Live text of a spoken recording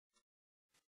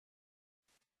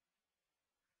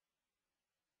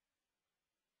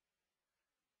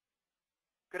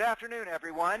Good afternoon,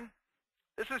 everyone.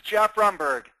 This is Jeff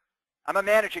Rumberg. I'm a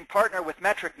managing partner with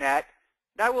MetricNet,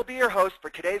 and I will be your host for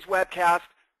today's webcast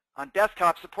on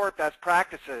desktop support best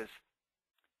practices.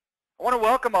 I want to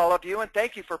welcome all of you and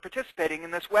thank you for participating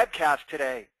in this webcast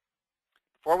today.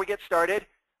 Before we get started,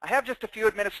 I have just a few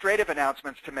administrative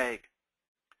announcements to make.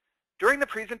 During the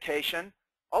presentation,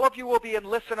 all of you will be in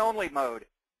listen-only mode.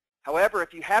 However,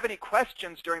 if you have any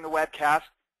questions during the webcast,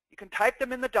 you can type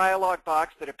them in the dialog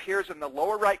box that appears in the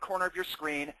lower right corner of your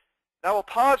screen, and I will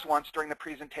pause once during the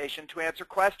presentation to answer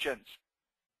questions.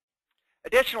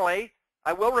 Additionally,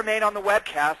 I will remain on the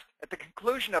webcast at the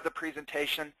conclusion of the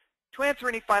presentation to answer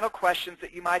any final questions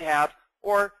that you might have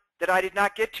or that I did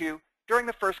not get to during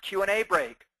the first Q&A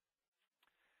break.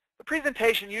 The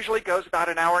presentation usually goes about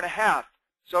an hour and a half,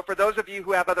 so for those of you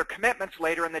who have other commitments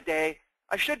later in the day,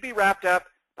 I should be wrapped up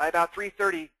by about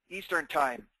 3:30 Eastern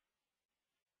Time.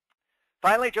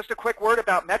 Finally, just a quick word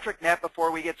about MetricNet before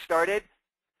we get started.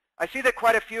 I see that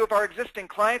quite a few of our existing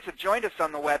clients have joined us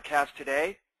on the webcast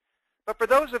today. But for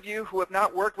those of you who have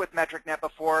not worked with MetricNet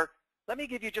before, let me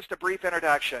give you just a brief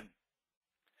introduction.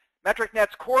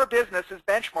 MetricNet's core business is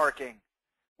benchmarking.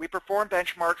 We perform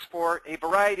benchmarks for a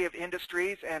variety of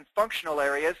industries and functional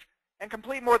areas and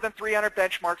complete more than 300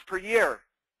 benchmarks per year.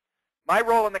 My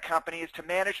role in the company is to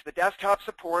manage the desktop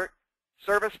support,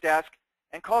 service desk,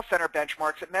 and call center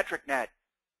benchmarks at MetricNet.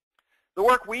 The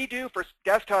work we do for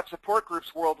desktop support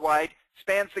groups worldwide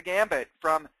spans the gambit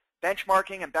from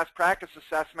benchmarking and best practice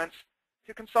assessments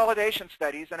to consolidation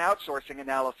studies and outsourcing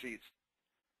analyses.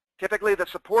 Typically, the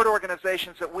support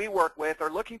organizations that we work with are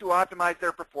looking to optimize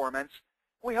their performance.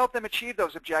 We help them achieve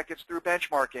those objectives through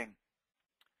benchmarking.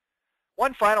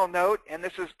 One final note, and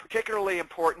this is particularly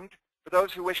important for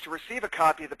those who wish to receive a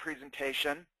copy of the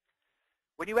presentation.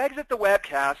 When you exit the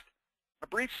webcast, a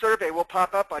brief survey will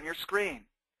pop up on your screen.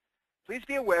 Please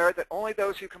be aware that only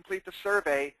those who complete the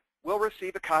survey will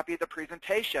receive a copy of the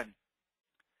presentation.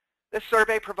 This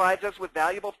survey provides us with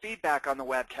valuable feedback on the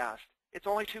webcast. It's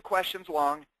only 2 questions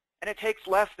long, and it takes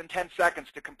less than 10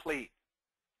 seconds to complete.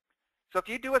 So if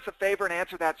you do us a favor and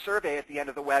answer that survey at the end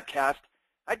of the webcast,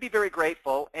 I'd be very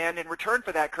grateful, and in return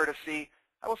for that courtesy,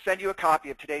 I will send you a copy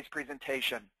of today's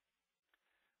presentation.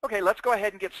 Okay, let's go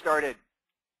ahead and get started.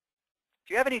 If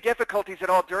you have any difficulties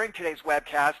at all during today's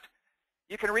webcast,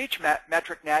 you can reach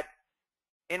MetricNet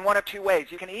in one of 2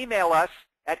 ways. You can email us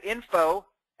at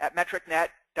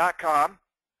info@metricnet.com,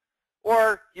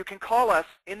 or you can call us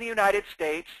in the United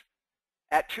States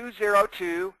at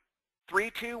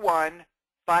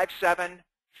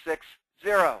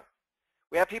 202-321-5760.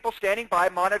 We have people standing by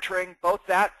monitoring both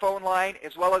that phone line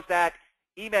as well as that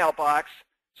email box.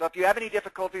 So if you have any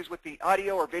difficulties with the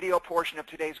audio or video portion of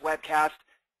today's webcast,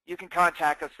 you can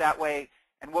contact us that way,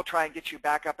 and we'll try and get you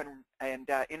back up and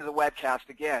into the webcast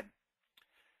again.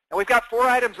 Now, we've got 4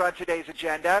 items on today's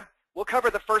agenda. We'll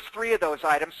cover the first 3 of those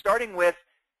items, starting with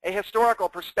a historical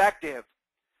perspective.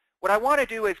 What I want to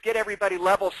do is get everybody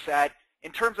level set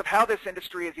in terms of how this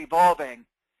industry is evolving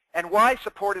and why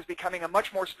support is becoming a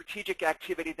much more strategic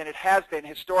activity than it has been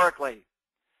historically.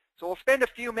 So we'll spend a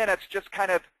few minutes just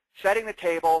kind of setting the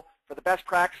table for the best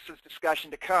practices discussion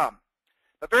to come.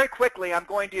 But very quickly, I'm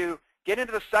going to get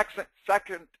into the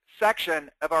second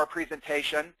section of our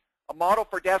presentation, a model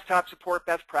for desktop support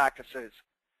best practices,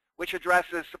 which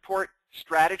addresses support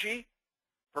strategy,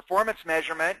 performance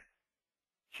measurement,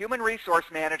 human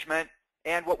resource management,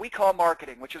 and what we call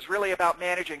marketing, which is really about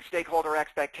managing stakeholder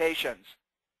expectations.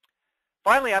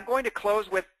 Finally, I'm going to close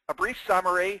with a brief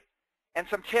summary and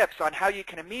some tips on how you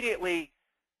can immediately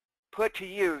put to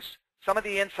use some of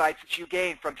the insights that you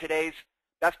gained from today's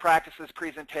best practices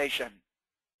presentation.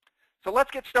 So let's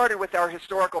get started with our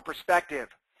historical perspective.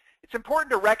 It's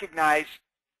important to recognize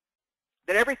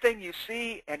that everything you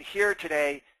see and hear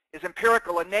today is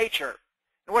empirical in nature.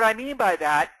 And what I mean by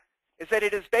that is that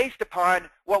it is based upon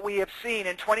what we have seen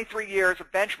in 23 years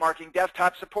of benchmarking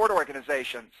desktop support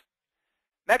organizations.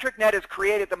 MetricNet has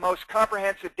created the most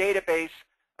comprehensive database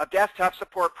of desktop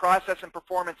support process and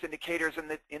performance indicators in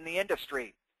the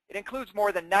industry. It includes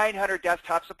more than 900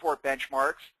 desktop support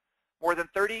benchmarks, more than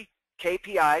 30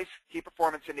 KPIs, key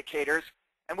performance indicators,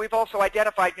 and we've also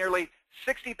identified nearly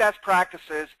 60 best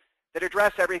practices that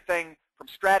address everything from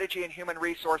strategy and human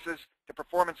resources to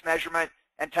performance measurement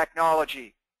and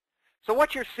technology. So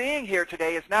what you're seeing here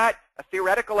today is not a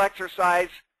theoretical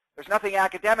exercise. There's nothing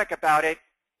academic about it.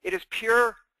 It is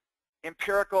pure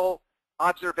empirical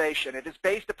observation. It is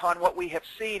based upon what we have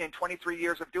seen in 23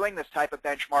 years of doing this type of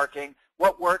benchmarking,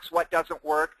 what works, what doesn't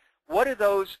work, what do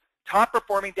those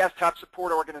top-performing desktop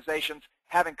support organizations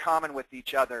have in common with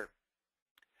each other.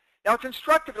 Now, it's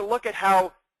instructive to look at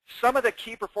how some of the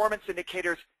key performance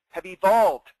indicators have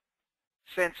evolved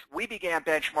since we began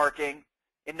benchmarking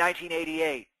in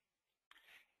 1988.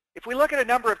 If we look at a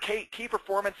number of key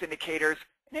performance indicators,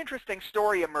 an interesting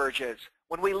story emerges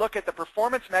when we look at the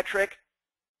performance metric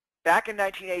back in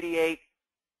 1988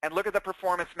 and look at the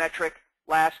performance metric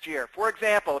last year. For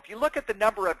example, if you look at the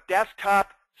number of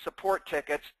desktop support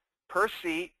tickets per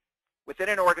seat within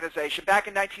an organization, back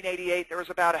in 1988 there was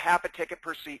about a half a ticket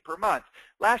per seat per month.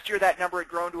 Last year that number had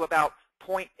grown to about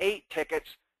 0.8 tickets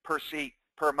per seat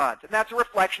per month. And that's a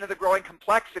reflection of the growing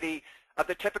complexity of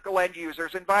the typical end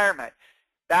user's environment.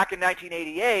 Back in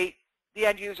 1988, the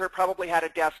end user probably had a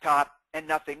desktop and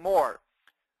nothing more.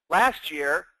 Last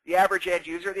year, the average end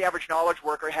user, the average knowledge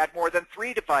worker, had more than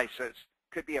 3 devices.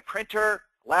 Could be a printer,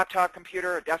 a laptop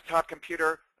computer, a desktop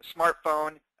computer, a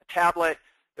smartphone, a tablet.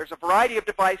 There's a variety of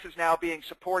devices now being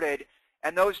supported,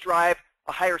 and those drive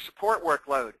a higher support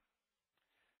workload.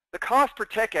 The cost per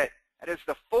ticket, that is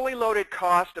the fully loaded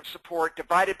cost of support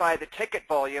divided by the ticket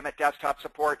volume at desktop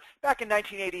support. Back in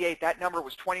 1988, that number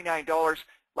was $29.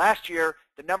 Last year,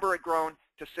 the number had grown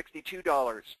to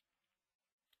 $62.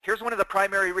 Here's one of the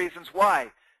primary reasons why.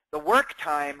 The work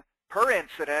time per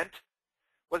incident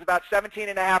was about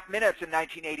 17.5 minutes in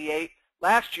 1988.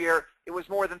 Last year, it was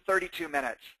more than 32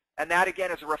 minutes. And that,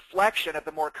 again, is a reflection of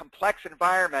the more complex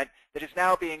environment that is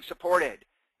now being supported.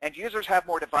 And users have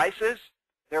more devices.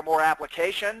 There are more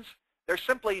applications. There's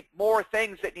simply more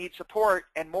things that need support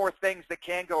and more things that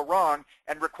can go wrong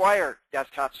and require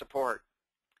desktop support.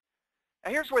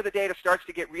 Now here's where the data starts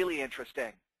to get really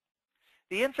interesting.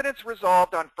 The incidents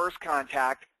resolved on first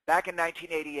contact back in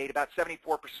 1988, about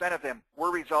 74% of them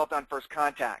were resolved on first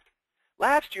contact.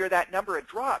 Last year that number had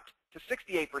dropped to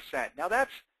 68%. Now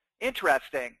that's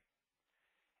interesting.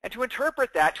 And to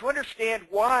interpret that, to understand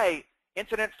why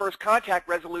incident first contact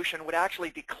resolution would actually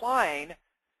decline,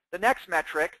 the next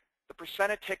metric, the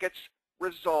percent of tickets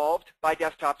resolved by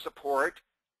desktop support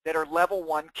that are level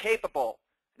 1 capable.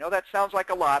 I know that sounds like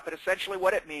a lot, but essentially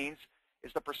what it means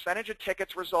is the percentage of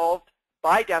tickets resolved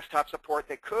by desktop support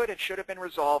that could and should have been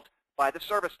resolved by the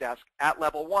service desk at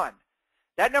level 1.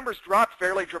 That number's dropped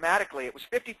fairly dramatically. It was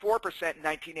 54% in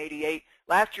 1988.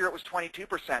 Last year it was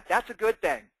 22%. That's a good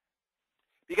thing,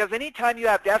 because anytime you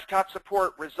have desktop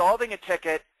support resolving a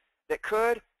ticket that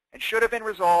could and should have been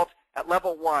resolved at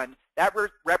level 1, that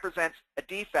represents a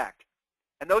defect.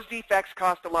 And those defects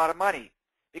cost a lot of money,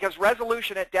 because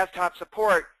resolution at desktop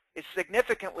support is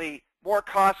significantly more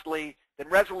costly than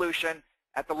resolution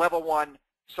at the level 1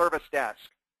 service desk.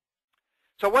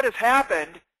 So what has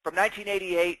happened from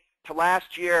 1988 to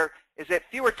last year is that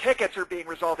fewer tickets are being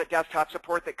resolved at desktop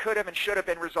support that could have and should have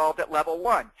been resolved at level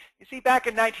 1. You see, back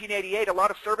in 1988, a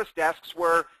lot of service desks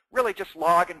were really just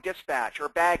log and dispatch or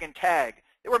bag and tag.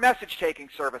 They were message-taking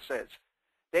services.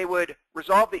 They would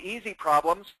resolve the easy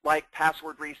problems like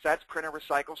password resets, printer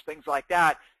recycles, things like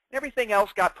that. And everything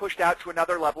else got pushed out to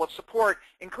another level of support,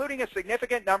 including a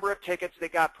significant number of tickets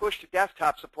that got pushed to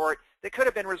desktop support that could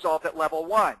have been resolved at level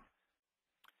 1.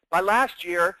 By last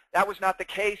year, that was not the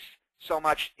case so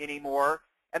much anymore,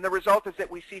 and the result is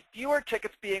that we see fewer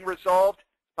tickets being resolved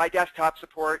by desktop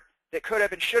support that could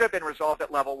have and should have been resolved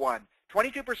at level 1.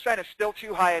 22% is still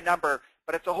too high a number,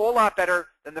 but it's a whole lot better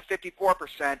than the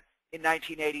 54% in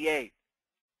 1988.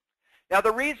 Now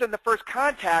the reason the first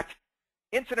contact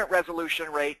incident resolution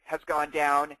rate has gone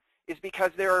down is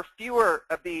because there are fewer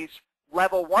of these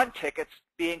level 1 tickets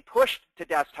being pushed to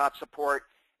desktop support,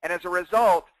 and as a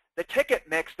result, the ticket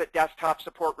mix that desktop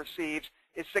support receives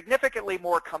is significantly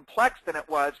more complex than it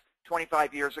was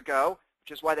 25 years ago,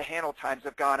 which is why the handle times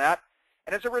have gone up.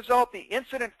 And as a result, the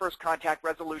incident first contact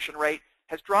resolution rate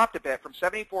has dropped a bit from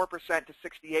 74% to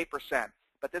 68%.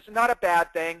 But this is not a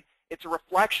bad thing. It's a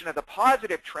reflection of the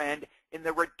positive trend in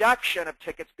the reduction of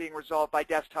tickets being resolved by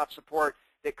desktop support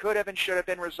that could have and should have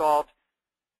been resolved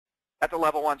at the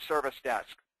level 1 service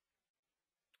desk.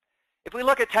 If we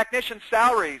look at technician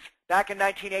salaries back in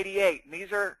 1988, and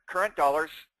these are current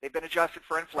dollars, they've been adjusted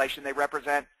for inflation, they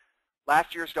represent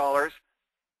last year's dollars.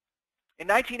 In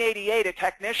 1988,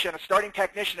 a starting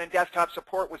technician in desktop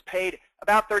support was paid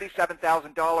about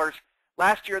 $37,000.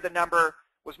 Last year, the number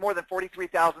was more than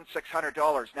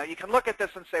 $43,600. Now, you can look at this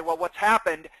and say, well, what's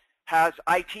happened? Has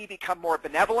IT become more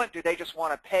benevolent? Do they just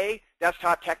want to pay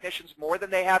desktop technicians more than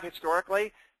they have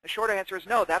historically? The short answer is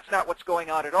no, that's not what's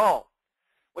going on at all.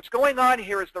 What's going on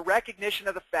here is the recognition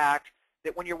of the fact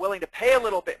that when you're willing to pay a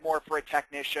little bit more for a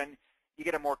technician, you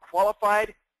get a more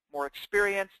qualified, more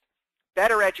experienced,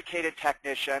 better educated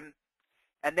technician,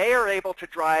 and they are able to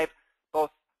drive both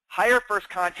higher first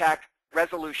contact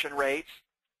resolution rates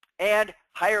and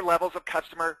higher levels of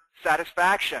customer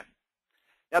satisfaction.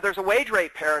 Now there's a wage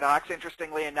rate paradox,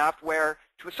 interestingly enough, where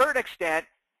to a certain extent,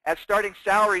 as starting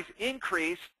salaries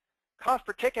increase, cost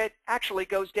per ticket actually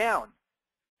goes down.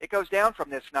 It goes down from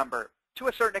this number to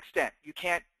a certain extent. You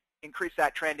can't increase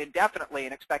that trend indefinitely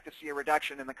and expect to see a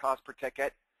reduction in the cost per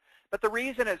ticket. But the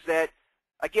reason is that,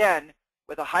 again,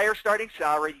 with a higher starting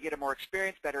salary, you get a more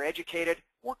experienced, better educated,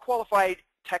 more qualified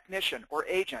technician or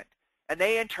agent. And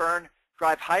they, in turn,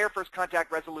 drive higher first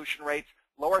contact resolution rates,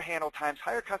 lower handle times,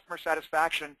 higher customer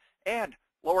satisfaction, and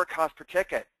lower cost per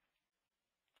ticket.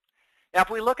 Now, if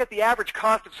we look at the average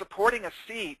cost of supporting a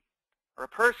seat or a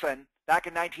person back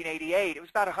in 1988, it was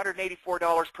about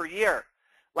 $184 per year.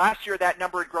 Last year, that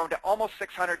number had grown to almost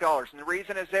 $600. And the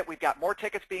reason is that we've got more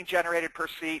tickets being generated per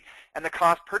seat, and the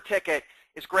cost per ticket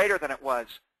is greater than it was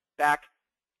back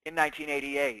in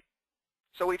 1988.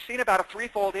 So we've seen about a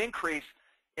threefold increase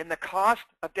in the cost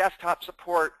of desktop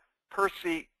support per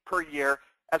seat per year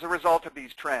as a result of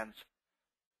these trends.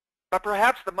 But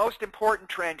perhaps the most important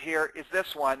trend here is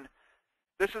this one.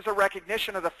 This is a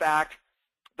recognition of the fact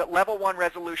that level 1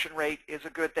 resolution rate is a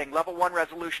good thing. Level 1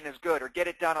 resolution is good, or get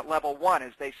it done at level 1,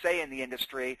 as they say in the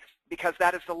industry, because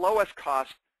that is the lowest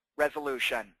cost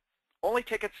resolution. Only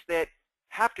tickets that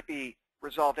have to be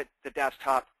resolved at the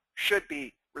desktop should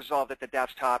be resolved at the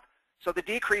desktop. So the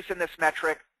decrease in this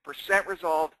metric, percent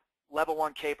resolved, level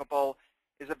 1 capable,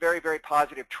 is a very, very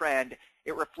positive trend.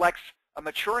 It reflects a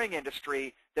maturing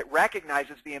industry that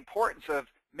recognizes the importance of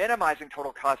minimizing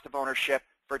total cost of ownership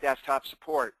for desktop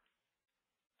support.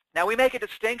 Now, we make a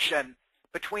distinction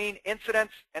between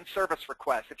incidents and service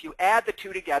requests. If you add the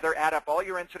two together, add up all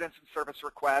your incidents and service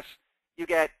requests, you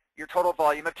get your total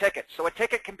volume of tickets. So a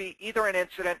ticket can be either an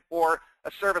incident or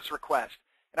a service request.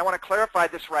 And I want to clarify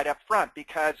this right up front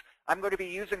because I'm going to be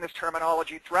using this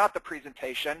terminology throughout the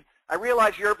presentation. I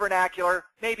realize your vernacular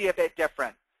may be a bit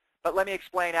different, but let me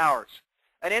explain ours.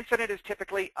 An incident is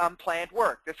typically unplanned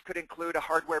work. This could include a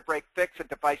hardware break fix, a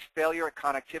device failure, a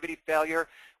connectivity failure,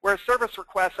 whereas service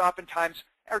requests oftentimes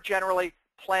are generally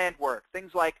planned work,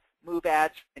 things like move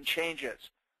adds and changes,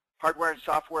 hardware and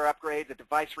software upgrades, a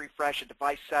device refresh, a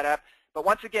device setup. But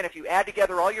once again, if you add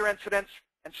together all your incidents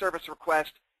and service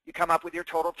requests, you come up with your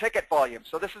total ticket volume.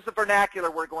 So this is the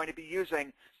vernacular we're going to be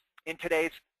using in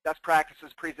today's best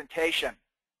practices presentation.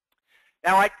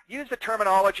 Now, I use the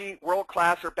terminology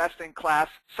world-class or best-in-class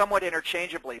somewhat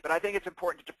interchangeably, but I think it's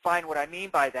important to define what I mean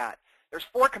by that. There's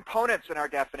 4 components in our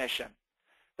definition.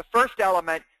 The first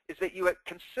element is that you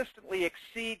consistently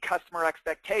exceed customer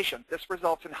expectations. This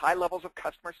results in high levels of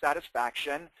customer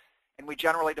satisfaction, and we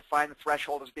generally define the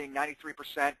threshold as being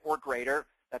 93% or greater.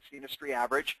 That's the industry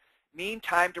average. Mean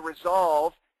time to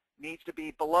resolve needs to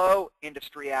be below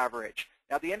industry average.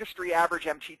 Now, the industry average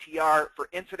MTTR for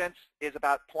incidents is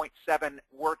about 0.7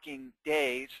 working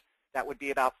days. That would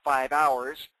be about 5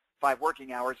 hours, 5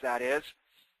 working hours, that is.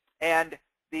 And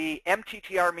the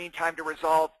MTTR mean time to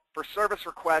resolve for service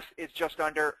requests is just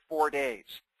under 4 days.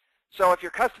 So if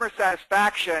your customer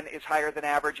satisfaction is higher than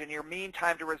average and your mean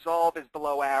time to resolve is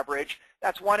below average,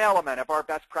 that's one element of our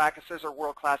best practices or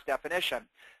world-class definition.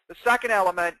 The second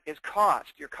element is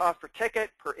cost. Your cost per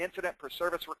ticket, per incident, per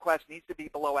service request needs to be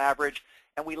below average,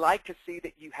 and we like to see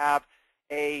that you have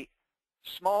a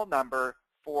small number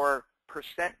for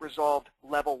percent resolved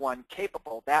level 1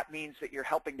 capable. That means that you're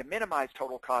helping to minimize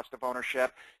total cost of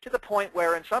ownership to the point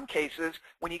where in some cases,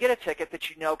 when you get a ticket that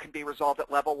you know can be resolved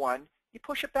at level 1, you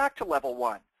push it back to level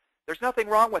 1. There's nothing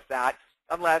wrong with that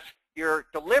unless you're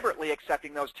deliberately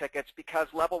accepting those tickets because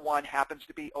level 1 happens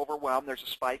to be overwhelmed. There's a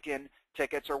spike in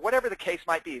tickets or whatever the case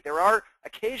might be. There are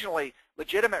occasionally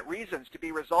legitimate reasons to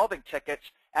be resolving tickets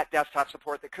at desktop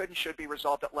support that could and should be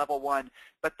resolved at level 1,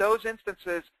 but those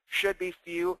instances should be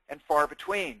few and far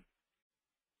between.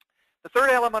 The third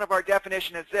element of our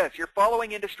definition is this. You're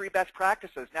following industry best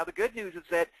practices. Now, the good news is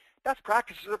that best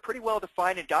practices are pretty well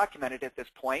defined and documented at this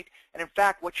point, and in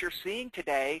fact, what you're seeing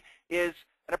today is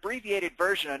an abbreviated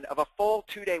version of a full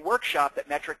 2-day workshop that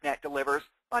MetricNet delivers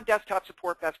on desktop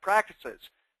support best practices.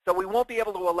 So we won't be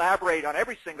able to elaborate on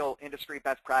every single industry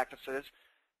best practice,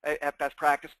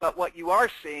 but what you are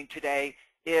seeing today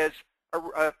is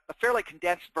a fairly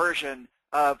condensed version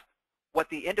of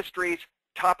what the industry's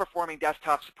top-performing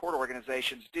desktop support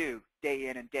organizations do day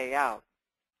in and day out.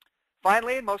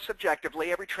 Finally, and most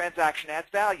subjectively, every transaction adds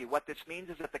value. What this means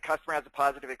is that the customer has a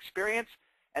positive experience,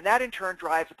 and that in turn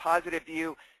drives a positive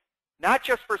view, not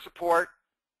just for support,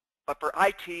 but for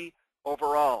IT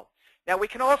overall. Now, we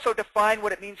can also define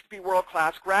what it means to be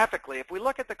world-class graphically. If we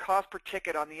look at the cost per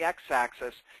ticket on the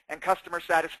x-axis and customer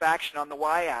satisfaction on the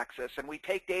y-axis, and we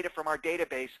take data from our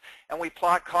database and we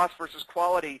plot cost versus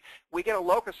quality, we get a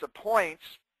locus of points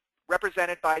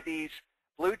represented by these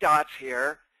blue dots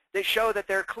here that show that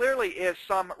there clearly is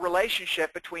some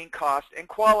relationship between cost and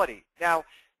quality. Now,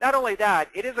 not only that,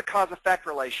 it is a cause-effect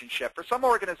relationship. For some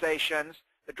organizations,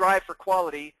 the drive for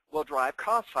quality will drive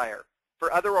costs higher.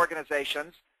 For other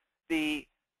organizations, the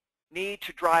need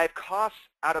to drive costs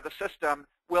out of the system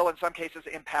will, in some cases,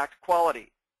 impact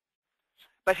quality.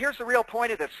 But here's the real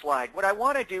point of this slide. What I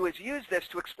want to do is use this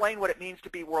to explain what it means to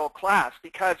be world-class,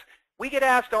 because we get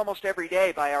asked almost every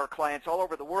day by our clients all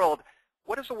over the world,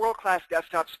 what does a world-class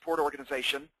desktop support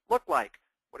organization look like?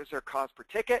 What is their cost per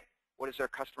ticket? What is their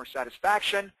customer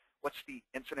satisfaction? What's the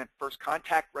incident first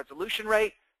contact resolution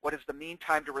rate? What is the mean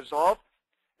time to resolve?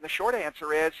 And the short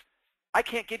answer is, I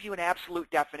can't give you an absolute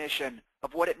definition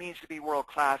of what it means to be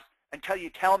world-class until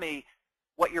you tell me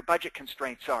what your budget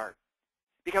constraints are.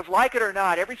 Because like it or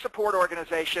not, every support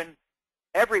organization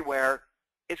everywhere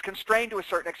is constrained to a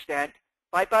certain extent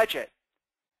by budget.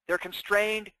 They're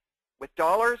constrained with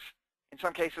dollars. In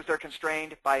some cases, they're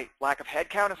constrained by lack of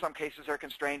headcount. In some cases, they're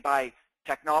constrained by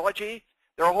technology.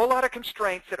 There are a whole lot of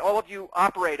constraints that all of you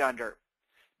operate under.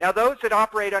 Now, those that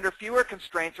operate under fewer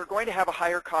constraints are going to have a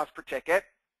higher cost per ticket.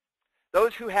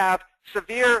 Those who have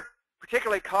severe,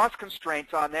 particularly cost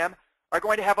constraints on them, are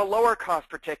going to have a lower cost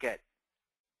per ticket.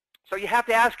 So you have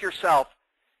to ask yourself,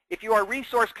 if you are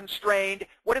resource constrained,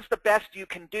 what is the best you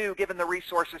can do given the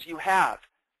resources you have?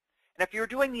 And if you're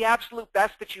doing the absolute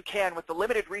best that you can with the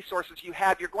limited resources you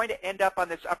have, you're going to end up on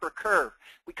this upper curve.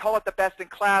 We call it the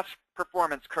best-in-class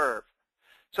performance curve.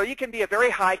 So you can be a very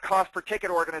high cost per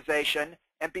ticket organization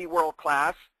and be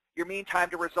world-class. Your mean time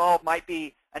to resolve might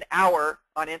be an hour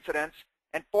on incidents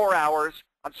and 4 hours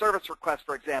on service requests,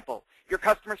 for example. Your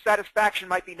customer satisfaction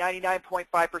might be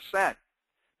 99.5%,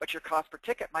 but your cost per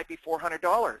ticket might be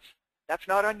 $400. That's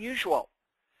not unusual.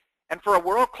 And for a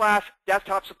world-class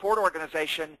desktop support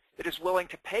organization that is willing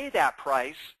to pay that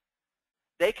price,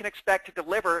 they can expect to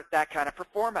deliver that kind of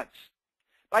performance.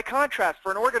 By contrast,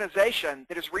 for an organization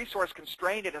that is resource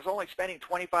constrained and is only spending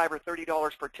 $25 or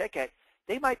 $30 per ticket,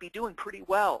 they might be doing pretty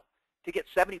well to get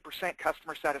 70%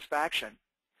 customer satisfaction,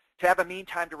 to have a mean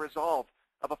time to resolve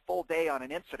of a full day on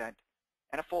an incident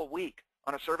and a full week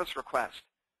on a service request.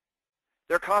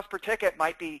 Their cost per ticket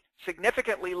might be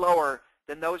significantly lower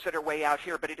than those that are way out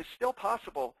here, but it is still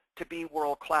possible to be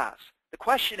world-class. The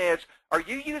question is, are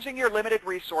you using your limited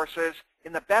resources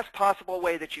in the best possible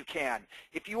way that you can?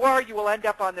 If you are, you will end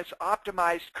up on this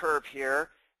optimized curve here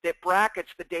that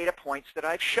brackets the data points that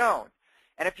I've shown.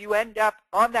 And if you end up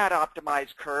on that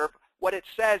optimized curve, what it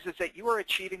says is that you are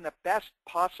achieving the best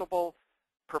possible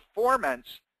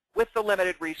performance with the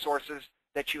limited resources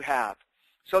that you have.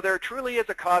 So there truly is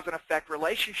a cause and effect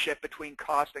relationship between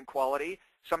cost and quality.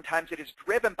 Sometimes it is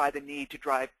driven by the need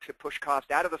to push cost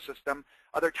out of the system.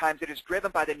 Other times it is driven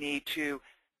by the need to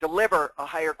deliver a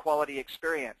higher quality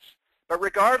experience. But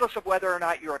regardless of whether or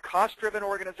not you're a cost-driven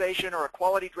organization or a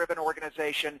quality-driven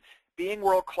organization, being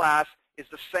world-class is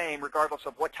the same regardless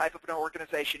of what type of an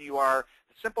organization you are.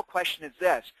 The simple question is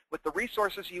this: with the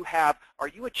resources you have, are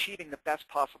you achieving the best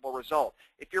possible result?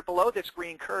 If you're below this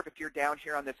green curve, if you're down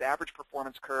here on this average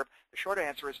performance curve, the short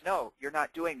answer is no, you're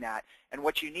not doing that. And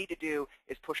what you need to do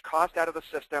is push cost out of the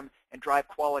system and drive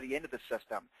quality into the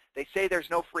system. They say there's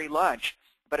no free lunch,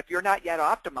 but if you're not yet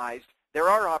optimized, there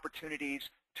are opportunities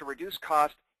to reduce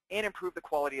cost and improve the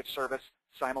quality of service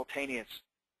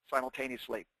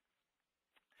simultaneously.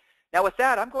 Now with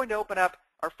that, I'm going to open up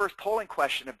our first polling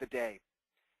question of the day.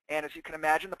 And as you can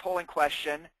imagine, the polling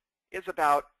question is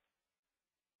about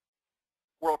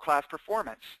world-class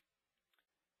performance.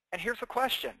 And here's the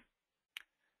question.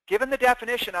 Given the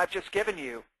definition I've just given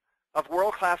you of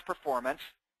world-class performance,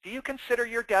 do you consider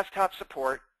your desktop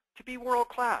support to be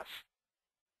world-class?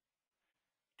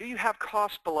 Do you have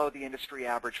costs below the industry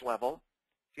average level?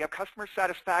 Do you have customer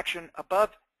satisfaction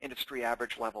above industry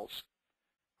average levels?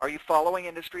 Are you following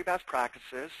industry best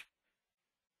practices?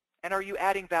 And are you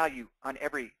adding value on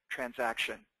every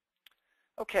transaction?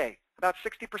 Okay, about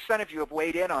 60% of you have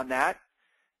weighed in on that.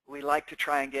 We like to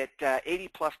try and get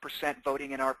 80+%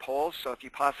 voting in our polls, so if you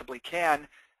possibly can,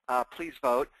 please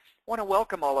vote. I want to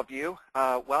welcome all of you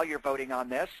while you're voting on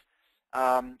this.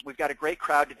 We've got a great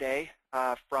crowd today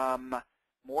from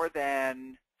more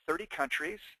than 30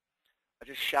 countries. I'll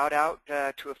just shout out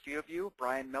to a few of you.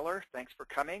 Brian Miller, thanks for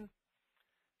coming.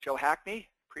 Joe Hackney,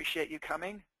 appreciate you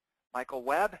coming. Michael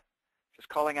Webb, just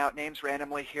calling out names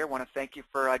randomly here. Want to thank you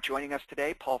for joining us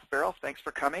today. Paul Farrell, thanks for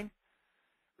coming.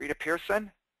 Rita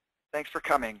Pearson, thanks for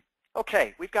coming.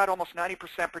 Okay, we've got almost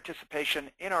 90% participation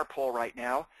in our poll right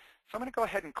now. So I'm going to go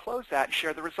ahead and close that and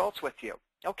share the results with you.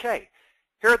 Okay,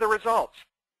 here are the results.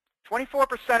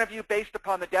 24% of you, based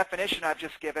upon the definition I've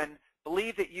just given,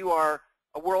 believe that you are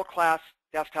a world-class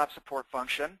desktop support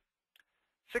function.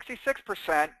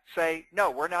 66% say, no,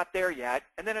 we're not there yet.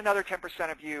 And then another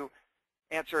 10% of you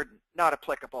answered not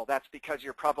applicable. That's because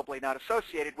you're probably not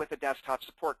associated with a desktop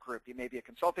support group. You may be a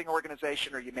consulting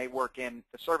organization or you may work in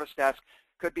the service desk.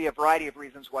 Could be a variety of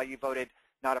reasons why you voted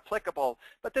not applicable.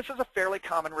 But this is a fairly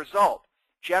common result.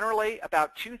 Generally,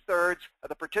 about 2/3 of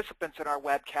the participants in our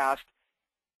webcast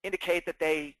indicate that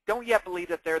they don't yet believe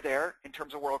that they're there in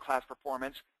terms of world-class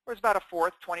performance, whereas about a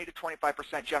fourth, 20 to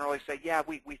 25%, generally say, yeah,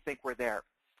 we think we're there.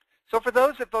 So for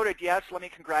those that voted yes, let me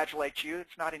congratulate you.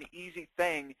 It's not an easy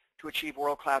thing to achieve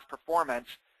world-class performance.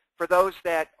 For those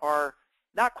that are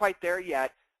not quite there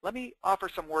yet, let me offer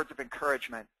some words of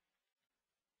encouragement,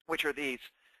 which are these.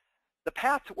 The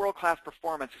path to world-class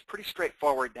performance is pretty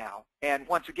straightforward now. And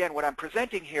once again, what I'm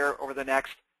presenting here over the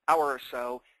next hour or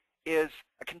so is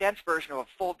a condensed version of a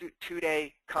full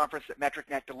two-day conference that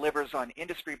MetricNet delivers on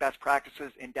industry best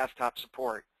practices in desktop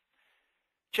support.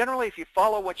 Generally, if you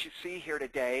follow what you see here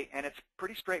today, and it's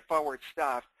pretty straightforward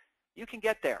stuff, you can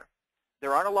get there.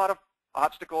 There aren't a lot of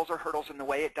obstacles or hurdles in the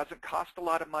way. It doesn't cost a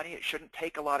lot of money. It shouldn't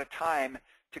take a lot of time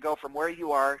to go from where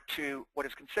you are to what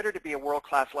is considered to be a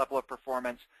world-class level of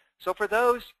performance. So for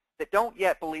those that don't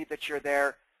yet believe that you're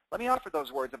there, let me offer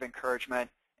those words of encouragement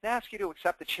and ask you to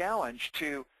accept the challenge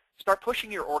to start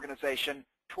pushing your organization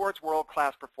towards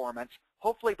world-class performance.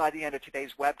 Hopefully by the end of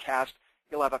today's webcast,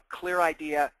 you'll have a clear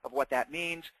idea of what that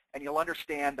means, and you'll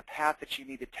understand the path that you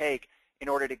need to take in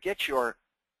order to get your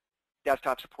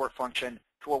desktop support function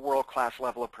to a world-class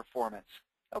level of performance.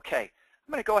 Okay,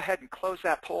 I'm going to go ahead and close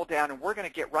that poll down, and we're going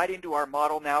to get right into our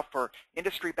model now for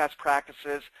industry best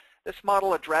practices. This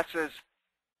model addresses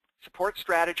support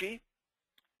strategy,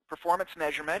 performance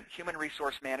measurement, human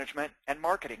resource management, and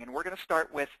marketing. And we're going to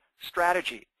start with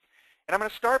strategy. And I'm going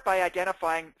to start by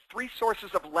identifying 3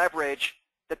 sources of leverage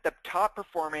that the top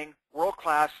performing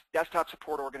world-class desktop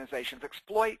support organizations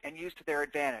exploit and use to their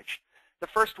advantage. The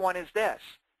first one is this.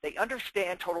 They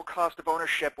understand total cost of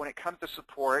ownership when it comes to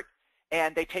support,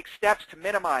 and they take steps to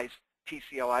minimize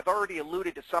TCO. I've already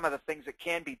alluded to some of the things that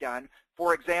can be done.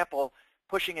 For example,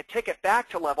 pushing a ticket back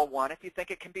to level 1 if you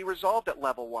think it can be resolved at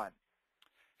level 1.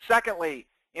 Secondly,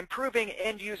 improving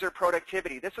end-user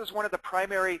productivity. This is one of the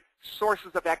primary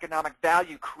sources of economic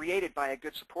value created by a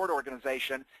good support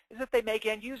organization, is that they make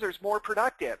end users more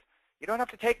productive. You don't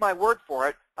have to take my word for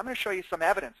it. I'm going to show you some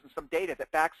evidence and some data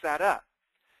that backs that up.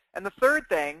 And the third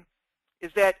thing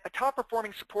is that a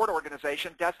top-performing support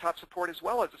organization, desktop support as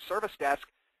well as a service desk,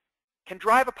 can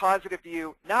drive a positive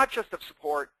view not just of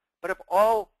support, but of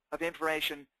all of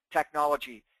information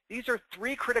technology. These are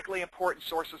 3 critically important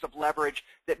sources of leverage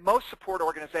that most support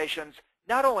organizations,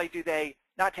 not only do they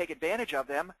not take advantage of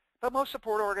them, but most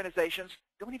support organizations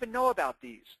don't even know about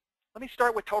these. Let me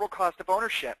start with total cost of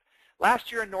ownership.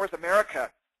 Last year in North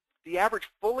America, the average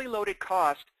fully loaded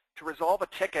cost to resolve a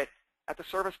ticket at the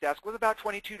service desk was about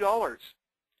 $22.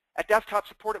 At desktop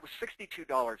support, it was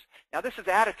 $62. Now this is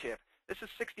additive. This is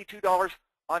 $62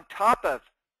 on top of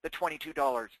the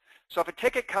 $22. So if a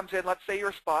ticket comes in, let's say you're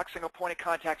a SPOC, single point of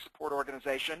contact support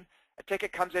organization, a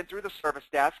ticket comes in through the service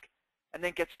desk and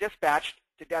then gets dispatched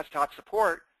to desktop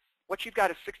support, what you've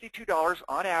got is $62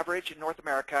 on average in North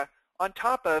America on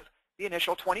top of the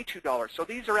initial $22. So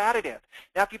these are additive.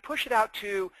 Now if you push it out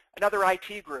to another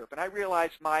IT group, and I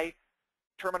realize my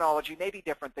terminology may be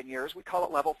different than yours, we call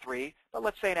it level 3, but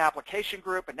let's say an application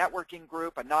group, a networking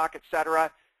group, a NOC,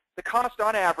 etc. The cost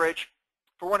on average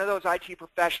for one of those IT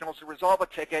professionals to resolve a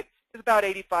ticket is about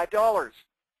 $85.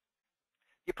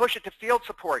 You push it to field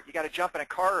support. You got to jump in a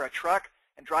car or a truck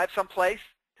and drive someplace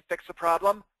to fix the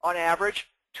problem. On average,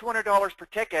 $200 per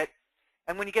ticket.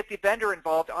 And when you get the vendor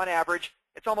involved, on average,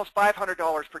 it's almost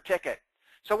 $500 per ticket.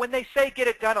 So when they say get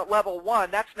it done at level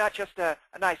 1, that's not just a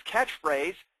nice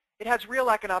catchphrase. It has real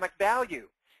economic value.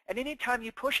 And anytime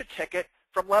you push a ticket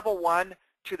from level 1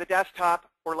 to the desktop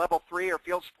or level 3 or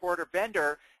field support or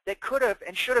vendor that could have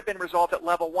and should have been resolved at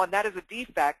level 1, that is a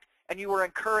defect, and you are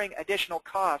incurring additional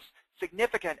costs,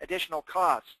 significant additional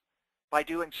costs by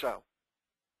doing so.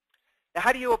 Now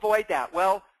how do you avoid that?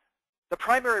 Well, the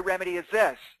primary remedy is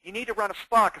this. You need to run a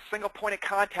SPOC, a single point of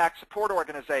contact support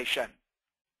organization.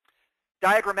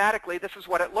 Diagrammatically, this is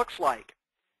what it looks like.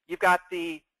 You've got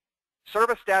the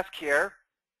service desk here,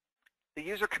 the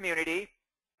user community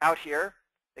out here.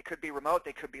 They could be remote,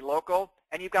 they could be local,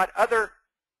 and you've got other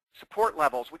support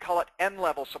levels. We call it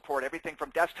N-level support, everything from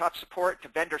desktop support to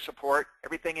vendor support,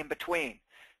 everything in between.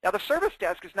 Now the service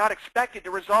desk is not expected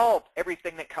to resolve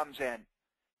everything that comes in,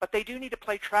 but they do need to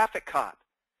play traffic cop.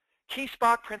 Key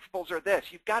SPOC principles are this.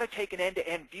 You've got to take an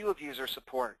end-to-end view of user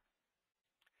support.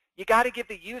 You got to give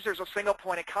the users a single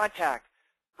point of contact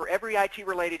for every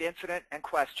IT-related incident and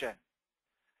question.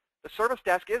 The service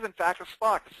desk is, in fact, a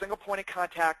SPOC, the single point of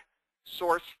contact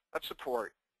source of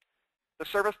support. The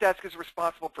service desk is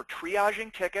responsible for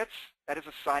triaging tickets, that is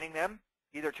assigning them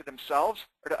either to themselves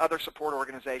or to other support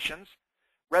organizations,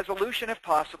 resolution if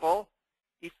possible,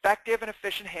 effective and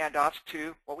efficient handoffs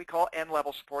to what we call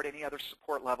N-level support, any other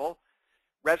support level,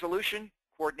 resolution,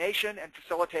 coordination, and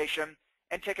facilitation,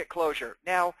 and ticket closure.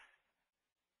 Now,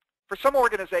 for some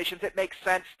organizations, it makes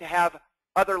sense to have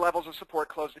other levels of support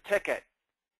close the ticket.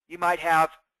 You might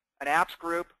have an apps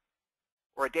group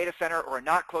or a data center or a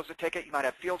NOC close the ticket. You might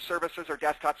have field services or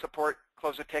desktop support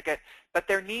close the ticket. But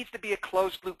there needs to be a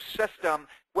closed-loop system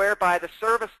whereby the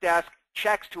service desk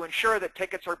checks to ensure that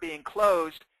tickets are being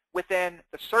closed within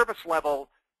the service level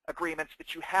agreements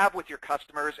that you have with your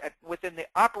customers and within the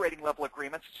operating level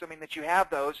agreements, assuming that you have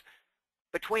those,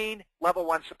 between level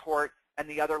 1 support and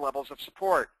the other levels of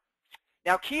support.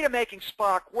 Now, key to making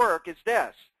SPOC work is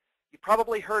this. You've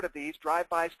probably heard of these,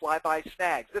 drive-bys, fly-bys,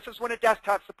 snags. This is when a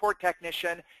desktop support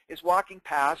technician is walking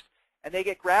past and they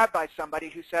get grabbed by somebody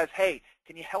who says, hey,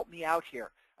 can you help me out here?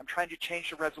 I'm trying to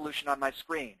change the resolution on my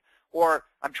screen. Or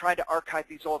I'm trying to archive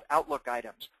these old Outlook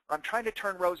items. Or I'm trying to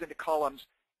turn rows into columns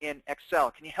in Excel.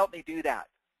 Can you help me do that?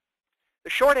 The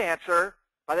short answer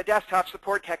by the desktop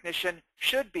support technician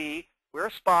should be, we're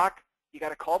a SPOC. You got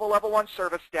to call the level 1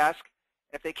 service desk.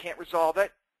 And if they can't resolve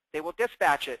it, they will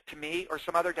dispatch it to me or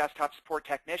some other desktop support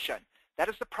technician. That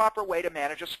is the proper way to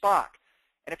manage a SPOC.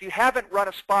 And if you haven't run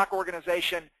a SPOC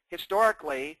organization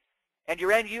historically, and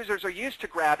your end users are used to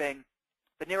grabbing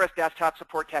the nearest desktop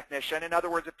support technician, in other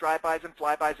words, if drive-bys and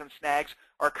flybys and snags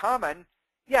are common,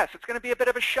 yes, it's going to be a bit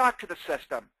of a shock to the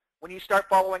system when you start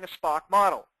following a SPOC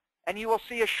model. And you will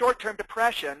see a short-term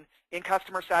depression in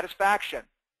customer satisfaction.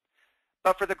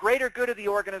 But for the greater good of the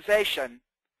organization,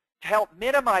 to help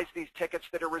minimize these tickets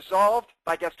that are resolved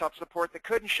by desktop support that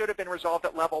could and should have been resolved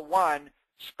at level 1,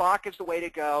 SPOC is the way to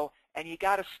go, and you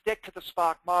got to stick to the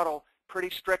SPOC model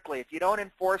pretty strictly. If you don't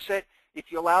enforce it,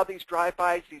 if you allow these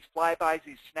drive-bys, these flybys,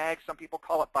 these snags, some people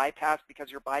call it bypass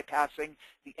because you're bypassing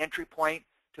the entry point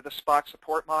to the SPOC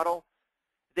support model,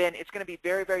 then it's going to be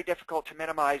very, very difficult to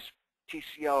minimize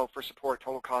TCO for support,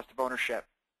 total cost of ownership.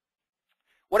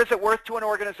 What is it worth to an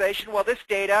organization? Well, this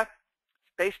data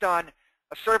is based on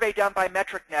a survey done by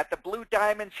MetricNet. The blue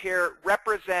diamonds here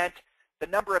represent the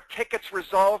number of tickets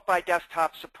resolved by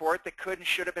desktop support that could and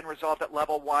should have been resolved at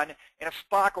level 1 in a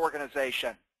SPOC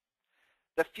organization.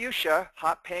 The fuchsia,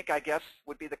 hot pink I guess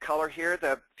would be the color here,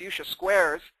 the fuchsia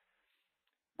squares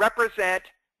represent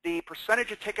the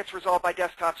percentage of tickets resolved by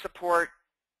desktop support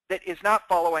that is not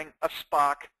following a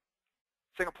SPOC,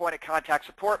 single point of contact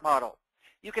support model.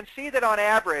 You can see that on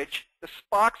average, the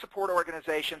SPOC support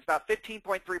organizations, about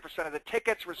 15.3% of the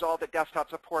tickets resolved at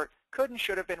desktop support could and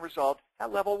should have been resolved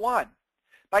at level 1.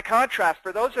 By contrast,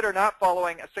 for those that are not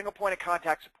following a single point of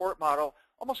contact support model,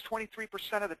 almost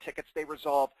 23% of the tickets they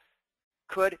resolve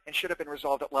could and should have been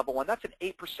resolved at level 1. That's an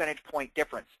 8 percentage point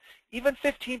difference. Even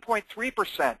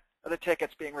 15.3% of the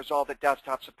tickets being resolved at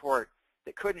desktop support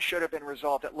that could and should have been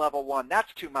resolved at level 1,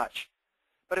 that's too much.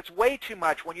 But it's way too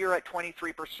much when you're at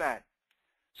 23%.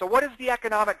 So what is the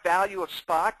economic value of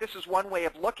SPOC? This is one way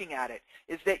of looking at it,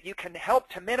 is that you can help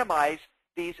to minimize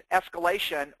these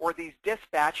escalation or these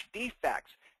dispatch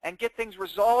defects and get things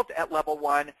resolved at level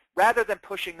 1 rather than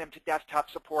pushing them to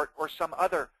desktop support or some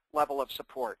other level of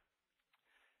support.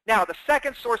 Now, the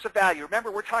second source of value, remember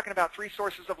we're talking about 3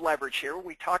 sources of leverage here.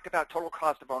 We talked about total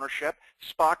cost of ownership.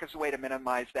 SPOC is a way to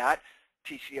minimize that,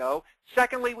 TCO.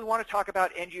 Secondly, we want to talk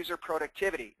about end user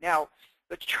productivity. Now,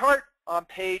 the chart on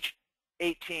page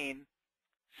 18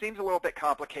 seems a little bit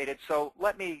complicated, so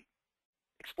let me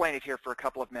explain it here for a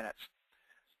couple of minutes.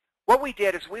 What we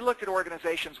did is we looked at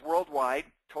organizations worldwide,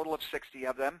 total of 60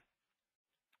 of them.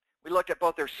 We looked at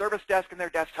both their service desk and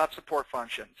their desktop support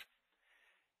functions.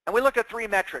 And we looked at 3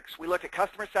 metrics. We looked at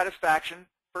customer satisfaction,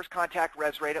 first contact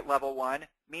res rate at level 1,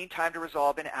 mean time to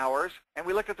resolve in hours, and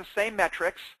we looked at the same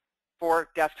metrics for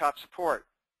desktop support.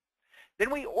 Then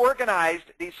we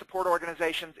organized these support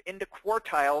organizations into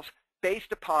quartiles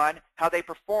based upon how they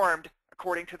performed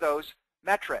according to those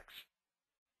metrics.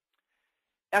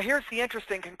 Now here's the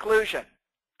interesting conclusion.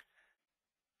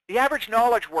 The average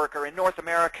knowledge worker in North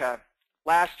America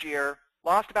last year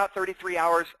lost about 33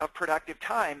 hours of productive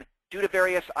time due to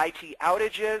various IT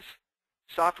outages,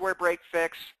 software break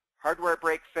fix, hardware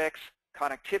break fix,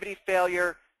 connectivity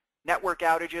failure, network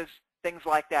outages, things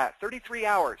like that. 33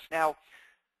 hours. Now,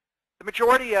 the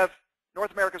majority of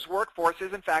North America's workforce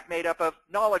is in fact made up of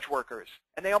knowledge workers,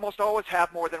 and they almost always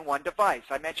have more than one device.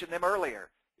 I mentioned them earlier.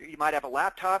 You might have a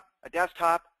laptop, a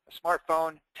desktop, a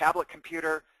smartphone, tablet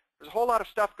computer, There's a whole lot of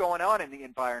stuff going on in the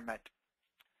environment.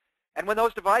 And when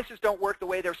those devices don't work the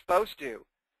way they're supposed to,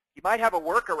 you might have a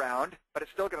workaround, but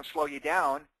it's still going to slow you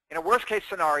down. In a worst-case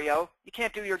scenario, you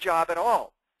can't do your job at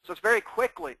all. So it's very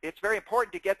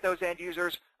important to get those end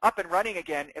users up and running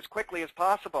again as quickly as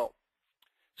possible.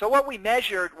 So what we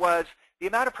measured was the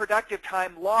amount of productive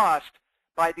time lost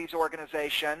by these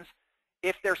organizations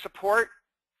if their support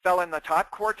fell in the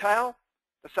top quartile,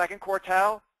 the second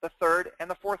quartile, the third, and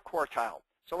the fourth quartile.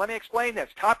 So let me explain this.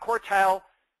 Top quartile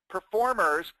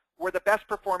performers were the best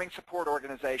performing support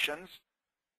organizations.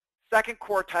 Second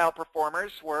quartile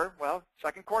performers were, well,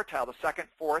 second quartile, the second,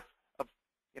 fourth of,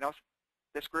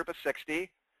 this group of 60.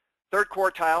 Third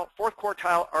quartile, fourth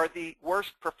quartile are the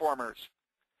worst performers.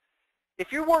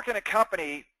 If you work in a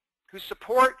company whose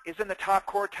support is in the top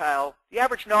quartile, the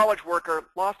average knowledge worker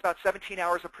lost about 17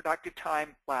 hours of productive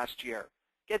time last year.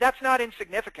 Okay, that's not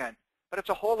insignificant, but it's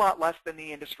a whole lot less than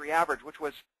the industry average, which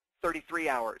was 33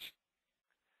 hours.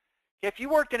 If you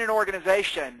worked in an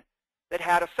organization that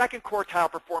had a second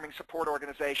quartile performing support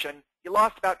organization, you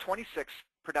lost about 26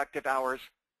 productive hours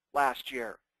last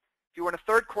year. If you were in a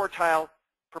third quartile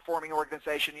performing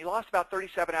organization, you lost about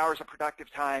 37 hours of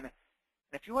productive time. And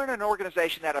if you were in an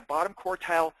organization that had a bottom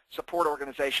quartile support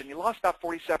organization, you lost about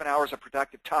 47 hours of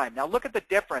productive time. Now look at the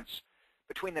difference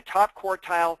between the top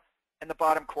quartile and the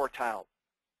bottom quartile.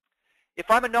 If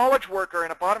I'm a knowledge worker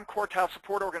in a bottom quartile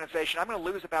support organization, I'm going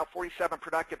to lose about 47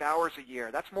 productive hours a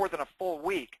year. That's more than a full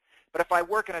week. But if I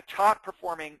work in a top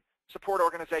performing support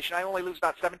organization, I only lose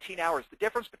about 17 hours. The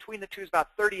difference between the two is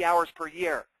about 30 hours per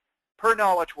year per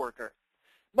knowledge worker.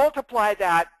 Multiply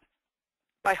that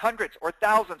by hundreds or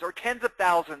thousands or tens of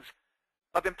thousands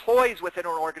of employees within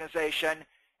an organization,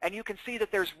 and you can see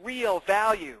that there's real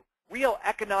value, real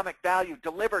economic value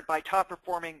delivered by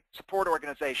top-performing support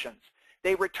organizations.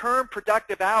 They return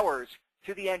productive hours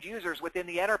to the end users within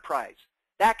the enterprise.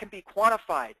 That can be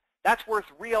quantified. That's worth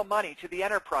real money to the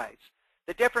enterprise.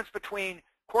 The difference between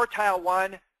quartile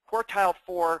 1, quartile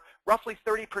 4, roughly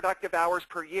 30 productive hours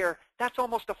per year, that's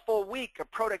almost a full week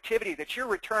of productivity that you're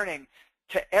returning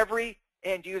to every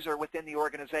end user within the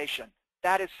organization.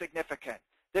 That is significant.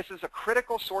 This is a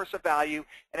critical source of value,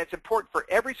 and it's important for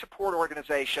every support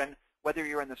organization, whether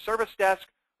you're in the service desk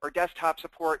or desktop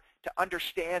support, to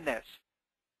understand this.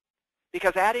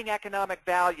 Because adding economic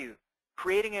value,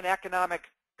 creating an economic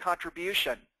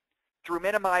contribution through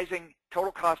minimizing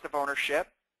total cost of ownership,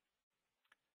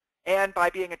 and by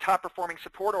being a top-performing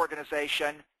support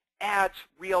organization, adds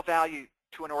real value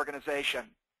to an organization.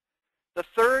 The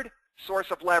third source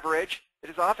of leverage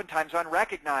that is oftentimes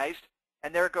unrecognized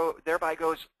and thereby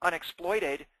goes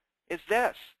unexploited is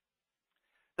this.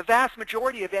 The vast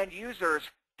majority of end users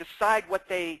decide what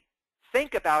they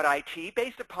think about IT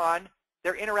based upon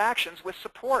their interactions with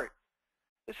support.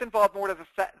 This involved more than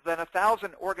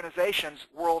 1,000 organizations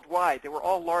worldwide. They were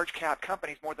all large cap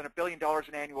companies, more than $1 billion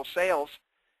in annual sales.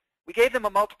 We gave them a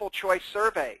multiple choice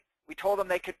survey. We told them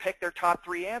they could pick their top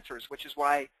 3 answers, which is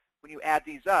why when you add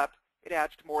these up, it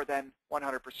adds to more than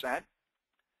 100%. But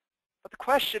the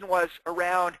question was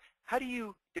around, how do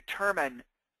you determine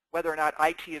whether or not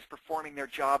IT is performing their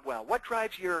job well? What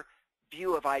drives your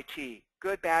view of IT,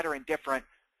 good, bad, or indifferent?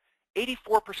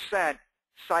 84%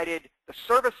 cited the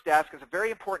service desk as a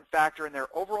very important factor in their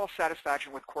overall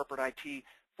satisfaction with corporate IT.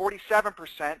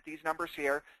 47%, these numbers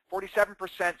here, 47%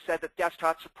 said that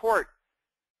desktop support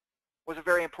was a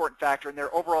very important factor in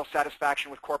their overall satisfaction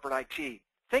with corporate IT.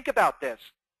 Think about this.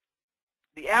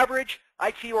 The average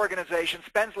IT organization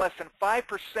spends less than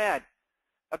 5%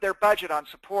 of their budget on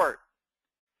support.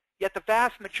 Yet the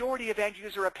vast majority of end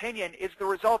user opinion is the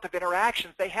result of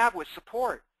interactions they have with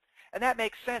support. And that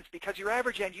makes sense because your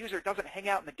average end user doesn't hang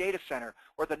out in the data center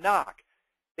or the NOC.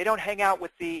 They don't hang out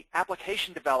with the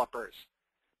application developers.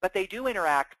 But they do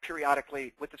interact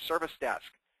periodically with the service desk.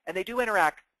 And they do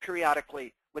interact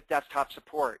periodically with desktop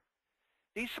support.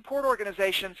 These support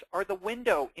organizations are the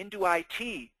window into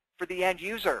IT for the end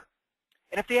user.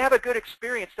 And if they have a good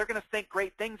experience, they're going to think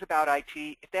great things about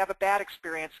IT. If they have a bad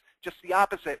experience, just the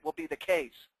opposite will be the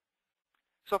case.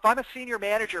 So if I'm a senior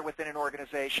manager within an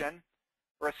organization,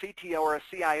 or a CTO or a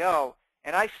CIO,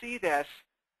 and I see this,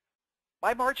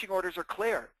 my marching orders are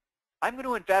clear. I'm going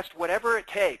to invest whatever it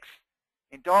takes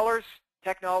in dollars,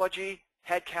 technology,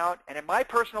 headcount, and in my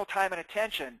personal time and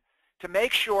attention to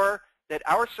make sure that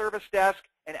our service desk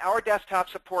and our desktop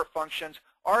support functions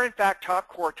are in fact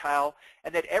top quartile,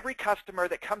 and that every customer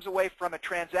that comes away from a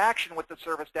transaction with the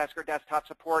service desk or desktop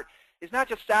support is not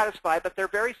just satisfied, but they're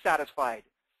very satisfied.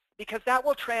 Because that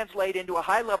will translate into a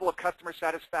high level of customer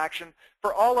satisfaction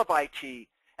for all of IT.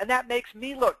 And that makes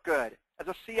me look good as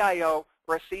a CIO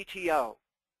or a CTO.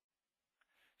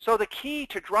 So the key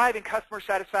to driving customer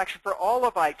satisfaction for all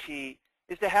of IT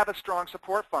is to have a strong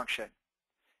support function.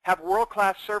 Have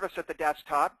world-class service at the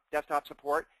desktop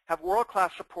support. Have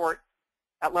world-class support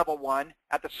at level 1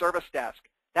 at the service desk.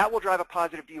 That will drive a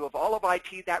positive view of all of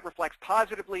IT. That reflects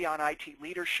positively on IT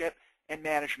leadership and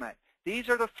management. These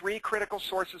are the 3 critical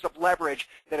sources of leverage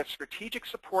that a strategic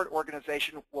support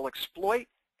organization will exploit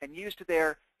and use to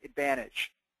their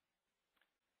advantage.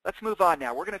 Let's move on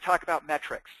now. We're going to talk about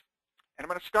metrics. And I'm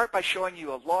going to start by showing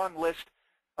you a long list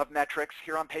of metrics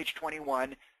here on page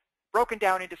 21, broken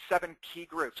down into 7 key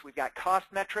groups. We've got cost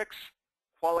metrics,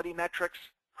 quality metrics,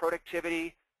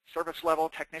 productivity, service level,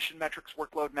 technician metrics,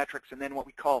 workload metrics, and then what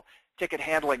we call ticket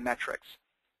handling metrics.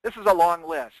 This is a long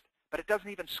list, but it doesn't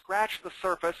even scratch the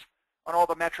surface on all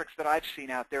the metrics that I've seen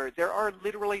out there. There are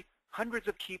literally hundreds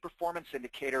of key performance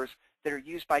indicators that are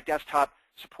used by desktop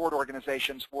support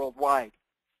organizations worldwide.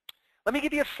 Let me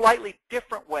give you a slightly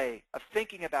different way of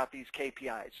thinking about these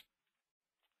KPIs.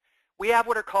 We have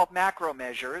what are called macro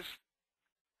measures.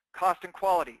 Cost and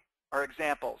quality are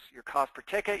examples. Your cost per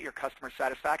ticket, your customer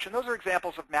satisfaction, those are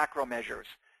examples of macro measures.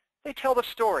 They tell the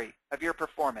story of your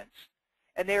performance,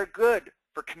 and they are good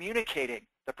for communicating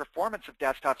the performance of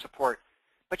desktop support,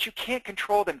 but you can't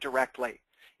control them directly.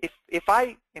 If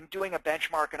I am doing a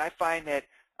benchmark and I find that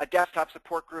a desktop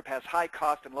support group has high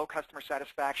cost and low customer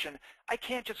satisfaction, I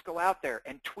can't just go out there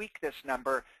and tweak this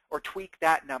number or tweak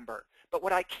that number. But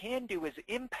what I can do is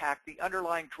impact the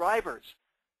underlying drivers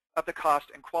of the cost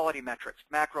and quality metrics,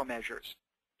 macro measures.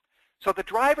 So the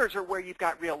drivers are where you've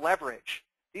got real leverage.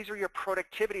 These are your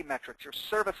productivity metrics, your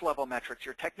service level metrics,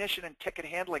 your technician and ticket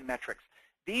handling metrics.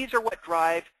 These are what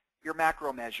drive your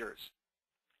macro measures.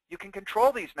 You can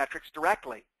control these metrics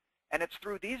directly, and it's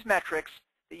through these metrics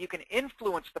that you can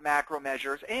influence the macro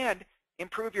measures and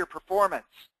improve your performance.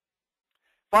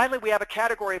 Finally, we have a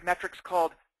category of metrics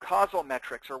called causal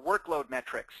metrics or workload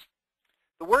metrics.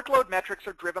 The workload metrics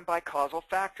are driven by causal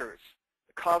factors.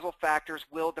 The causal factors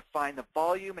will define the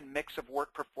volume and mix of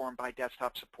work performed by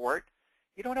desktop support.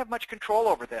 You don't have much control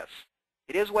over this.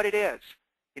 It is what it is.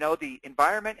 You know, the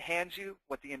environment hands you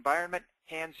what the environment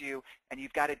hands you, and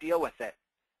you've got to deal with it.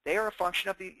 They are a function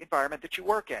of the environment that you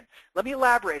work in. Let me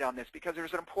elaborate on this because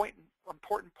there's an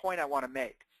important point I want to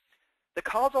make. The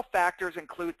causal factors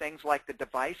include things like the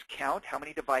device count, how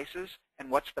many devices,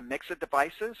 and what's the mix of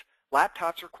devices.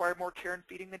 Laptops require more care and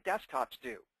feeding than desktops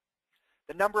do.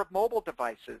 The number of mobile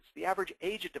devices, the average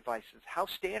age of devices, how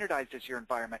standardized is your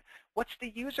environment, what's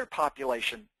the user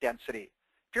population density.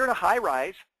 If you're in a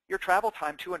high-rise, your travel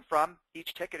time to and from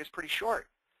each ticket is pretty short.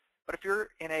 But if you're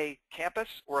in a campus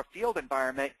or a field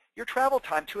environment, your travel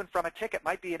time to and from a ticket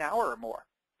might be an hour or more.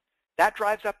 That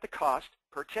drives up the cost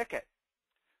per ticket.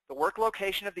 The work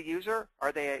location of the user,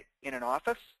 are they in an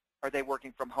office? Are they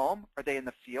working from home? Are they in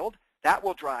the field? That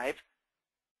will drive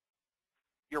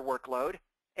your workload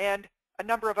and a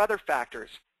number of other factors.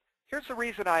 Here's the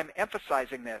reason I'm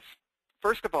emphasizing this.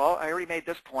 First of all, I already made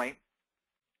this point.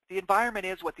 The environment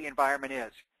is what the environment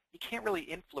is. You can't really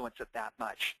influence it that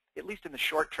much, at least in the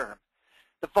short term.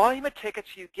 The volume of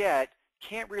tickets you get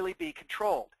can't really be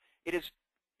controlled. It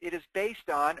is based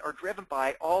on or driven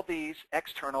by all these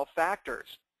external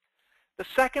factors. The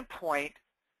second point,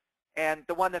 and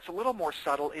the one that's a little more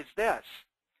subtle, is this.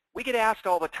 We get asked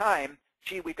all the time,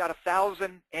 gee, we've got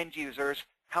 1,000 end users.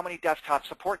 How many desktop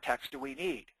support techs do we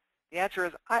need? The answer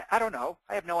is, I don't know.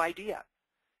 I have no idea.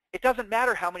 It doesn't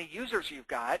matter how many users you've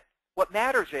got. What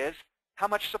matters is how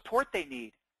much support they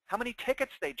need, how many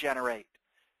tickets they generate,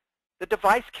 the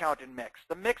device count and mix,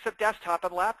 the mix of desktop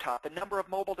and laptop, the number of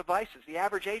mobile devices, the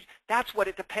average age. That's what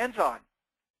it depends on.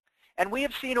 And we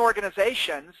have seen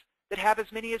organizations that have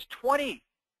as many as 20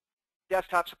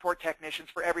 desktop support technicians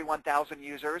for every 1,000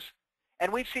 users.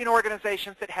 And we've seen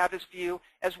organizations that have as few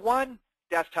as 1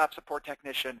 desktop support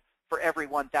technician for every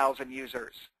 1,000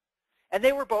 users. And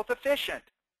they were both efficient.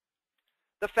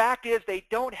 The fact is they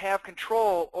don't have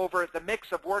control over the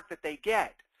mix of work that they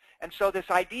get. And so this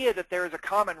idea that there is a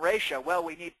common ratio, well,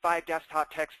 we need 5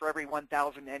 desktop techs for every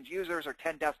 1,000 end users or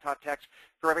 10 desktop techs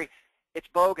for every, it's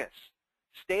bogus.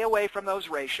 Stay away from those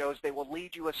ratios. They will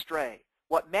lead you astray.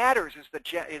 What matters is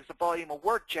the volume of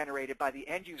work generated by the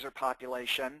end user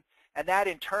population, and that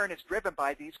in turn is driven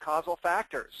by these causal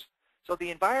factors. So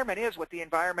the environment is what the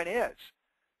environment is.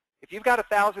 If you've got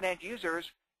 1,000 end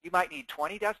users, you might need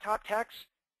 20 desktop techs.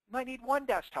 You might need 1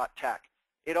 desktop tech.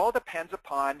 It all depends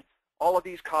upon all of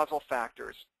these causal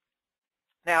factors.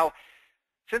 Now,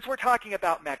 since we're talking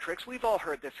about metrics, we've all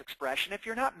heard this expression. If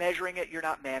you're not measuring it, you're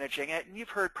not managing it. And you've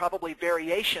heard probably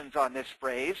variations on this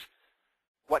phrase.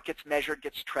 What gets measured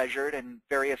gets treasured, and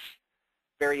various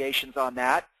variations on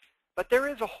that. But there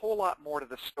is a whole lot more to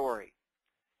the story,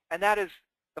 and that is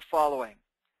the following.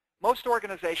 Most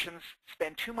organizations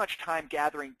spend too much time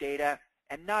gathering data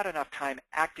and not enough time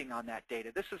acting on that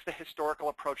data. This is the historical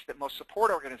approach that most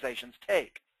support organizations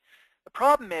take. The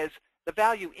problem is the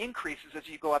value increases as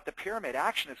you go up the pyramid.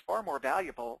 Action is far more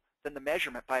valuable than the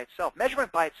measurement by itself.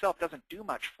 Measurement by itself doesn't do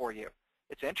much for you.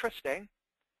 It's interesting.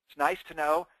 It's nice to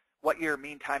know what your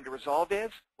mean time to resolve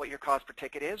is, what your cost per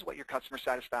ticket is, what your customer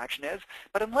satisfaction is.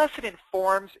 But unless it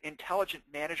informs intelligent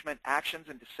management actions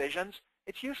and decisions,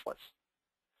 it's useless.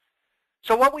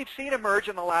 So what we've seen emerge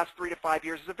in the last 3 to 5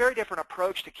 years is a very different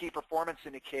approach to key performance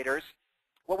indicators,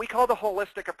 what we call the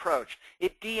holistic approach.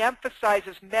 It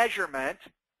de-emphasizes measurement,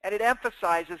 and it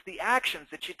emphasizes the actions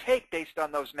that you take based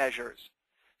on those measures.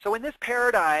 So in this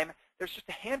paradigm, there's just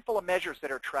a handful of measures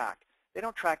that are tracked. They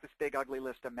don't track this big, ugly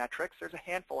list of metrics. There's a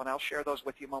handful, and I'll share those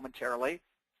with you momentarily.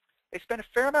 They spend a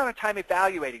fair amount of time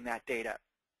evaluating that data.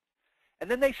 And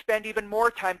then they spend even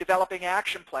more time developing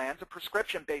action plans, a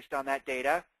prescription based on that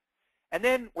data. And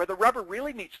then where the rubber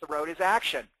really meets the road is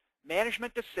action.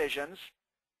 Management decisions,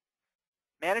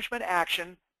 management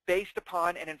action based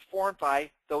upon and informed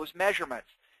by those measurements.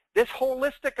 This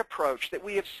holistic approach that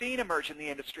we have seen emerge in the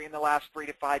industry in the last 3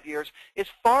 to 5 years is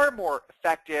far more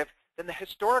effective than the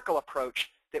historical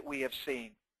approach that we have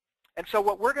seen. And so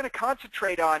what we're going to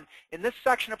concentrate on in this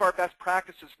section of our best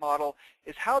practices model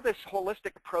is how this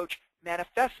holistic approach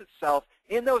manifests itself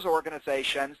in those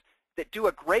organizations that do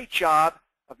a great job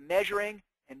of measuring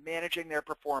and managing their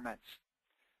performance.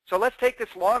 So let's take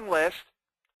this long list,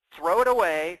 throw it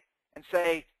away, and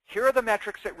say, here are the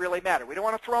metrics that really matter. We don't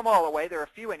want to throw them all away. There are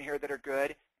a few in here that are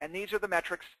good, and these are the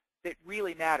metrics that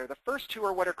really matter. The first two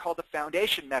are what are called the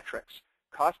foundation metrics,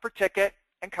 cost per ticket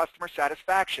and customer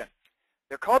satisfaction.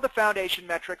 They're called the foundation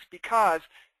metrics because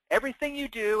everything you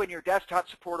do in your desktop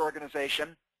support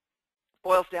organization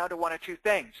boils down to one of two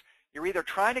things. You're either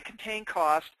trying to contain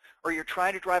cost or you're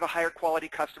trying to drive a higher quality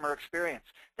customer experience.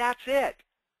 That's it.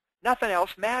 Nothing else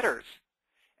matters.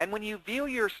 And when you view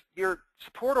your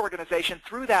support organization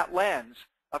through that lens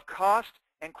of cost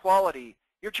and quality,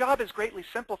 your job is greatly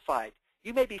simplified.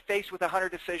 You may be faced with 100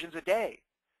 decisions a day,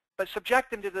 but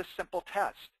subject them to this simple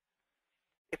test.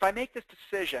 If I make this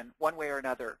decision one way or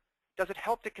another, does it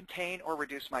help to contain or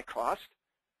reduce my cost?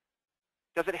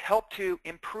 Does it help to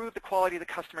improve the quality of the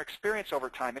customer experience over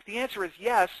time? If the answer is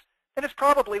yes, then it's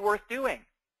probably worth doing.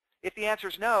 If the answer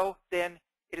is no, then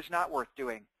it is not worth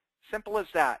doing. Simple as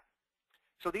that.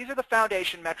 So these are the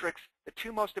foundation metrics, the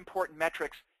two most important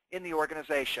metrics in the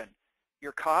organization,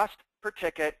 your cost per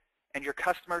ticket and your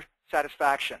customer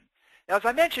satisfaction. Now, as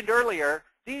I mentioned earlier,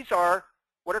 these are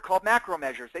what are called macro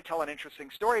measures. They tell an interesting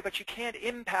story, but you can't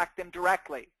impact them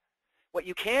directly. What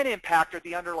you can impact are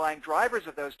the underlying drivers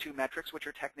of those two metrics, which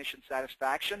are technician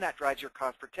satisfaction, that drives your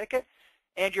cost per ticket,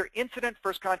 and your incident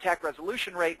first contact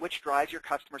resolution rate, which drives your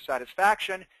customer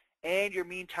satisfaction, and your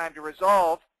mean time to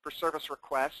resolve for service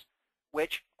requests,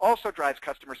 which also drives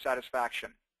customer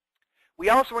satisfaction. We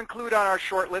also include on our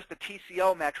short list the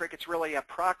TCO metric. It's really a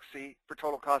proxy for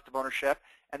total cost of ownership,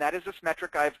 and that is this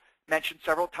metric I've mentioned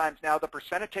several times now, the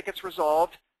percent of tickets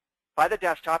resolved by the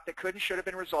desktop that could and should have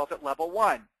been resolved at level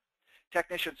 1.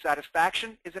 Technician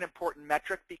satisfaction is an important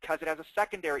metric because it has a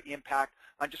secondary impact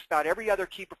on just about every other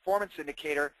key performance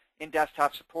indicator in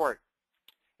desktop support.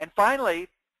 And finally,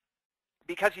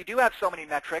 because you do have so many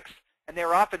metrics, and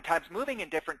they're oftentimes moving in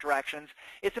different directions,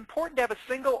 it's important to have a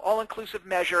single all-inclusive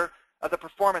measure of the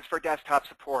performance for desktop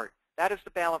support. That is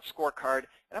the balanced scorecard,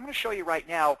 and I'm going to show you right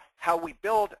now how we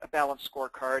build a balanced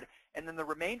scorecard, and then the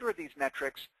remainder of these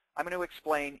metrics I'm going to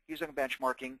explain using a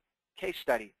benchmarking case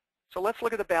study. So let's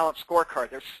look at the balanced scorecard.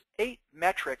 There's 8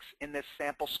 metrics in this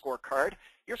sample scorecard.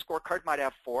 Your scorecard might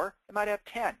have 4, it might have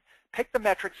 10. Pick the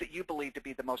metrics that you believe to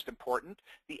be the most important.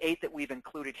 The 8 that we've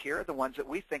included here are the ones that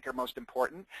we think are most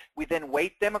important. We then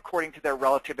weight them according to their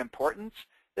relative importance.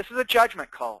 This is a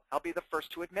judgment call. I'll be the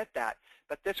first to admit that.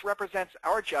 But this represents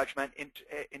our judgment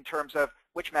in terms of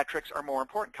which metrics are more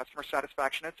important. Customer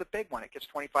satisfaction is a big one. It gets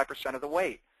 25% of the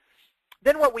weight.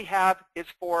 Then what we have is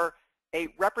for a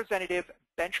representative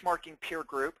benchmarking peer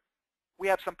group, we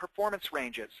have some performance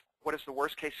ranges. What is the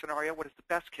worst case scenario? What is the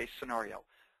best case scenario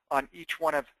on each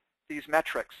one of these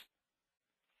metrics?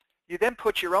 You then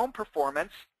put your own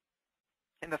performance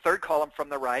in the third column from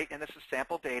the right, and this is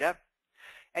sample data.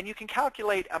 And you can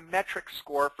calculate a metric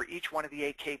score for each one of the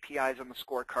 8 KPIs on the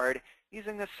scorecard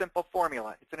using this simple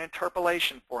formula. It's an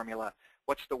interpolation formula.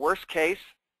 What's the worst case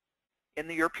in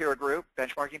your peer group,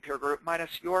 benchmarking peer group,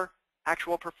 minus your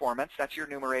actual performance? That's your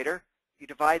numerator. You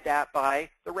divide that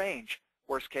by the range,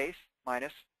 worst case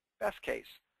minus best case.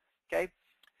 Okay.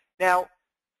 Now,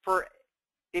 for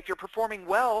if you're performing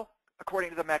well, according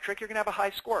to the metric, you're going to have a high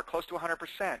score, close to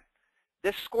 100%.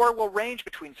 This score will range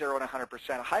between 0 and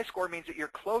 100%. A high score means that you're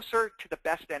closer to the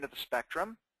best end of the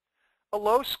spectrum. A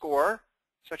low score,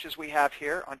 such as we have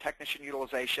here on technician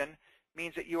utilization,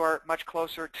 means that you are much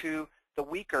closer to the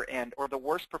weaker end or the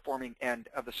worst performing end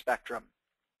of the spectrum.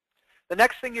 The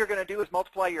next thing you're going to do is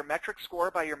multiply your metric score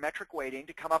by your metric weighting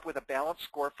to come up with a balanced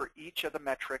score for each of the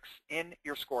metrics in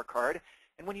your scorecard.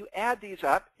 And when you add these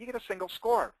up, you get a single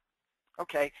score.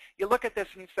 Okay, you look at this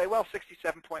and you say, well,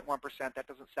 67.1%, that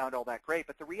doesn't sound all that great.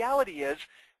 But the reality is,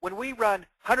 when we run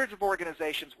hundreds of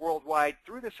organizations worldwide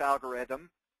through this algorithm,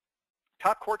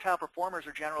 top quartile performers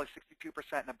are generally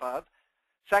 62% and above.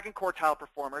 Second quartile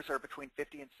performers are between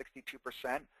 50 and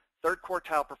 62%. Third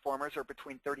quartile performers are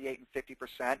between 38 and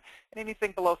 50%. And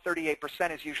anything below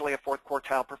 38% is usually a fourth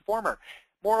quartile performer.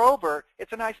 Moreover,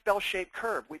 it's a nice bell-shaped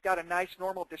curve. We've got a nice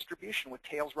normal distribution with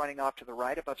tails running off to the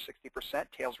right above 60%,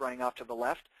 tails running off to the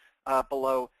left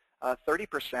below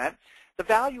 30%. The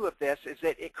value of this is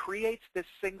that it creates this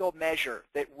single measure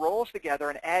that rolls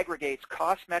together and aggregates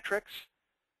cost metrics,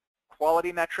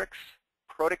 quality metrics,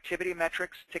 productivity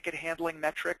metrics, ticket handling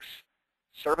metrics,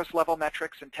 service level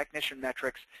metrics, and technician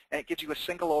metrics, and it gives you a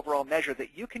single overall measure that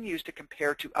you can use to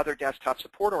compare to other desktop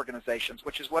support organizations,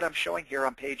 which is what I'm showing here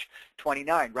on page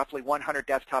 29. Roughly 100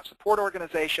 desktop support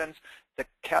organizations, the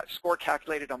score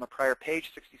calculated on the prior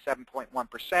page,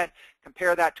 67.1%.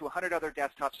 Compare that to 100 other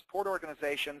desktop support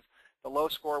organizations. The low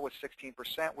score was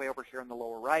 16%, way over here on the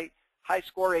lower right. High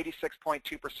score,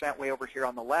 86.2%, way over here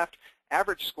on the left.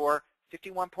 Average score,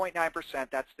 51.9%,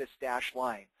 that's this dashed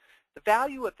line. The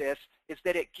value of this is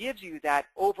that it gives you that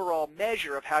overall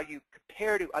measure of how you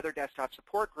compare to other desktop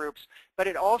support groups, but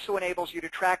it also enables you to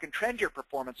track and trend your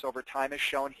performance over time as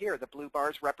shown here. The blue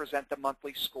bars represent the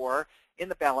monthly score in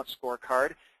the balanced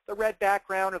scorecard. The red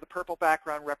background or the purple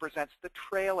background represents the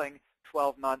trailing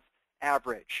 12-month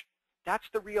average. That's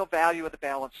the real value of the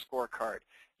balanced scorecard.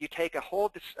 You take a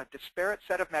disparate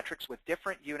set of metrics with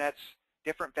different units,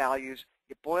 different values.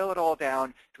 You boil it all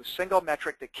down to a single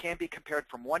metric that can be compared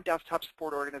from one desktop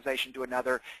support organization to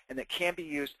another and that can be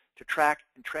used to track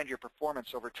and trend your performance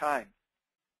over time.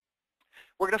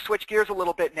 We're going to switch gears a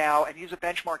little bit now and use a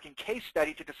benchmarking case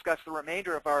study to discuss the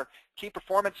remainder of our key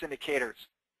performance indicators.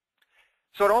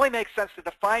 So it only makes sense to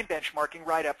define benchmarking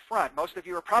right up front. Most of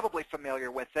you are probably familiar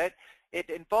with it. It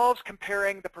involves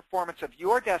comparing the performance of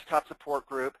your desktop support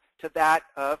group to that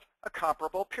of a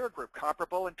comparable peer group,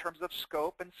 comparable in terms of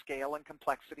scope and scale and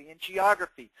complexity and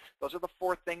geography. Those are the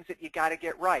four things that you got to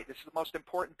get right. This is the most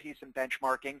important piece in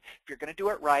benchmarking. If you're going to do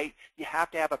it right, you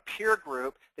have to have a peer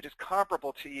group that is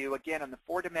comparable to you, again, in the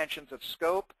four dimensions of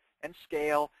scope and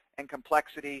scale and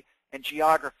complexity and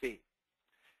geography.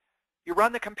 You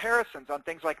run the comparisons on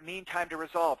things like mean time to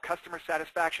resolve, customer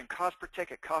satisfaction, cost per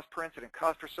ticket, cost per incident,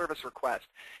 cost per service request.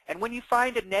 And when you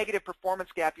find a negative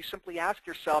performance gap, you simply ask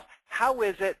yourself, how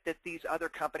is it that these other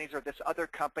companies or this other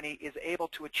company is able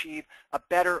to achieve a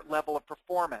better level of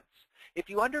performance?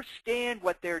 If you understand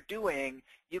what they're doing,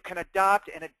 you can adopt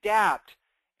and adapt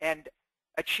and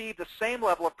achieve the same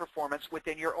level of performance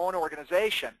within your own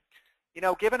organization. You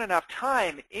know, given enough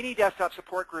time, any desktop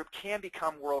support group can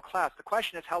become world-class. The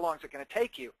question is, how long is it going to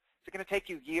take you? Is it going to take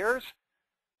you years?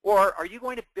 Or are you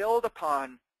going to build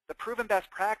upon the proven best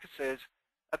practices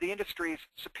of the industry's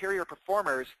superior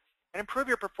performers and improve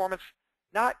your performance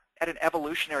not at an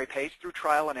evolutionary pace through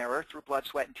trial and error, through blood,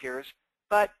 sweat, and tears,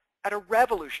 but at a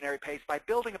revolutionary pace by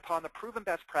building upon the proven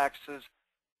best practices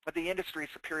of the industry's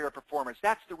superior performers?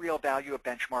 That's the real value of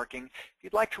benchmarking. If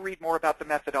you'd like to read more about the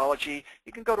methodology,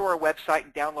 you can go to our website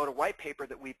and download a white paper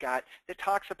that we've got that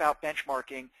talks about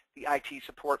benchmarking the IT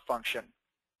support function.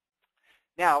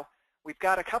 Now, we've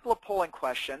got a couple of polling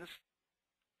questions.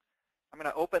 I'm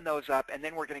going to open those up, and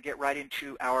then we're going to get right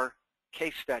into our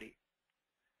case study.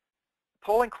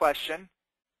 Polling question,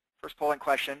 first polling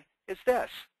question is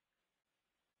this.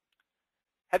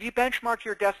 Have you benchmarked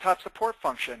your desktop support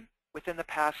function within the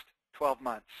past 12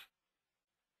 months?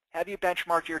 Have you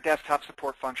benchmarked your desktop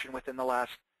support function within the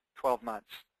last 12 months?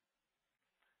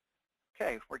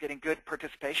 Okay, we're getting good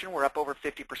participation. We're up over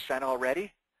 50% already.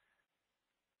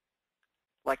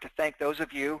 I'd like to thank those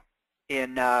of you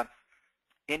in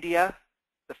India,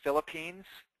 the Philippines,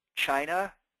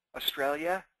 China,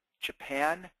 Australia,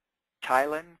 Japan,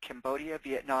 Thailand, Cambodia,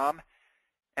 Vietnam,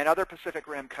 and other Pacific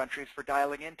Rim countries for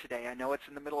dialing in today. I know it's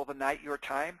in the middle of the night your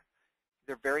time.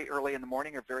 They're very early in the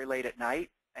morning or very late at night,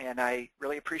 and I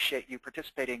really appreciate you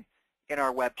participating in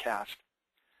our webcast.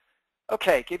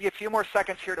 Okay, give you a few more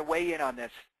seconds here to weigh in on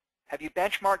this. Have you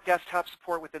benchmarked desktop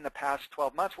support within the past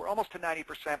 12 months? We're almost to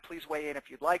 90%. Please weigh in if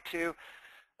you'd like to.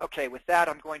 Okay, with that,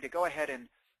 I'm going to go ahead and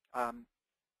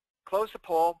close the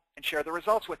poll and share the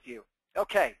results with you.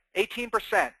 Okay,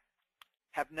 18%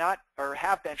 have not or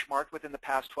have benchmarked within the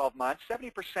past 12 months.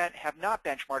 70% have not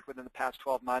benchmarked within the past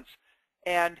 12 months,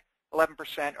 and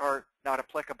 11% are not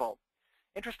applicable.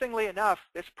 Interestingly enough,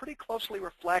 this pretty closely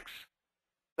reflects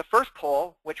the first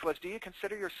poll, which was, do you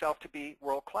consider yourself to be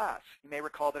world-class? You may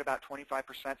recall that about 25%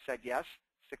 said yes,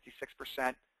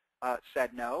 66%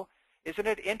 said no. Isn't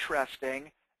it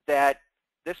interesting that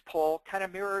this poll kind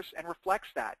of mirrors and reflects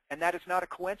that? And that is not a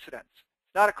coincidence.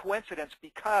 It's not a coincidence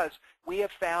because we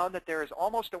have found that there is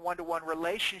almost a one-to-one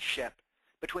relationship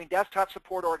between desktop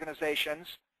support organizations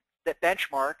that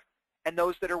benchmark and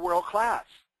those that are world-class.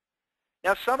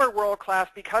 Now, some are world-class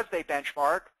because they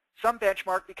benchmark. Some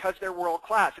benchmark because they're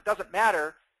world-class. It doesn't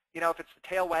matter, if it's the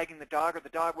tail wagging the dog or the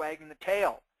dog wagging the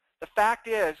tail. The fact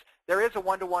is there is a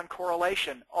one-to-one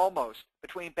correlation almost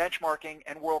between benchmarking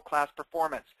and world-class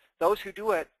performance. Those who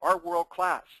do it are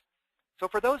world-class. So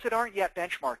for those that aren't yet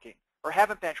benchmarking or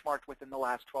haven't benchmarked within the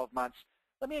last 12 months,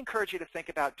 let me encourage you to think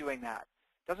about doing that.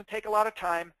 It doesn't take a lot of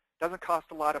time, doesn't cost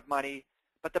a lot of money,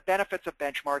 but the benefits of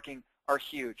benchmarking are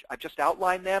huge. I've just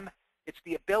outlined them. It's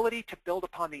the ability to build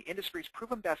upon the industry's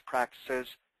proven best practices,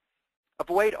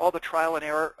 avoid all the trial and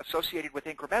error associated with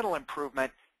incremental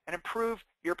improvement, and improve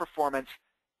your performance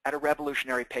at a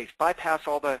revolutionary pace. Bypass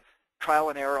all the trial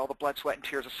and error, all the blood, sweat, and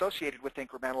tears associated with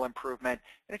incremental improvement,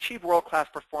 and achieve world-class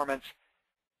performance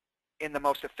in the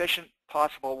most efficient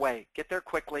possible way. Get there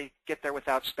quickly, get there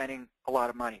without spending a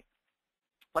lot of money.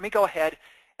 Let me go ahead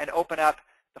and open up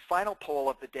the final poll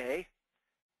of the day,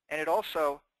 and it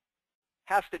also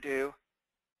has to do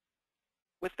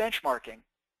with benchmarking.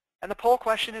 And the poll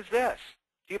question is this: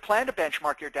 do you plan to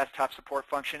benchmark your desktop support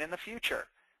function in the future?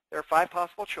 There are 5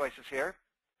 possible choices here.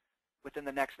 Within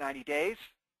the next 90 days,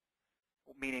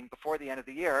 meaning before the end of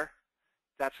the year.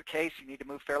 If that's the case, you need to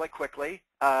move fairly quickly.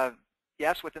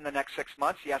 Yes, within the next 6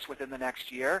 months. Yes, within the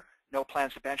next year. No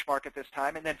plans to benchmark at this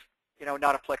time. And then,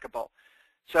 not applicable.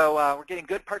 So we're getting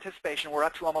good participation. We're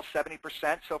up to almost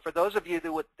 70%. So for those of you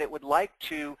that would like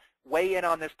to weigh in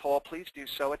on this poll, please do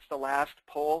so. It's the last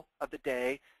poll of the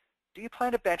day. Do you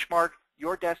plan to benchmark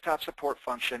your desktop support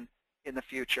function in the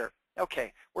future?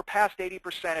 Okay, we're past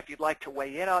 80%. If you'd like to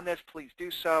weigh in on this, please do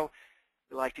so.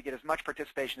 We'd like to get as much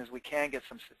participation as we can, get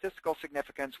some statistical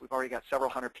significance. We've already got several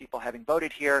hundred people having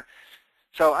voted here.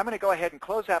 So I'm going to go ahead and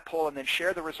close that poll and then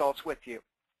share the results with you.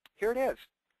 Here it is.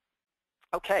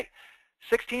 Okay,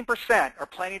 16% are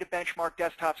planning to benchmark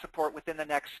desktop support within the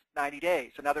next 90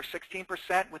 days. Another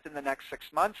 16% within the next 6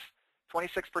 months.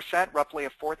 26%, roughly a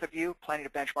fourth of you, planning to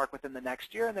benchmark within the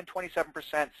next year. And then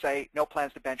 27% say no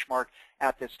plans to benchmark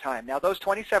at this time. Now, those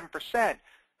 27%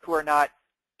 who are not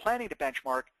planning to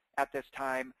benchmark at this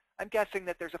time, I'm guessing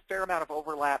that there's a fair amount of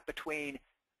overlap between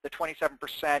the 27%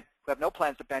 who have no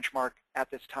plans to benchmark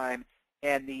at this time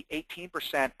and the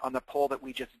 18% on the poll that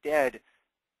we just did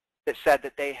that said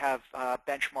that they have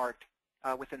benchmarked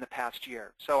within the past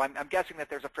year. So I'm guessing that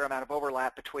there's a fair amount of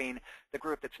overlap between the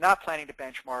group that's not planning to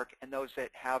benchmark and those that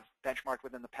have benchmarked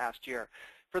within the past year.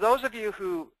 For those of you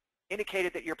who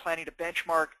indicated that you're planning to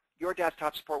benchmark your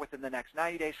desktop support within the next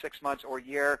 90 days, 6 months, or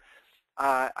year,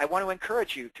 I want to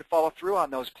encourage you to follow through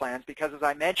on those plans because, as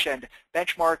I mentioned,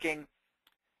 benchmarking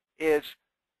is,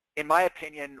 in my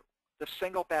opinion, the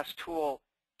single best tool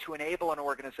to enable an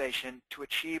organization to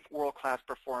achieve world-class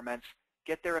performance,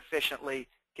 get there efficiently,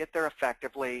 get there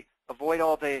effectively, avoid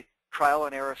all the trial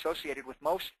and error associated with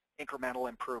most incremental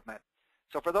improvement.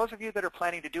 So for those of you that are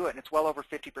planning to do it, and it's well over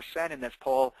 50% in this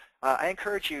poll, I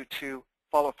encourage you to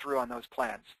follow through on those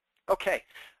plans. Okay,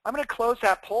 I'm going to close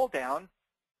that poll down,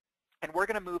 and we're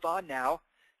going to move on now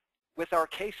with our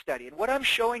case study. And what I'm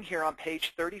showing here on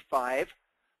page 35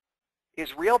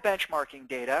 is real benchmarking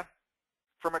data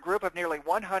from a group of nearly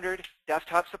 100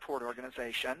 desktop support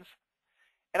organizations.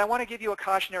 And I want to give you a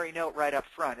cautionary note right up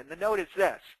front. And the note is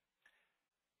this.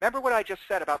 Remember what I just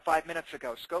said about 5 minutes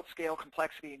ago, scope, scale,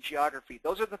 complexity, and geography.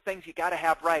 Those are the things you got to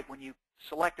have right when you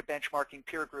select a benchmarking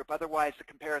peer group. Otherwise, the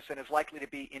comparison is likely to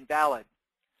be invalid.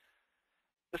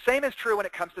 The same is true when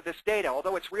it comes to this data.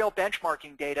 Although it's real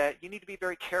benchmarking data, you need to be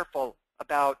very careful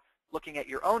about looking at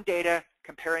your own data,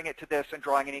 comparing it to this, and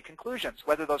drawing any conclusions.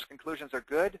 Whether those conclusions are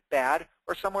good, bad,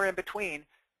 or somewhere in between,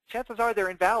 chances are they're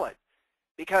invalid.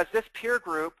 Because this peer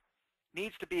group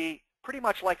needs to be pretty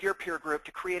much like your peer group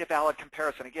to create a valid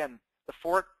comparison. Again, the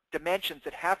 4 dimensions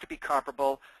that have to be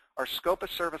comparable are scope of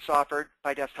service offered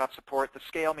by desktop support. The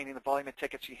scale, meaning the volume of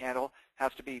tickets you handle,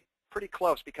 has to be pretty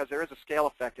close because there is a scale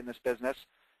effect in this business.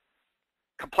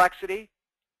 Complexity,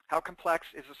 how complex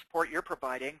is the support you're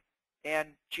providing, and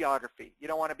geography. You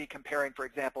don't want to be comparing, for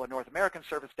example, a North American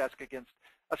service desk against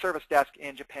a service desk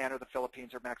in Japan or the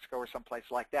Philippines or Mexico or someplace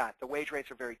like that. The wage rates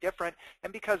are very different,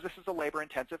 and because this is a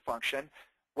labor-intensive function,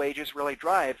 wages really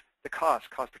drive the cost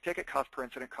per ticket, cost per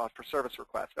incident, cost per service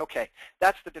request. Okay,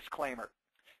 that's the disclaimer.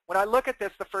 When I look at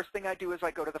this, the first thing I do is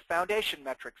I go to the foundation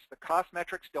metrics. The cost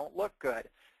metrics don't look good.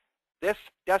 This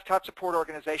desktop support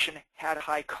organization had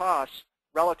high costs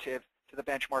relative to the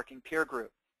benchmarking peer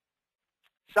group.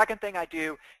 Second thing I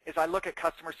do is I look at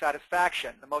customer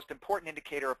satisfaction, the most important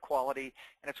indicator of quality,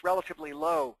 and it's relatively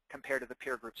low compared to the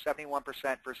peer group, 71%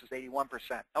 versus 81%.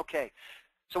 Okay,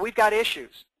 so we've got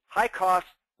issues. High cost,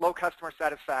 low customer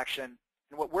satisfaction,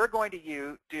 and what we're going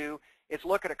to do is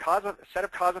look at a set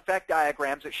of cause-effect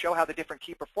diagrams that show how the different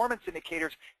key performance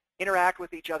indicators interact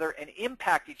with each other and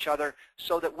impact each other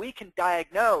so that we can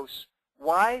diagnose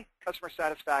why customer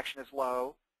satisfaction is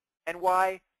low and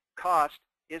why cost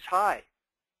is high.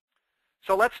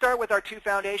 So let's start with our two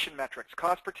foundation metrics,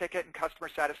 cost per ticket and customer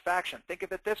satisfaction. Think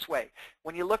of it this way.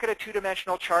 When you look at a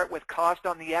two-dimensional chart with cost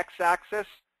on the x-axis,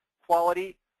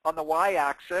 quality on the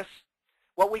y-axis,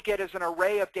 what we get is an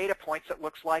array of data points that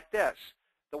looks like this.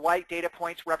 The white data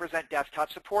points represent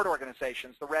desktop support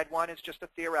organizations. The red one is just a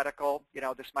theoretical,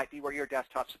 this might be where your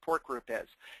desktop support group is.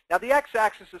 Now the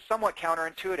x-axis is somewhat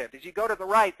counterintuitive. As you go to the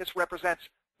right, this represents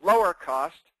lower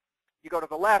cost. You go to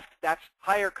the left, that's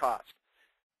higher cost.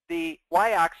 The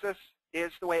y-axis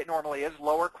is the way it normally is,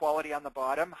 lower quality on the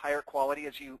bottom, higher quality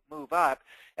as you move up.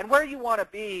 And where you want to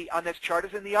be on this chart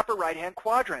is in the upper right-hand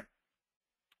quadrant.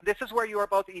 This is where you are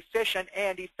both efficient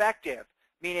and effective,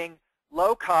 meaning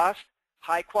low cost,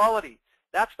 high quality.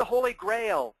 That's the holy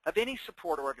grail of any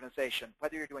support organization,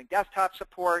 whether you're doing desktop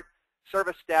support,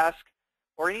 service desk,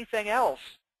 or anything else,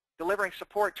 delivering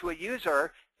support to a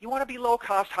user. You want to be low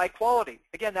cost, high quality.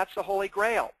 Again, that's the holy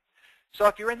grail. So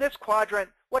if you're in this quadrant,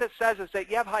 what it says is that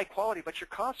you have high quality, but your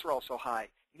costs are also high.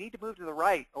 You need to move to the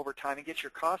right over time and get your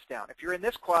costs down. If you're in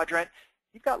this quadrant,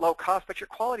 you've got low cost, but your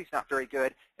quality's not very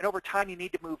good, and over time you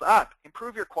need to move up,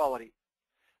 improve your quality.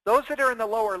 Those that are in the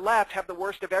lower left have the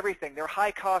worst of everything. They're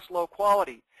high cost, low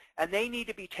quality, and they need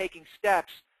to be taking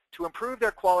steps to improve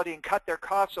their quality and cut their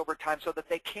costs over time so that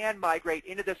they can migrate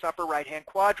into this upper right-hand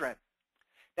quadrant.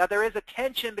 Now, there is a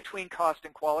tension between cost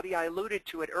and quality. I alluded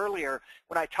to it earlier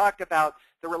when I talked about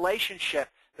the relationship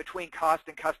between cost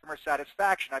and customer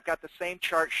satisfaction. I've got the same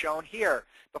chart shown here.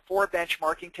 Before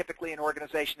benchmarking, typically an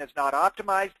organization is not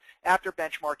optimized. After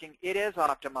benchmarking, it is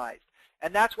optimized.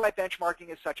 And that's why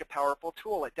benchmarking is such a powerful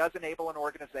tool. It does enable an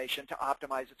organization to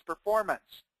optimize its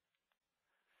performance.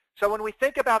 So when we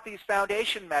think about these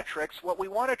foundation metrics, what we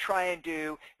want to try and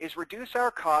do is reduce our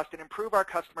cost and improve our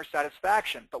customer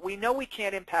satisfaction. But we know we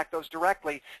can't impact those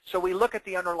directly, so we look at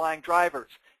the underlying drivers.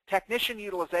 Technician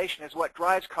utilization is what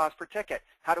drives cost per ticket.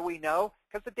 How do we know?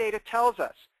 Because the data tells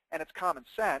us, and it's common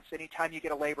sense. Anytime you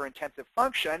get a labor-intensive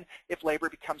function, if labor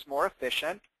becomes more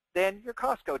efficient, then your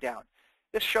costs go down.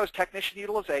 This shows technician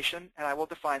utilization, and I will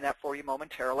define that for you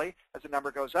momentarily. As the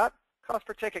number goes up, cost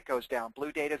per ticket goes down.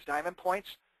 Blue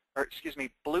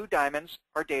diamonds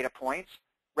are data points.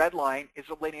 Red line is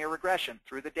a linear regression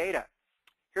through the data.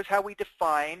 Here's how we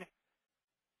define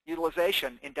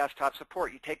utilization in desktop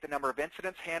support. You take the number of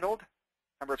incidents handled,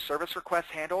 number of service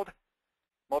requests handled,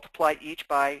 multiply each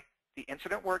by the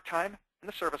incident work time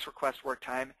and the service request work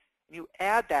time, and you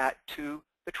add that to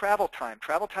the travel time.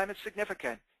 Travel time is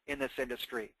significant in this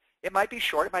industry. It might be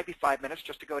short. It might be 5 minutes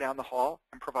just to go down the hall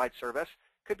and provide service.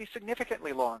 It could be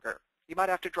significantly longer. You might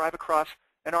have to drive across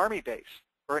an Army base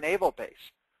or a naval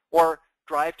base, or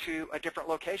drive to a different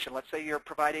location. Let's say you're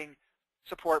providing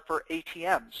support for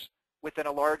ATMs within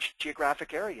a large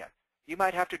geographic area. You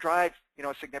might have to drive,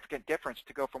 a significant difference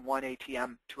to go from one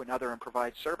ATM to another and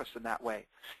provide service in that way.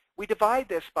 We divide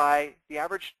this by the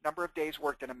average number of days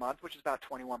worked in a month, which is about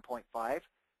 21.5,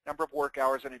 number of work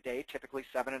hours in a day, typically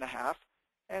 7.5,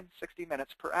 and 60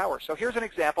 minutes per hour. So here's an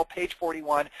example, page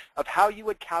 41, of how you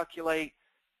would calculate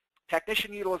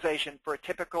technician utilization for a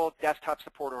typical desktop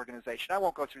support organization. I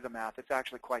won't go through the math. It's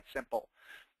actually quite simple.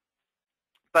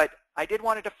 But I did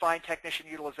want to define technician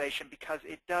utilization because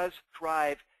it does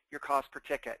drive your cost per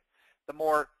ticket. The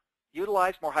more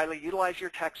highly utilized your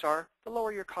techs are, the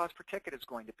lower your cost per ticket is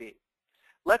going to be.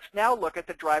 Let's now look at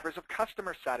the drivers of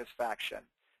customer satisfaction.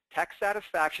 Tech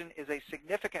satisfaction is a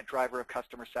significant driver of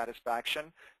customer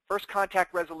satisfaction. First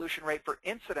contact resolution rate for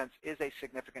incidents is a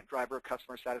significant driver of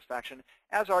customer satisfaction,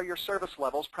 as are your service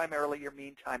levels, primarily your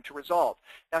mean time to resolve.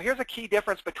 Now here's a key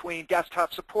difference between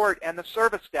desktop support and the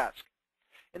service desk.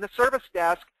 In the service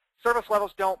desk, service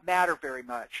levels don't matter very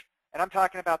much. And I'm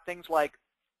talking about things like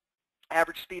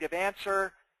average speed of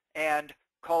answer and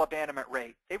call abandonment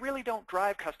rate. They really don't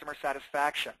drive customer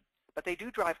satisfaction, but they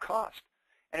do drive cost.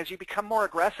 And as you become more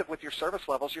aggressive with your service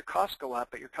levels, your costs go up,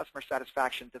 but your customer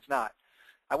satisfaction does not.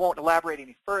 I won't elaborate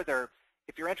any further.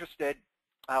 If you're interested,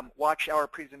 watch our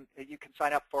you can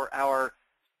sign up for our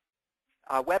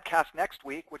webcast next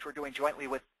week, which we're doing jointly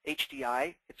with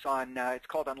HDI. It's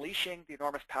called Unleashing the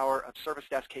Enormous Power of Service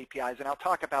Desk KPIs, and I'll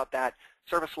talk about that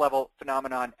service level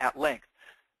phenomenon at length.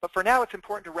 But for now, it's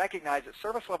important to recognize that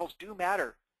service levels do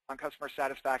matter on customer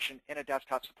satisfaction in a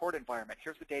desktop support environment.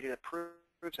 Here's the data that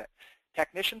proves it.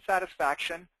 Technician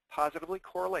satisfaction positively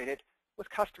correlated with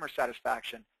customer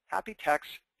satisfaction. Happy techs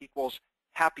equals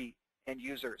happy end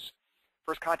users.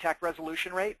 First contact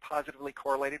resolution rate positively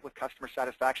correlated with customer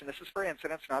satisfaction. This is for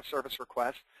incidents, not service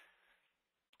requests.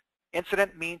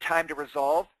 Incident mean time to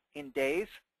resolve in days.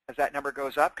 As that number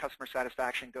goes up, customer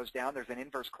satisfaction goes down. There's an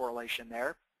inverse correlation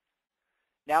there.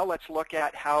 Now let's look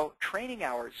at how training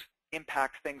hours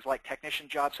impact things like technician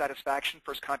job satisfaction,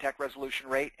 first contact resolution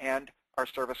rate, and our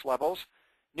service levels.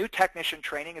 New technician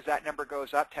training, as that number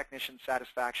goes up, technician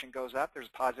satisfaction goes up. There's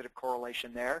a positive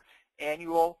correlation there.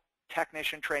 Annual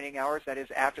technician training hours, that is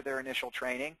after their initial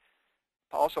training,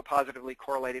 also positively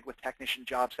correlated with technician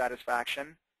job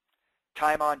satisfaction.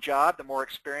 Time on job, the more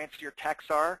experienced your techs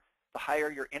are, the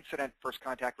higher your incident first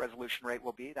contact resolution rate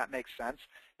will be. That makes sense.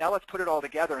 Now let's put it all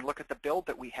together and look at the build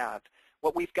that we have.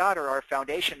 What we've got are our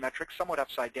foundation metrics, somewhat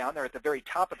upside down. They're at the very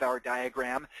top of our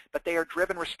diagram, but they are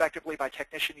driven respectively by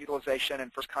technician utilization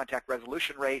and first contact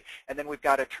resolution rate, and then we've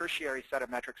got a tertiary set of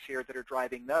metrics here that are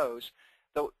driving those.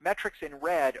 The metrics in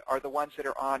red are the ones that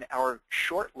are on our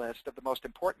short list of the most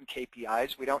important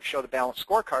KPIs. We don't show the balanced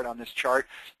scorecard on this chart,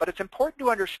 but it's important to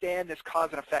understand this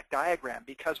cause and effect diagram,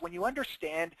 because when you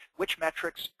understand which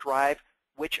metrics drive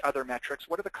which other metrics,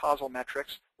 what are the causal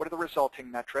metrics, what are the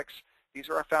resulting metrics, these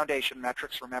are our foundation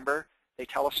metrics, remember, they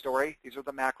tell a story. These are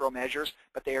the macro measures,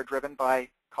 but they are driven by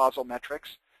causal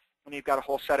metrics. And you've got a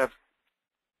whole set of,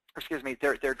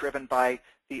 they're driven by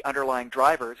the underlying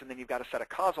drivers, and then you've got a set of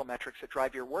causal metrics that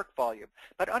drive your work volume.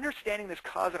 But understanding this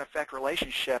cause and effect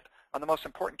relationship on the most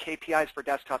important KPIs for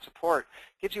desktop support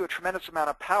gives you a tremendous amount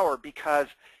of power, because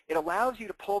it allows you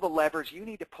to pull the levers you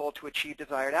need to pull to achieve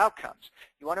desired outcomes.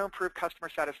 You want to improve customer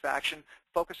satisfaction,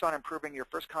 focus on improving your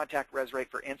first contact res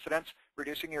rate for incidents,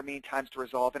 reducing your mean times to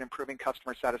resolve, and improving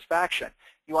customer satisfaction.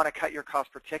 You want to cut your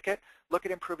cost per ticket, look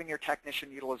at improving your technician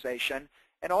utilization,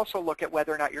 and also look at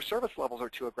whether or not your service levels are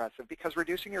too aggressive, because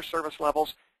reducing your service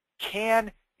levels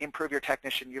can improve your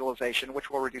technician utilization, which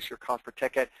will reduce your cost per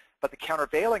ticket. But the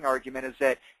countervailing argument is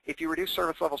that if you reduce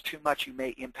service levels too much, you may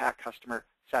impact customer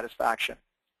satisfaction.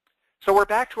 So we're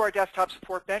back to our desktop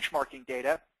support benchmarking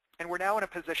data, and we're now in a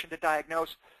position to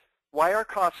diagnose why our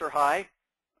costs are high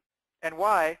and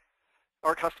why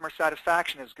our customer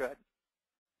satisfaction is good.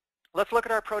 Let's look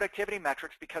at our productivity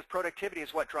metrics, because productivity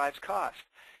is what drives cost.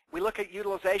 We look at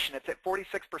utilization. It's at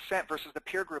 46% versus the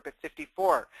peer group at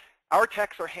 54%. Our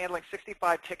techs are handling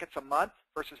 65 tickets a month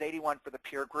versus 81 for the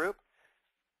peer group.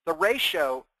 The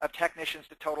ratio of technicians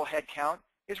to total headcount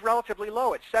is relatively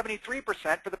low. It's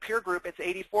 73%. For the peer group, it's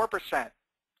 84%.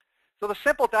 So the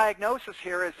simple diagnosis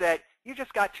here is that you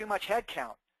just got too much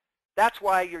headcount. That's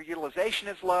why your utilization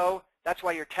is low. That's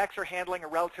why your techs are handling a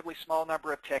relatively small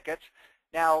number of tickets.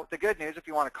 Now, the good news, if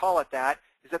you want to call it that,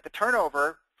 is that the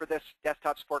turnover for this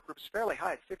desktop support group is fairly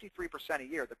high. It's 53% a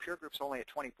year. The peer group's only at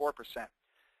 24%.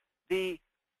 The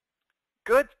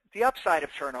upside of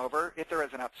turnover, if there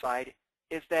is an upside,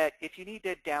 is that if you need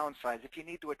to downsize, if you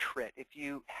need to attrit, if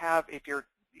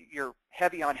you're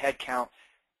heavy on headcount,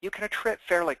 you can attrit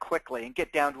fairly quickly and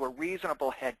get down to a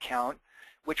reasonable headcount,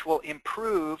 which will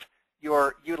improve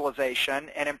your utilization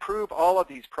and improve all of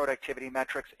these productivity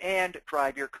metrics and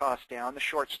drive your costs down. The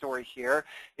short story here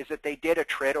is that they did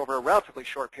attrit over a relatively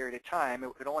short period of time.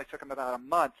 It only took them about a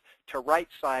month to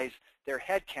right-size their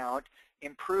headcount,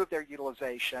 improve their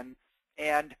utilization,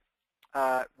 and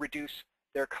reduce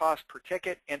their cost per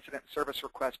ticket, incident, service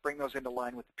requests, bring those into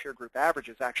line with the peer group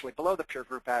averages, actually below the peer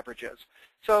group averages.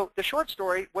 So the short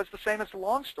story was the same as the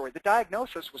long story. The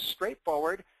diagnosis was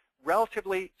straightforward,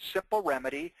 relatively simple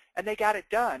remedy, and they got it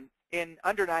done in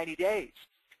under 90 days.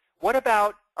 What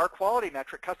about our quality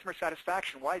metric, customer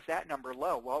satisfaction? Why is that number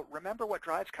low? Well, remember what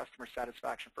drives customer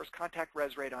satisfaction. First contact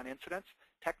res rate on incidents,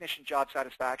 technician job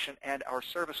satisfaction, and our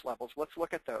service levels. Let's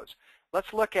look at those.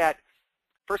 Let's look at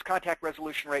first contact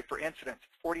resolution rate for incidents,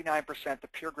 49%, the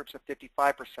peer group's at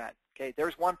 55%. Okay,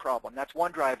 there's one problem. That's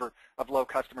one driver of low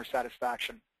customer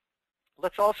satisfaction.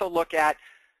 Let's also look at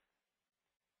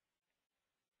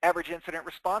average incident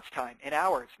response time in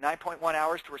hours, 9.1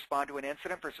 hours to respond to an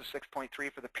incident versus 6.3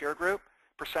 for the peer group.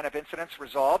 percent of incidents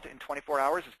resolved in 24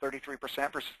 hours is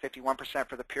 33% versus 51%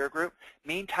 for the peer group.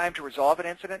 Mean time to resolve an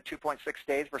incident, 2.6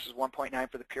 days versus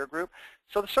 1.9 for the peer group.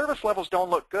 So the service levels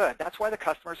don't look good. That's why the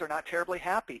customers are not terribly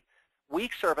happy.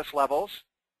 Weak service levels,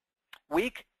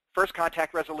 weak first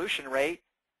contact resolution rate,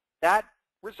 that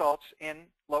results in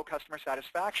low customer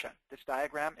satisfaction. This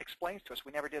diagram explains to us.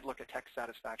 We never did look at tech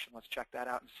satisfaction. Let's check that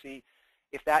out and see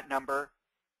if that number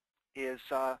is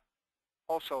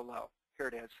also low. Here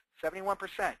it is, 71%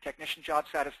 technician job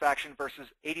satisfaction versus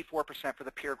 84% for the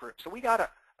peer group. So we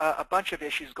got a bunch of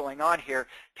issues going on here.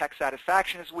 Tech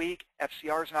satisfaction is weak,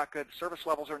 FCR is not good, the service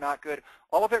levels are not good.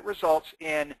 All of it results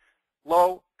in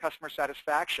low customer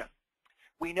satisfaction.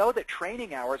 We know that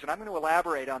training hours, and I'm going to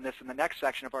elaborate on this in the next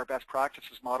section of our best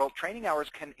practices model, training hours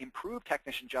can improve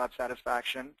technician job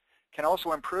satisfaction, can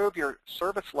also improve your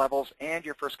service levels and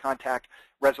your first contact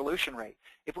resolution rate.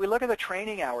 If we look at the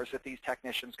training hours that these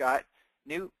technicians got,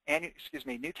 new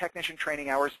technician training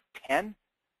hours, 10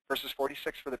 versus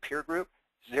 46 for the peer group,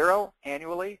 0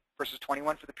 annually versus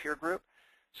 21 for the peer group.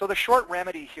 So the short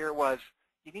remedy here was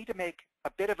you need to make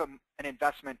a bit of an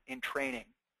investment in training.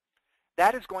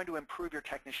 That is going to improve your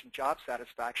technician job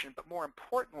satisfaction, but more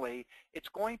importantly, it's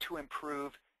going to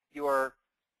improve your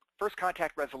first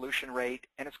contact resolution rate,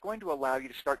 and it's going to allow you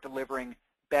to start delivering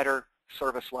better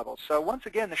service levels. So once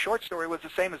again, the short story was the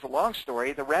same as the long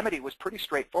story. The remedy was pretty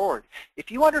straightforward.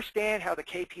 If you understand how the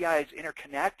KPIs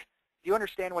interconnect, if you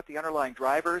understand what the underlying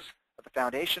drivers of the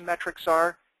foundation metrics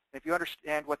are, and if you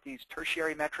understand what these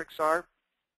tertiary metrics are,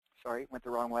 sorry, went the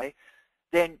wrong way,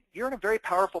 then you're in a very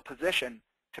powerful position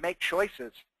to make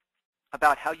choices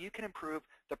about how you can improve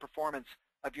the performance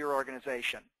of your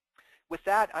organization. With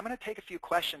that, I'm going to take a few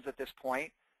questions at this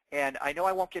point, and I know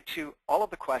I won't get to all of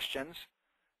the questions,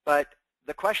 but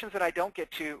the questions that I don't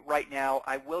get to right now,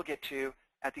 I will get to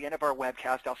at the end of our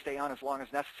webcast. I'll stay on as long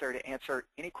as necessary to answer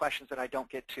any questions that I don't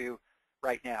get to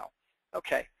right now.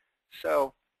 Okay,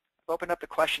 so I've opened up the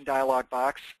question dialog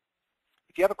box.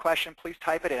 If you have a question, please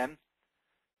type it in.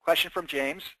 Question from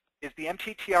James. Is the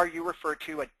MTTR you refer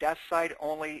to a desk side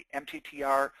only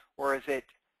MTTR, or is it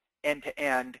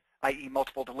end-to-end, i.e.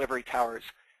 multiple delivery towers?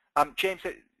 James,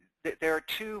 there are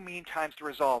two mean times to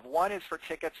resolve. One is for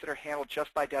tickets that are handled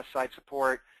just by desk side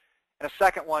support, and a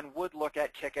second one would look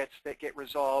at tickets that get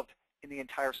resolved in the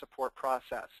entire support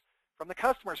process. From the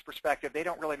customer's perspective, they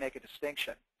don't really make a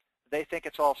distinction. They think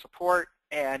it's all support,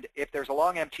 and if there's a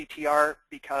long MTTR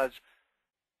because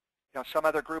some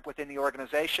other group within the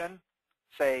organization,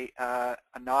 say a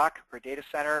NOC or a data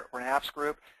center or an apps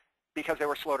group, because they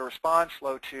were slow to respond,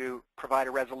 slow to provide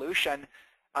a resolution,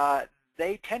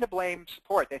 they tend to blame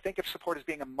support. They think of support as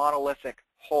being a monolithic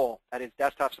whole, that is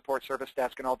desktop support, service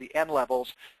desk, and all the N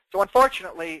levels. So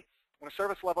unfortunately, when a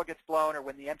service level gets blown or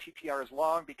when the MTTR is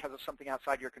long because of something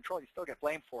outside your control, you still get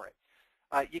blamed for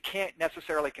it. You can't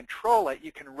necessarily control it.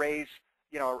 You can raise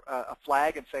a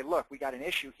flag and say, look, we got an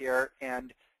issue here,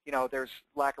 and there's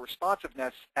lack of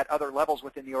responsiveness at other levels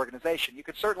within the organization. You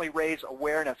can certainly raise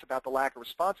awareness about the lack of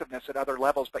responsiveness at other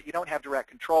levels, but you don't have direct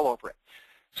control over it.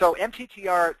 So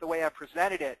MTTR, the way I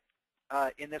presented it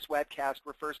in this webcast,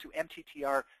 refers to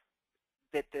MTTR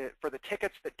for the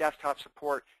tickets that desktop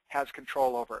support has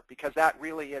control over, because that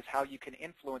really is how you can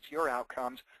influence your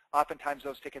outcomes. Oftentimes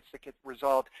those tickets that get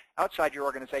resolved outside your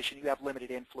organization, you have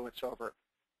limited influence over.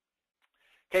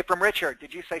 Okay, from Richard,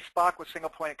 did you say SPOC was single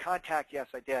point of contact? Yes,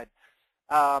 I did.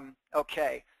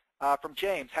 Okay, from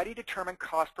James, how do you determine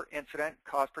cost per incident,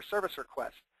 cost per service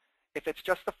request? If it's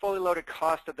just the fully loaded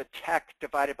cost of the tech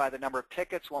divided by the number of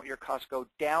tickets, won't your cost go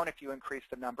down if you increase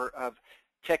the number of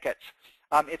tickets?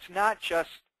 It's not just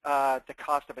the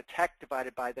cost of a tech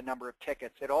divided by the number of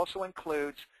tickets. It also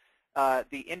includes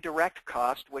the indirect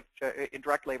cost,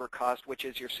 indirect labor cost, which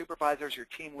is your supervisors, your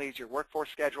team leads, your workforce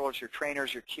schedulers, your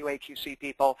trainers, your QA, QC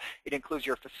people. It includes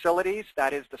your facilities,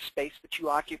 that is the space that you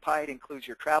occupy. It includes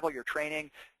your travel, your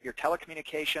training, your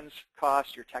telecommunications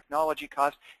cost, your technology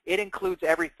cost. It includes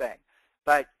everything.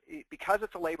 But because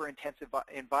it's a labor-intensive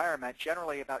environment,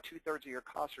 generally about 2/3 of your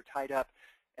costs are tied up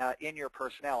in your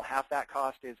personnel. Half that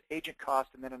cost is agent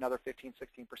cost, and then another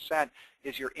 15–16%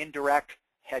 is your indirect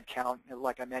headcount,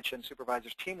 like I mentioned,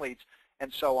 supervisors, team leads,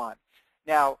 and so on.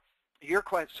 Now,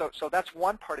 so that's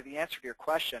one part of the answer to your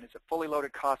question. Is it fully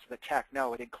loaded cost of the tech?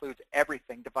 No, it includes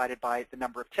everything divided by the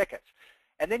number of tickets.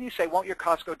 And then you say, won't your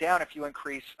cost go down if you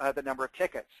increase the number of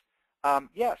tickets?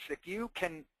 Yes, if you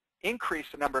can increase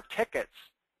the number of tickets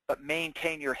but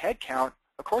maintain your headcount,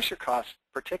 of course your cost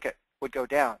per ticket would go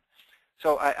down.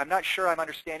 So I'm not sure I'm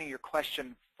understanding your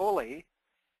question fully,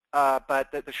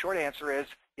 but the short answer is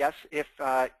yes, if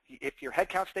your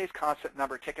headcount stays constant, the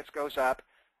number of tickets goes up,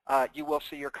 you will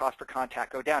see your cost per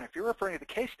contact go down. If you're referring to the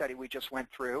case study we just went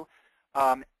through,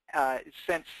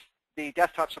 since the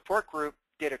desktop support group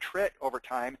did attrit over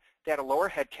time, they had a lower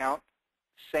head count,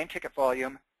 same ticket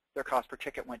volume, their cost per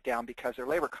ticket went down because their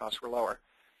labor costs were lower.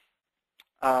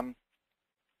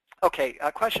 Okay,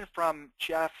 a question from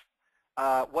Jeff.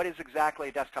 What is exactly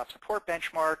a desktop support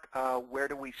benchmark? Where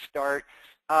do we start?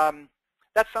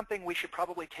 That's something we should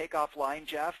probably take offline,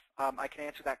 Jeff. I can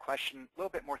answer that question a little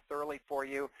bit more thoroughly for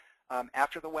you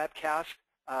after the webcast.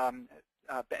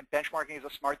 Benchmarking is a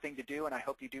smart thing to do, and I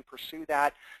hope you do pursue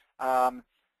that.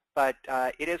 But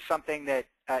it is something that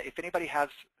if anybody has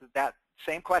that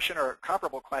same question or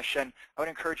comparable question, I would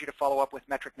encourage you to follow up with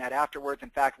MetricNet afterwards. In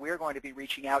fact, we are going to be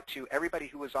reaching out to everybody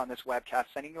who was on this webcast,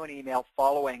 sending you an email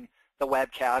following the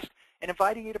webcast, and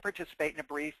inviting you to participate in a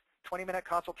brief 20-minute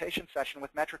consultation session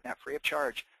with MetricNet free of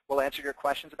charge. We'll answer your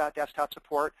questions about desktop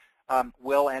support.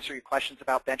 We'll answer your questions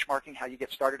about benchmarking, how you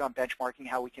get started on benchmarking,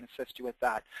 how we can assist you with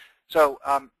that. So,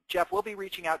 Jeff, we'll be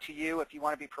reaching out to you. If you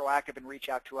want to be proactive and reach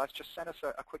out to us, just send us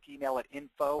a quick email at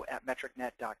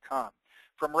info@metricnet.com.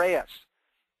 From Reyes,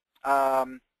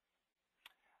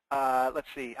 let's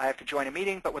see, I have to join a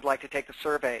meeting but would like to take the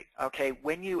survey. Okay,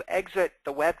 when you exit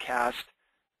the webcast,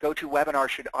 GoToWebinar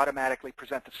should automatically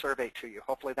present the survey to you.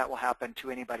 Hopefully that will happen to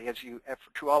anybody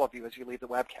to all of you as you leave the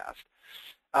webcast.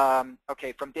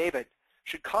 Okay, from David,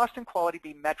 should cost and quality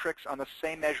be metrics on the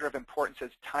same measure of importance as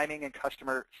timing and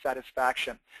customer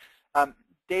satisfaction?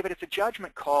 David, it's a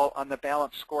judgment call on the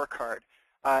balanced scorecard,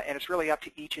 and it's really up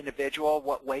to each individual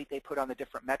what weight they put on the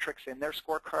different metrics in their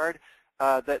scorecard.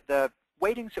 The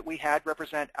weightings that we had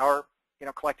represent our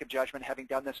collective judgment, having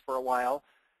done this for a while,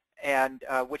 and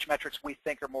which metrics we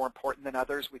think are more important than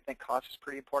others. We think cost is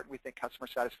pretty important. We think customer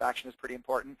satisfaction is pretty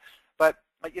important. But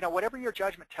whatever your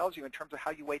judgment tells you in terms of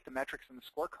how you weight the metrics in the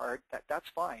scorecard, that's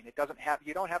fine.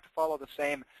 You don't have to follow the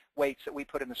same weights that we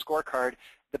put in the scorecard.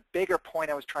 The bigger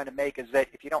point I was trying to make is that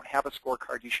if you don't have a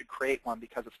scorecard, you should create one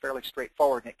because it's fairly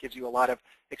straightforward and it gives you a lot of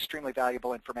extremely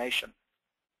valuable information.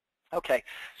 Okay,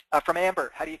 from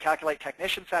Amber, how do you calculate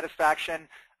technician satisfaction?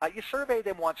 You survey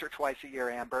them once or twice a year,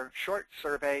 Amber. Short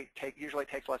survey usually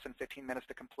takes less than 15 minutes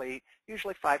to complete,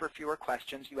 usually 5 or fewer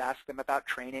questions. You ask them about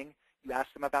training. You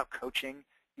ask them about coaching.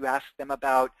 You ask them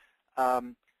about,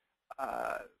 and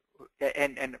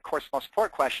of course, the most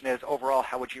important question is, overall,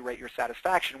 how would you rate your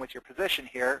satisfaction with your position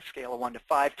here? Scale of 1 to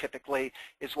 5 typically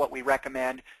is what we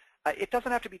recommend. It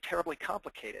doesn't have to be terribly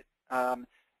complicated. There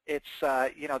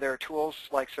are tools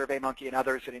like SurveyMonkey and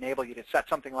others that enable you to set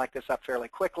something like this up fairly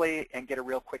quickly and get a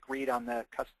real quick read on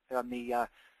the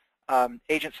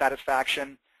agent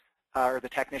satisfaction or the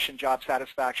technician job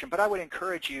satisfaction. But I would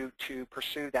encourage you to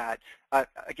pursue that.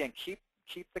 Again, keep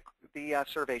the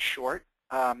survey short.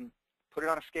 Put it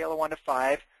on a scale of 1 to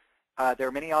 5. There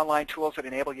are many online tools that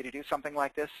enable you to do something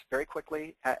like this very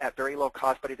quickly at very low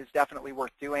cost, but it is definitely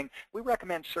worth doing. We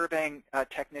recommend surveying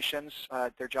technicians,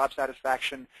 their job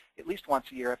satisfaction, at least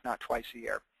once a year, if not twice a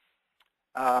year.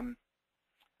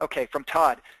 Okay, from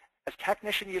Todd, as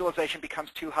technician utilization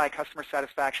becomes too high, customer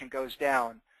satisfaction goes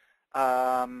down.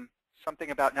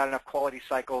 Something about not enough quality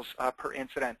cycles per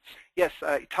incident. Yes,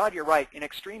 Todd, you're right. In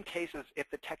extreme cases, if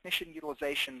the technician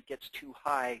utilization gets too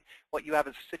high, what you have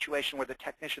is a situation where the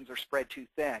technicians are spread too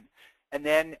thin. And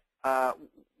then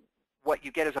what you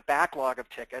get is a backlog of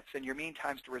tickets, and your mean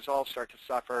times to resolve start to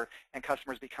suffer, and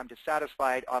customers become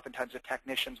dissatisfied. Oftentimes the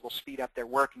technicians will speed up their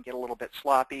work and get a little bit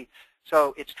sloppy.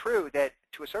 So it's true that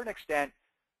to a certain extent,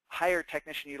 higher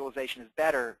technician utilization is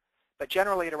better, but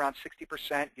generally at around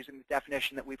 60%, using the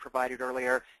definition that we provided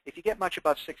earlier. If you get much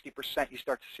above 60%, you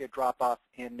start to see a drop-off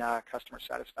in customer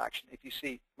satisfaction. If you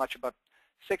see much above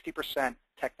 60%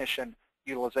 technician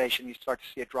utilization, you start to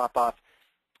see a drop-off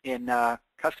in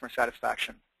customer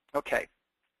satisfaction. Okay.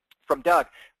 From Doug,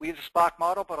 we use a SPOC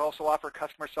model but also offer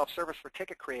customer self-service for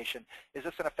ticket creation. Is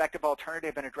this an effective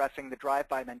alternative in addressing the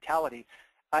drive-by mentality?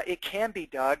 It can be,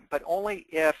 Doug, but only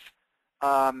if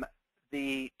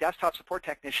the desktop support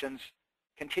technicians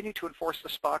continue to enforce the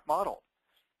SPOC model,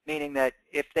 meaning that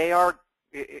if they are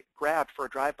grabbed for a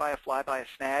drive-by, a fly-by, a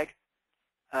snag,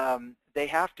 they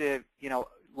have to,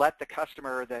 let the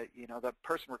customer, the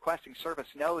person requesting service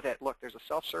know that, look, there's a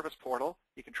self-service portal.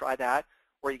 You can try that,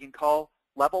 or you can call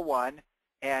level 1,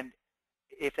 and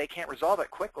if they can't resolve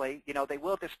it quickly, they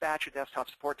will dispatch a desktop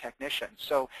support technician.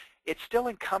 So it's still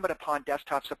incumbent upon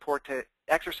desktop support to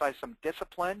exercise some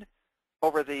discipline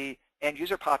over the end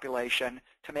user population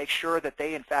to make sure that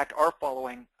they, in fact, are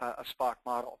following a SPOC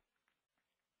model.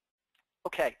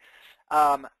 Okay.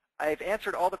 I've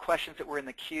answered all the questions that were in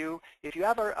the queue. If you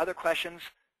have other questions,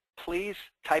 please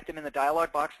type them in the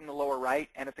dialog box in the lower right,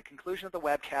 and at the conclusion of the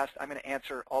webcast, I'm going to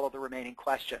answer all of the remaining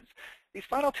questions. These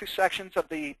final two sections of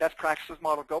the best practices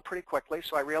model go pretty quickly,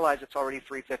 so I realize it's already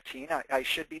 3:15. I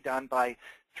should be done by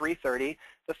 3:30.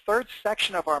 The third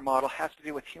section of our model has to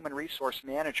do with human resource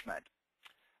management.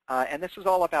 And this is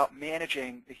all about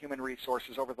managing the human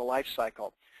resources over the life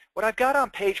cycle. What I've got on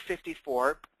page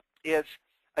 54 is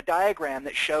a diagram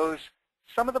that shows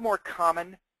some of the more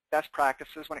common best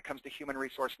practices when it comes to human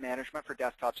resource management for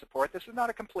desktop support. This is not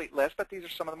a complete list, but these are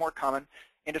some of the more common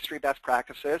industry best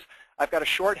practices. I've got a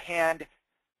shorthand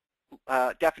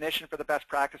definition for the best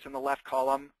practice in the left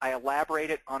column. I elaborate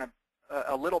it on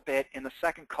a little bit in the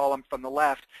second column from the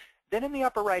left. Then in the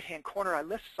upper right-hand corner, I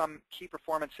list some key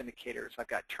performance indicators. I've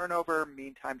got turnover,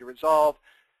 mean time to resolve,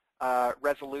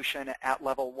 resolution at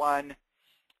level 1,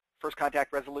 first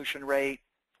contact resolution rate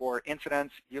for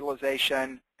incidents,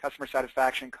 utilization, customer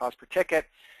satisfaction, cost per ticket.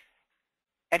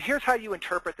 And here's how you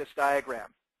interpret this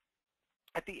diagram.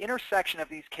 At the intersection of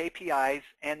these KPIs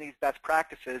and these best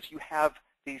practices, you have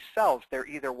these cells. They're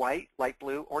either white, light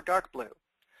blue, or dark blue.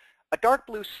 A dark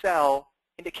blue cell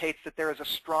indicates that there is a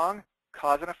strong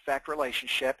cause and effect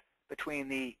relationship between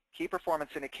the key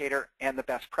performance indicator and the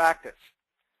best practice.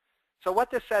 So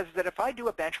what this says is that if I do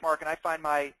a benchmark and I find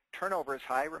my turnover is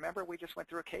high, remember we just went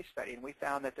through a case study and we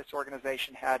found that this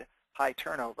organization had high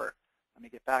turnover. Let me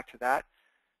get back to that.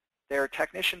 Their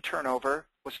technician turnover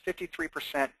was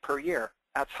 53% per year.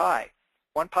 That's high.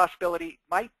 One possibility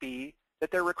might be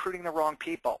that they're recruiting the wrong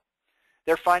people.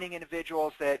 They're finding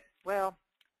individuals that, well,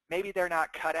 maybe they're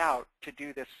not cut out to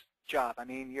do this job. I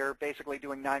mean, you're basically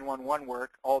doing 911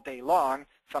 work all day long.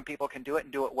 Some people can do it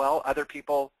and do it well. Other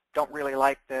people don't really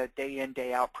like the day in,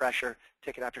 day out pressure,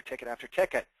 ticket after ticket after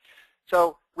ticket.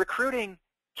 So recruiting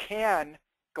can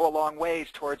go a long ways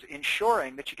towards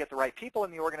ensuring that you get the right people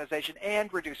in the organization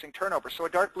and reducing turnover. So a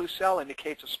dark blue cell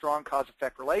indicates a strong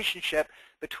cause-effect relationship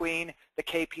between the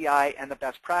KPI and the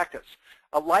best practice.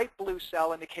 A light blue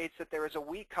cell indicates that there is a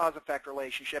weak cause-effect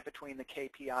relationship between the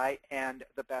KPI and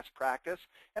the best practice.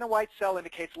 And a white cell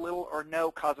indicates little or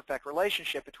no cause-effect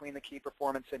relationship between the key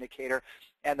performance indicator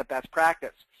and the best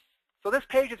practice. So this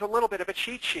page is a little bit of a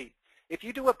cheat sheet. If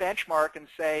you do a benchmark and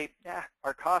say,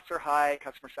 our costs are high,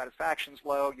 customer satisfaction's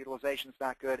low, utilization's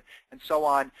not good, and so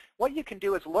on, what you can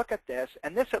do is look at this,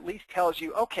 and this at least tells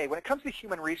you, okay, when it comes to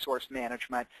human resource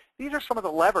management, these are some of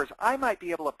the levers I might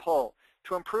be able to pull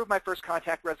to improve my first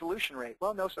contact resolution rate.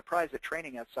 Well, no surprise that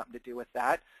training has something to do with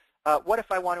that. What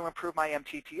if I want to improve my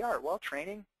MTTR? Well,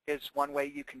 training is one way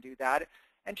you can do that.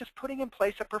 And just putting in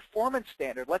place a performance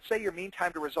standard. Let's say your mean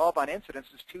time to resolve on incidents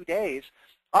is 2 days.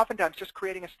 Oftentimes just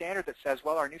creating a standard that says,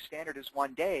 well, our new standard is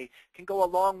 1 day can go a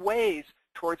long ways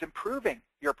towards improving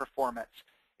your performance.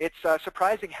 It's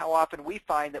surprising how often we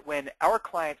find that when our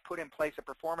clients put in place a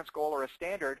performance goal or a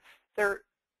standard, their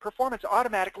performance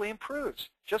automatically improves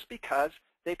just because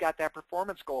they've got that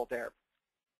performance goal there.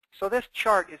 So this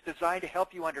chart is designed to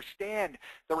help you understand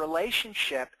the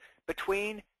relationship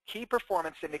between key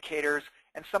performance indicators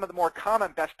and some of the more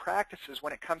common best practices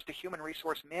when it comes to human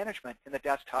resource management in the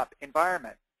desktop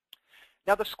environment.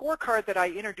 Now, the scorecard that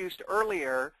I introduced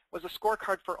earlier was a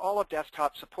scorecard for all of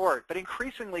desktop support, but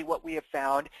increasingly what we have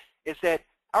found is that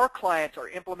our clients are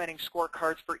implementing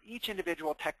scorecards for each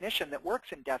individual technician that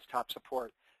works in desktop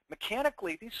support.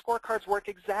 Mechanically, these scorecards work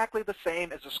exactly the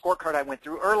same as the scorecard I went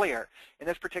through earlier. In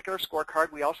this particular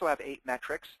scorecard, we also have 8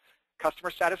 metrics.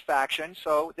 Customer satisfaction,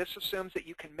 so this assumes that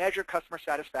you can measure customer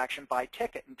satisfaction by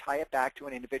ticket and tie it back to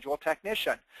an individual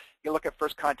technician. You look at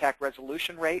first contact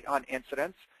resolution rate on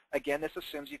incidents. Again, this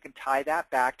assumes you can tie that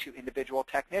back to individual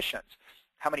technicians.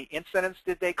 How many incidents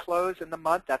did they close in the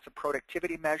month? That's a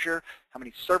productivity measure. How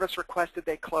many service requests did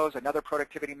they close? Another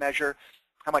productivity measure.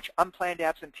 How much unplanned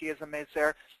absenteeism is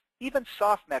there? Even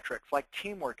soft metrics like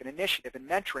teamwork and initiative and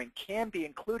mentoring can be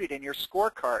included in your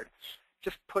scorecard.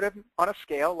 Just put them on a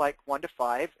scale like 1 to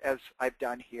 5, as I've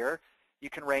done here. You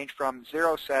can range from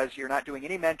 0 says you're not doing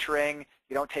any mentoring,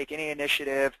 you don't take any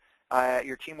initiative,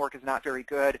 your teamwork is not very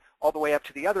good, all the way up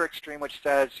to the other extreme, which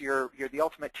says you're the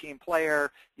ultimate team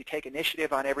player, you take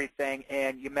initiative on everything,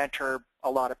 and you mentor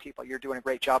a lot of people. You're doing a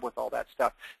great job with all that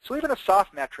stuff. So even a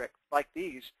soft metric like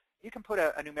these, you can put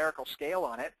a numerical scale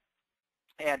on it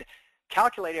and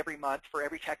calculate every month for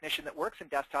every technician that works in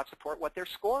desktop support what their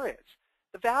score is.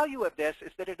 The value of this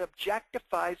is that it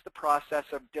objectifies the process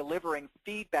of delivering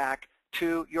feedback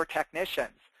to your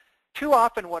technicians. Too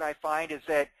often what I find is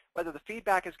that whether the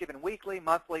feedback is given weekly,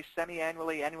 monthly,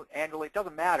 semi-annually, annually, it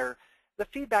doesn't matter. The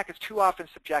feedback is too often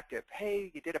subjective.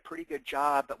 Hey, you did a pretty good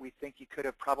job, but we think you could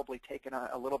have probably taken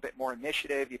a little bit more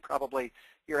initiative. Your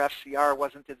FCR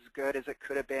wasn't as good as it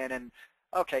could have been, and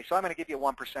okay, so I'm going to give you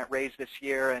a 1% raise this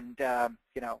year, and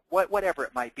whatever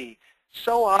it might be.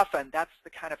 So often, that's the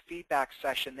kind of feedback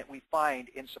session that we find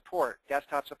in support,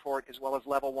 desktop support as well as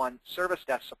level 1 service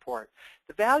desk support.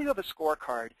 The value of a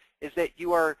scorecard is that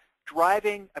you are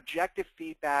driving objective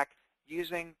feedback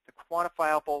using the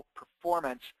quantifiable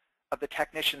performance of the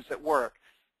technicians that work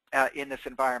in this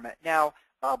environment. Now,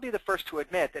 I'll be the first to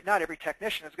admit that not every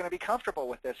technician is going to be comfortable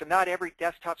with this, and not every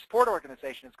desktop support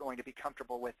organization is going to be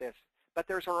comfortable with this. But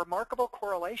there's a remarkable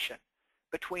correlation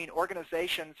between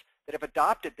organizations that have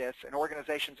adopted this and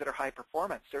organizations that are high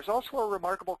performance. There's also a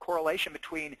remarkable correlation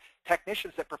between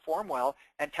technicians that perform well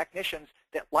and technicians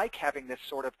that like having this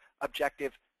sort of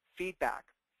objective feedback.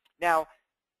 Now,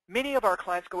 many of our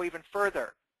clients go even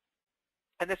further,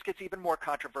 and this gets even more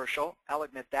controversial, I'll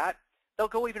admit that. They'll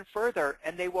go even further,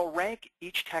 and they will rank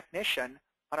each technician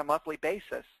on a monthly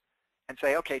basis and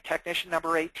say, okay, technician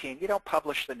number 18, you don't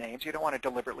publish the names, you don't want to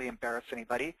deliberately embarrass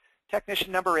anybody.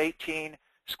 Technician number 18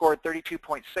 scored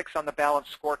 32.6 on the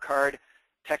balanced scorecard.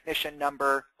 Technician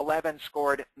number 11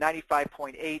 scored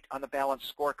 95.8 on the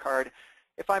balanced scorecard.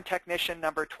 If I'm technician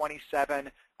number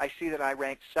 27, I see that I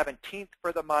ranked 17th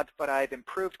for the month, but I've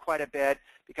improved quite a bit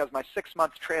because my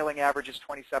 6-month trailing average is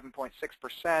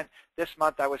 27.6%. This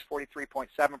month I was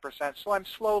 43.7%, so I'm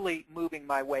slowly moving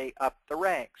my way up the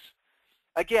ranks.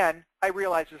 Again, I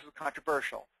realize this is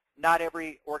controversial. Not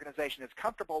every organization is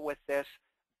comfortable with this,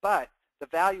 but the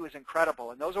value is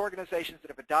incredible. And those organizations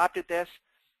that have adopted this,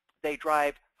 they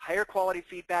drive higher quality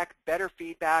feedback, better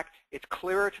feedback. It's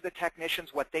clearer to the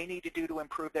technicians what they need to do to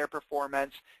improve their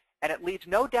performance. And it leaves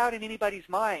no doubt in anybody's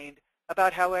mind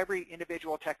about how every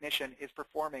individual technician is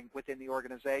performing within the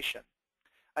organization.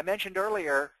 I mentioned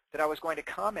earlier that I was going to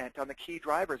comment on the key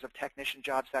drivers of technician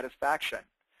job satisfaction.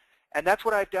 And that's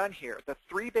what I've done here. The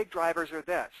 3 big drivers are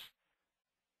this: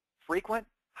 frequent,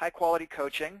 high-quality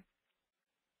coaching,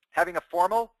 having a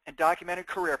formal and documented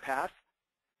career path,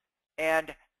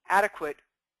 and adequate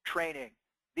training.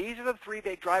 These are the 3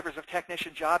 big drivers of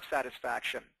technician job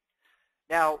satisfaction.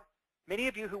 Now, many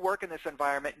of you who work in this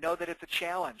environment know that it's a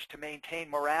challenge to maintain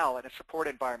morale in a support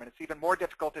environment. It's even more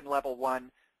difficult in level 1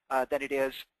 than it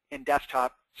is in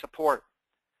desktop support.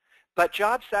 But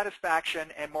job satisfaction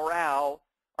and morale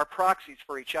are proxies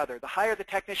for each other. The higher the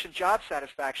technician job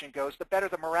satisfaction goes, the better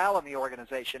the morale in the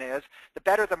organization is. The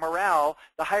better the morale,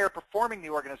 the higher performing the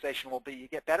organization will be. You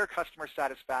get better customer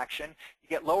satisfaction, you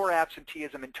get lower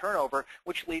absenteeism and turnover,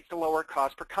 which leads to lower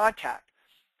cost per contact.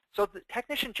 So the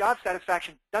technician job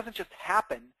satisfaction doesn't just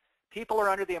happen. People are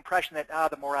under the impression that,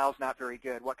 the morale's not very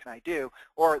good, what can I do?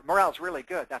 Or morale's really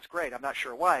good, that's great, I'm not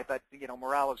sure why, but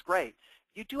morale is great.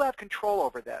 You do have control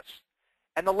over this.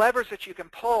 And the levers that you can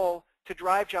pull to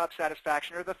drive job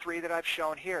satisfaction are the 3 that I've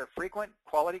shown here: frequent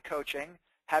quality coaching,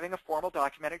 having a formal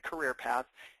documented career path,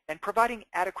 and providing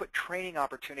adequate training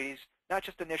opportunities, not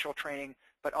just initial training,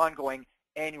 but ongoing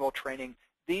annual training.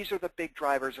 These are the big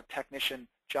drivers of technician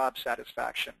job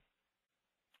satisfaction.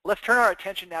 Let's turn our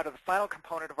attention now to the final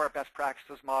component of our best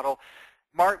practices model.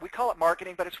 We call it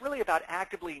marketing, but it's really about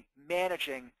actively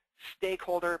managing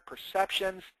stakeholder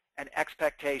perceptions and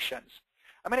expectations.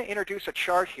 I'm going to introduce a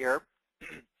chart here.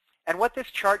 And what this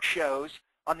chart shows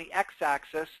on the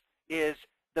x-axis is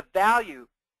the value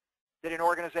that an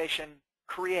organization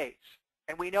creates.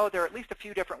 And we know there are at least a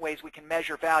few different ways we can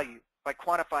measure value. I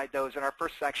quantified those in our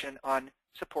first section on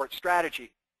support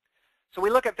strategy. So we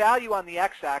look at value on the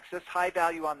x-axis, high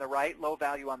value on the right, low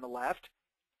value on the left.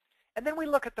 And then we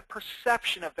look at the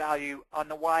perception of value on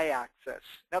the y-axis.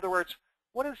 In other words,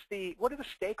 what do the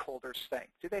stakeholders think?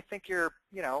 Do they think you're,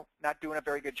 not doing a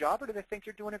very good job, or do they think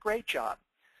you're doing a great job?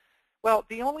 Well,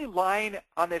 the only line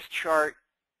on this chart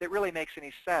that really makes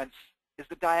any sense is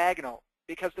the diagonal,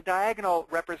 because the diagonal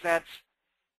represents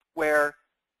where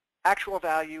actual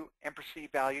value and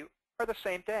perceived value are the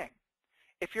same thing.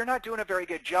 If you're not doing a very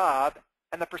good job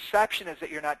and the perception is that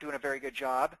you're not doing a very good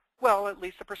job, well, at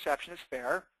least the perception is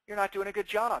fair. You're not doing a good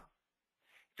job.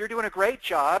 If you're doing a great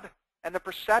job and the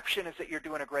perception is that you're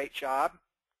doing a great job,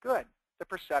 good. The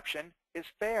perception is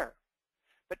fair.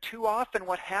 But too often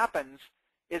what happens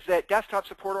is that desktop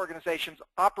support organizations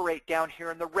operate down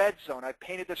here in the red zone. I've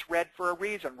painted this red for a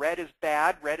reason. Red is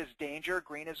bad, red is danger,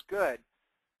 green is good.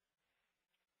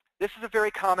 This is a very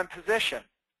common position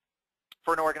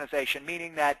for an organization,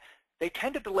 meaning that they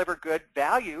tend to deliver good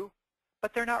value,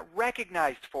 but they're not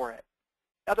recognized for it.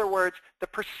 In other words, the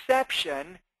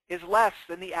perception is less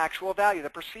than the actual value. The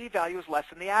perceived value is less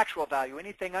than the actual value.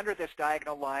 Anything under this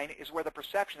diagonal line is where the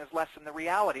perception is less than the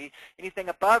reality. Anything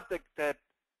above the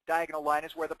diagonal line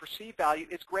is where the perceived value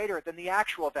is greater than the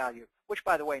actual value, which,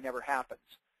 by the way, never happens.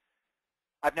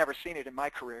 I've never seen it in my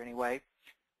career anyway.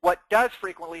 What does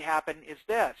frequently happen is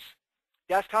this.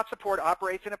 Desktop support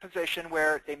operates in a position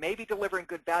where they may be delivering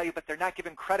good value, but they're not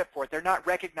given credit for it. They're not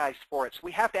recognized for it. So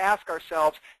we have to ask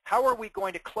ourselves, how are we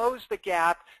going to close the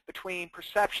gap between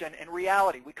perception and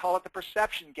reality? We call it the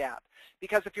perception gap.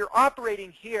 Because if you're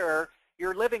operating here,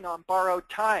 you're living on borrowed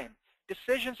time.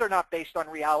 Decisions are not based on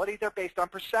reality. They're based on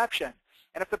perception.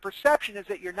 And if the perception is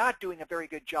that you're not doing a very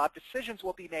good job, decisions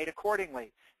will be made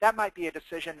accordingly. That might be a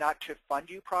decision not to fund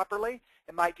you properly.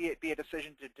 It might be a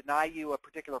decision to deny you a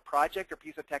particular project or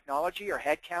piece of technology or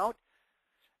headcount.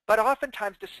 But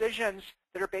oftentimes decisions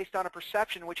that are based on a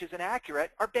perception which is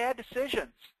inaccurate are bad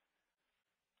decisions.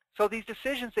 So these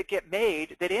decisions that get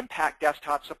made that impact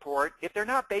desktop support, if they're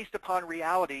not based upon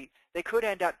reality, they could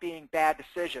end up being bad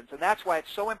decisions. And that's why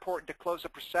it's so important to close the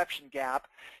perception gap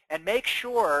and make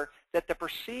sure that the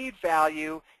perceived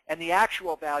value and the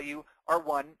actual value are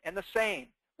one and the same.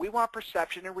 We want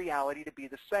perception and reality to be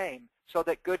the same so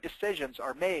that good decisions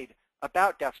are made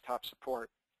about desktop support.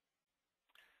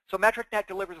 So MetricNet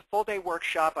delivers a full-day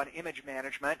workshop on image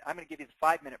management. I'm going to give you the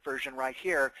 5-minute version right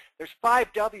here. There's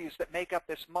 5 W's that make up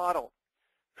this model.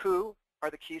 Who are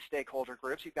the key stakeholder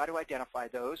groups? You've got to identify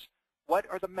those. What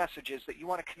are the messages that you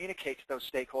want to communicate to those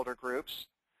stakeholder groups?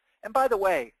 And by the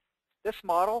way, this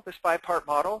model, this 5-part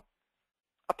model,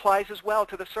 applies as well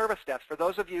to the service desk. For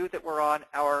those of you that were on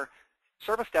our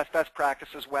Service Desk Best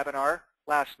Practices webinar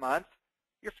last month,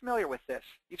 you're familiar with this.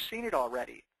 You've seen it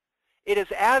already. It is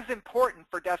as important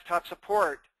for desktop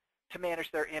support to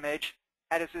manage their image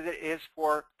as it is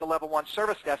for the level 1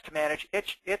 service desk to manage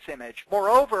its image.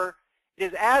 Moreover, it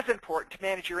is as important to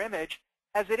manage your image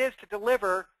as it is to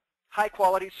deliver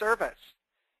high-quality service.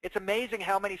 It's amazing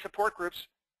how many support groups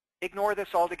ignore this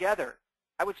altogether.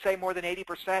 I would say more than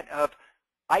 80% of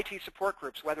IT support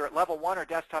groups, whether at level 1 or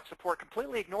desktop support,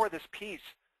 completely ignore this piece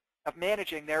of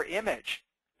managing their image.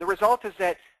 The result is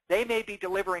that they may be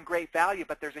delivering great value,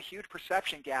 but there's a huge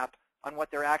perception gap on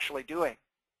what they're actually doing.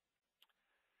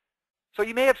 So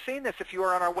you may have seen this if you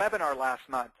were on our webinar last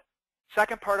month.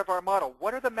 Second part of our model,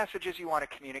 what are the messages you want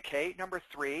to communicate? Number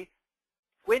 3,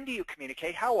 when do you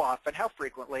communicate? How often? How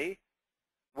frequently?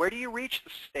 Where do you reach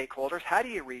the stakeholders? How do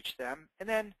you reach them? And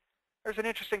then there's an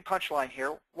interesting punchline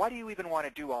here. Why do you even want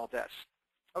to do all this?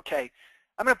 Okay,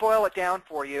 I'm going to boil it down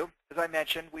for you. As I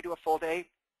mentioned, we do a full day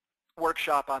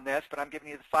workshop on this, but I'm giving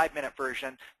you the 5-minute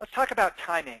version. Let's talk about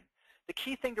timing. The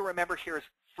key thing to remember here is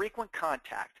frequent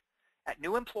contact. At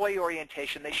new employee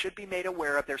orientation, they should be made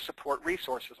aware of their support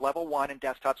resources, level 1 and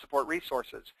desktop support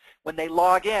resources. When they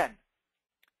log in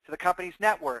to the company's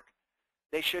network,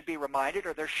 they should be reminded,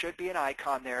 or there should be an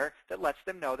icon there that lets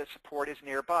them know that support is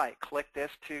nearby. Click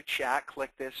this to chat,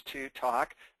 click this to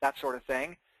talk, that sort of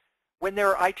thing. When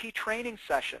there are IT training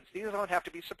sessions, these don't have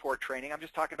to be support training, I'm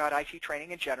just talking about IT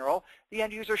training in general, the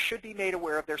end user should be made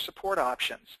aware of their support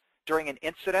options. During an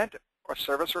incident or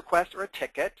service request or a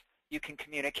ticket, you can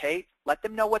communicate, let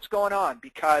them know what's going on,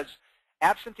 because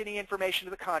absent any information to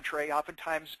the contrary,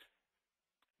 oftentimes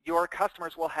your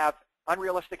customers will have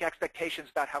unrealistic expectations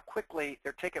about how quickly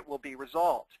their ticket will be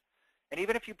resolved. And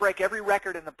even if you break every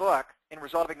record in the book in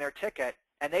resolving their ticket,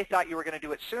 and they thought you were going to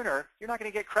do it sooner, you're not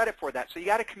going to get credit for that. So you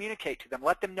got to communicate to them.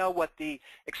 Let them know what the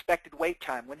expected wait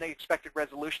time, when the expected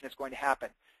resolution is going to happen.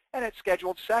 And it's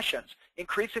scheduled sessions.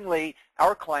 Increasingly,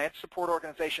 our clients, support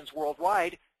organizations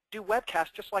worldwide, do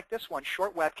webcasts just like this one,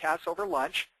 short webcasts over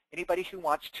lunch. Anybody who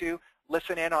wants to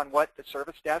listen in on what the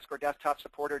service desk or desktop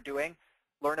support are doing,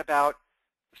 learn about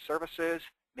the services,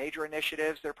 major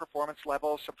initiatives, their performance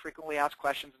levels, some frequently asked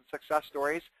questions and success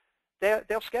stories,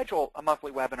 they'll schedule a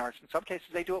monthly webinars. In some cases,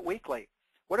 they do it weekly.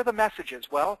 What are the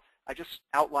messages? Well, I just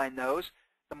outlined those.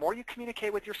 The more you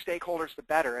communicate with your stakeholders, the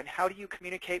better. And how do you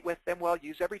communicate with them? Well,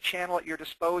 use every channel at your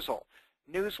disposal.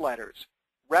 Newsletters,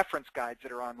 reference guides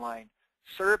that are online,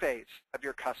 surveys of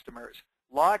your customers,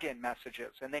 login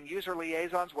messages, and then user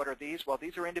liaisons. What are these? Well,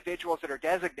 these are individuals that are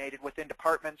designated within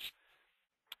departments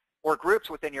or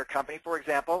groups within your company. For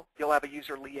example, you'll have a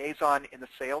user liaison in the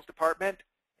sales department,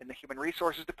 in the human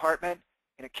resources department,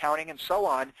 in accounting, and so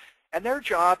on. And their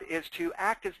job is to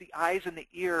act as the eyes and the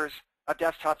ears of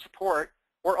desktop support,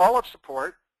 or all of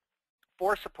support,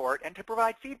 for support, and to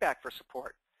provide feedback for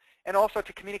support. And also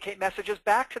to communicate messages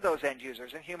back to those end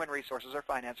users in human resources or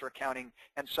finance or accounting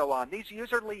and so on. These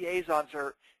user liaisons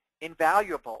are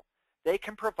invaluable. They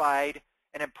can provide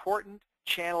an important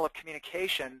channel of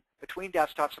communication between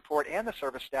desktop support and the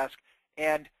service desk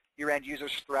and your end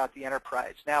users throughout the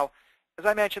enterprise. Now, as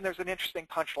I mentioned, there's an interesting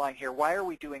punchline here. Why are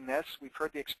we doing this? We've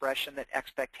heard the expression that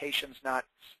expectations not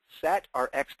set are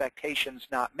expectations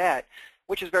not met,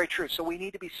 which is very true. So we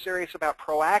need to be serious about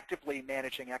proactively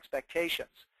managing expectations.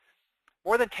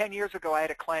 More than 10 years ago, I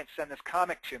had a client send this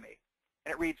comic to me,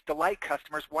 and it reads, "Delight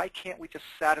customers, why can't we just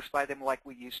satisfy them like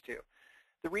we used to?"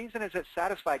 The reason is that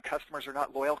satisfied customers are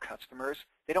not loyal customers.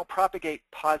 They don't propagate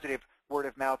positive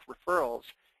word-of-mouth referrals.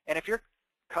 And if your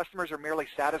customers are merely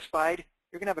satisfied,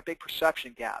 you're going to have a big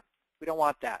perception gap. We don't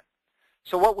want that.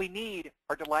 So what we need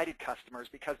are delighted customers,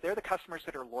 because they're the customers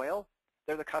that are loyal.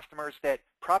 They're the customers that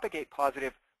propagate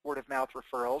positive word-of-mouth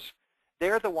referrals.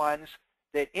 They're the ones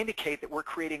that indicate that we're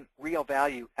creating real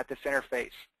value at this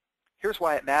interface. Here's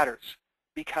why it matters.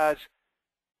 Because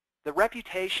the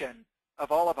reputation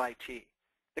of all of IT,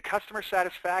 the customer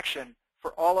satisfaction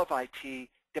for all of IT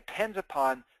depends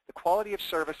upon the quality of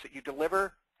service that you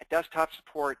deliver at desktop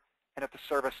support and at the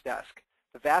service desk.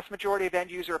 The vast majority of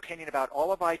end-user opinion about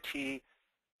all of IT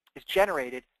is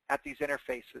generated at these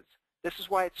interfaces. This is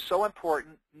why it's so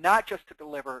important not just to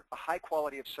deliver a high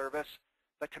quality of service,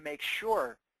 but to make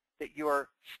sure that your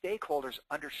stakeholders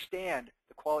understand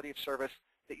the quality of service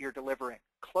that you're delivering.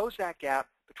 Close that gap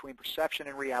between perception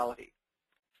and reality.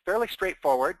 Fairly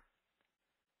straightforward.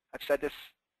 I've said this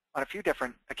on a few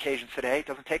different occasions today. It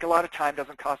doesn't take a lot of time,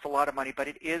 doesn't cost a lot of money, but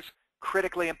it is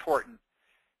critically important.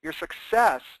 Your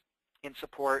success in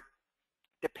support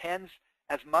depends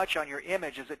as much on your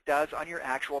image as it does on your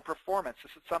actual performance.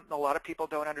 This is something a lot of people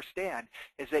don't understand,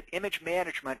 is that image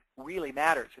management really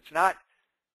matters. It's not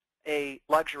a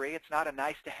luxury. It's not a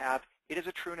nice to have. It is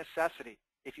a true necessity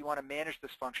if you want to manage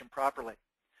this function properly.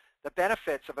 The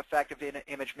benefits of effective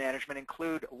image management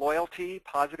include loyalty,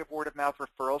 positive word-of-mouth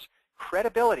referrals,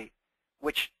 credibility,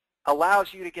 which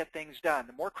allows you to get things done.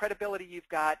 The more credibility you've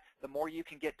got, the more you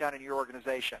can get done in your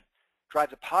organization.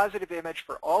 Drives a positive image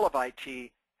for all of IT, and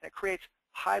it creates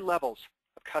high levels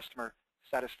of customer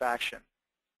satisfaction.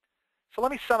 So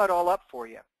let me sum it all up for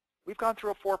you. We've gone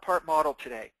through a four-part model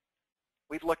today.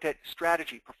 We've looked at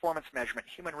strategy, performance measurement,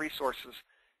 human resources,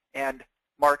 and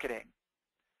marketing.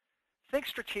 Think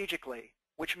strategically,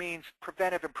 which means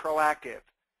preventive and proactive.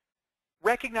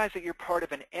 Recognize that you're part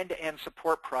of an end-to-end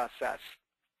support process,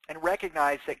 and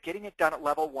recognize that getting it done at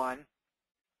level 1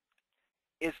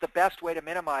 is the best way to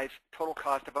minimize total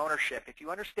cost of ownership. If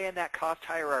you understand that cost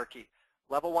hierarchy,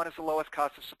 level 1 is the lowest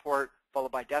cost of support,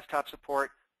 followed by desktop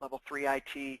support, level 3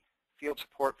 IT, field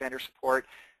support, vendor support.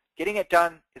 Getting it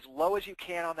done as low as you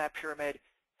can on that pyramid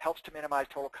helps to minimize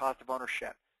total cost of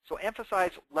ownership. So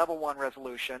emphasize level 1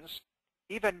 resolutions,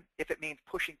 even if it means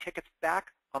pushing tickets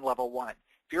back on level 1.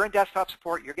 If you're in desktop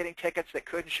support, you're getting tickets that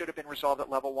could and should have been resolved at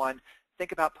level 1.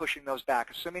 Think about pushing those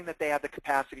back, assuming that they have the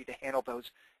capacity to handle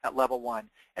those at level 1.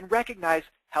 And recognize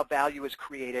how value is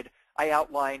created. I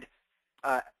outlined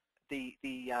one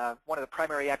of the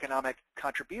primary economic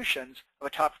contributions of a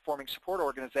top-performing support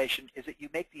organization is that you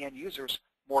make the end users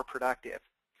more productive.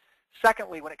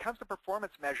 Secondly, when it comes to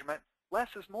performance measurement, less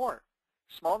is more.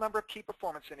 Small number of key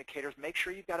performance indicators. Make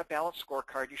sure you've got a balanced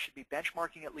scorecard. You should be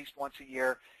benchmarking at least once a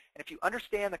year. And if you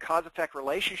understand the cause-effect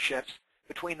relationships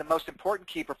between the most important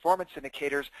key performance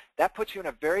indicators, that puts you in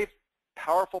a very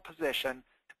powerful position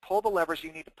to pull the levers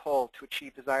you need to pull to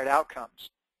achieve desired outcomes.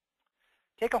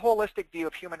 Take a holistic view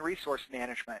of human resource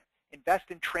management. Invest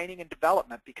in training and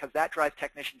development, because that drives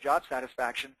technician job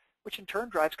satisfaction, which in turn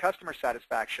drives customer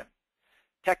satisfaction.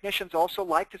 Technicians also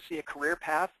like to see a career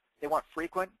path. They want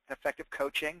frequent and effective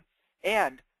coaching.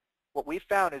 And what we've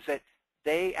found is that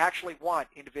they actually want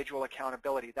individual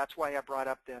accountability. That's why I brought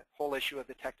up the whole issue of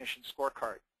the technician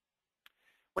scorecard.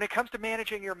 When it comes to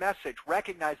managing your message,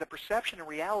 recognize that perception and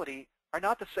reality are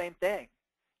not the same thing.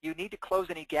 You need to close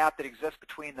any gap that exists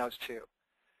between those two.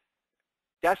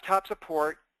 Desktop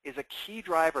support is a key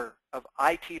driver of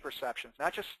IT perceptions,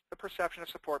 not just the perception of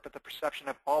support, but the perception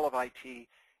of all of IT.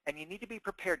 And you need to be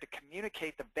prepared to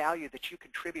communicate the value that you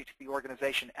contribute to the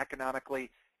organization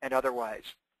economically and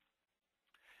otherwise.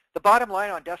 The bottom line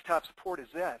on desktop support is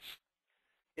this.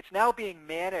 It's now being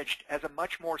managed as a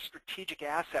much more strategic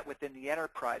asset within the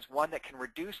enterprise, one that can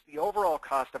reduce the overall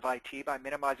cost of IT by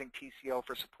minimizing TCO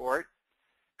for support,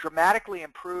 dramatically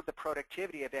improve the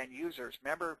productivity of end users.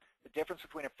 Remember, the difference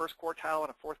between a first quartile and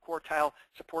a fourth quartile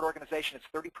support organization is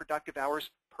 30 productive hours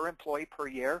per employee per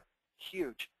year.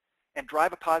 Huge. And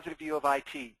drive a positive view of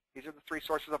IT. These are the three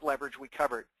sources of leverage we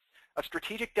covered. A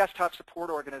strategic desktop support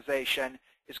organization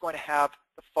is going to have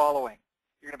the following.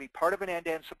 You're going to be part of an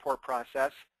end-to-end support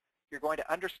process. You're going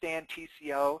to understand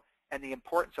TCO and the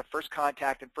importance of first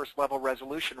contact and first level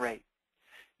resolution rate.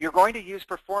 You're going to use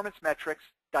performance metrics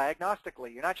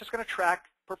diagnostically. You're not just going to track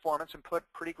performance and put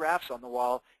pretty graphs on the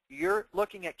wall. You're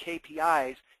looking at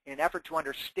KPIs in an effort to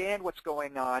understand what's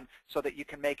going on so that you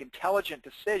can make intelligent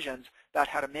decisions about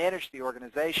how to manage the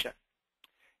organization.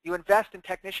 You invest in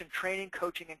technician training,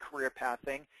 coaching, and career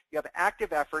pathing. You have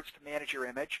active efforts to manage your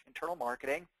image, internal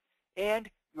marketing, and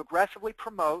you aggressively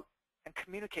promote and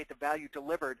communicate the value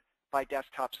delivered by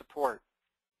desktop support.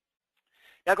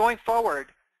 Now going forward,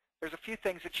 there's a few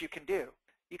things that you can do.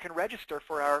 You can register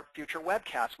for our future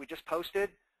webcasts. We just posted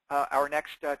our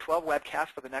next 12 webcasts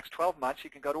for the next 12 months. You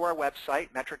can go to our website,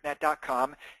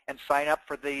 MetricNet.com, and sign up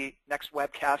for the next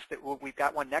webcast. We've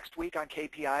got one next week on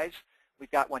KPIs.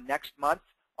 We've got one next month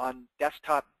on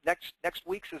desktop. Next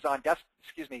week's is on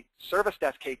service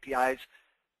desk KPIs.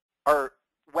 Our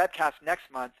webcast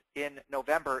next month in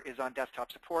November is on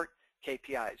desktop support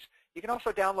KPIs. You can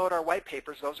also download our white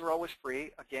papers. Those are always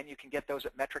free. Again, you can get those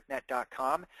at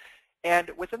MetricNet.com.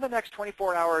 And within the next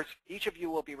 24 hours, each of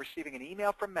you will be receiving an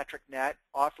email from MetricNet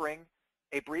offering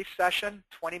a brief session,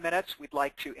 20 minutes. We'd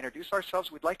like to introduce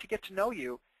ourselves. We'd like to get to know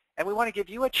you. And we want to give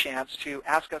you a chance to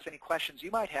ask us any questions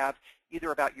you might have, either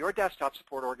about your desktop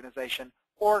support organization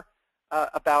or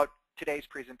about today's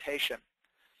presentation.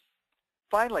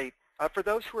 Finally, for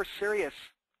those who are serious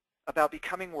about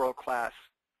becoming world-class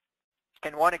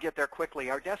and want to get there quickly,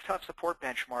 our desktop support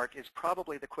benchmark is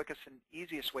probably the quickest and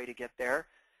easiest way to get there.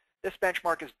 This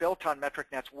benchmark is built on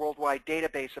MetricNet's worldwide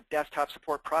database of desktop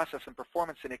support process and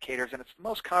performance indicators, and it's the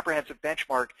most comprehensive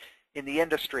benchmark in the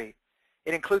industry.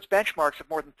 It includes benchmarks of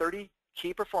more than 30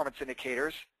 key performance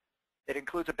indicators. It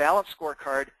includes a balanced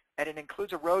scorecard, and it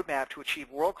includes a roadmap to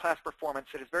achieve world-class performance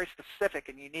that is very specific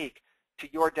and unique to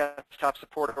your desktop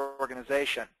support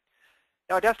organization.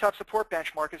 Now, a desktop support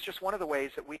benchmark is just one of the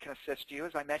ways that we can assist you.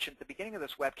 As I mentioned at the beginning of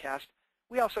this webcast,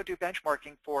 we also do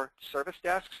benchmarking for service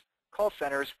desks, call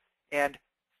centers, and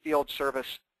field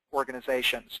service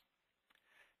organizations.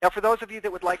 Now, for those of you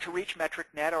that would like to reach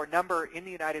MetricNet, our number in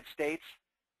the United States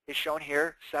is shown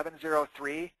here,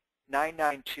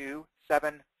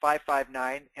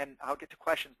 703-992-7559, and I'll get to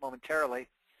questions momentarily.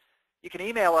 You can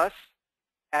email us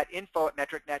at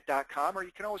info@metricnet.com, or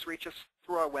you can always reach us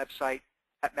through our website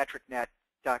at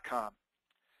metricnet.com.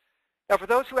 Now, for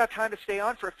those who have time to stay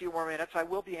on for a few more minutes, I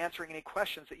will be answering any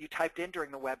questions that you typed in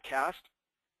during the webcast.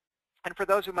 And for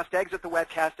those who must exit the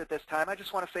webcast at this time, I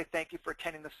just want to say thank you for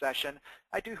attending the session.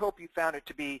 I do hope you found it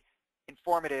to be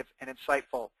informative and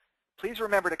insightful. Please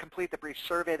remember to complete the brief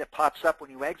survey that pops up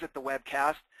when you exit the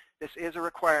webcast. This is a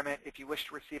requirement if you wish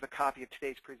to receive a copy of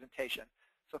today's presentation.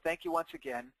 So thank you once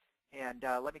again, and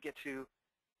let me get to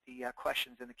the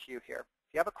questions in the queue here.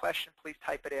 If you have a question, please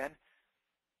type it in.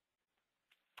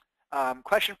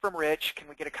 Question from Rich, can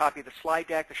we get a copy of the slide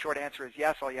deck? The short answer is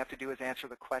yes. All you have to do is answer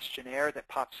the questionnaire that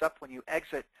pops up when you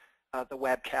exit the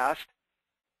webcast.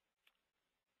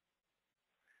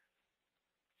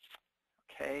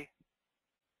 Okay.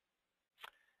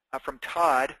 From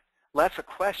Todd, less a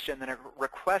question than a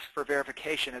request for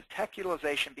verification as tech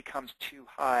utilization becomes too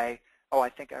high. Oh, I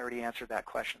think I already answered that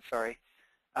question, sorry.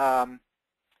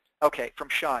 Okay, from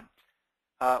Sean.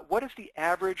 What is the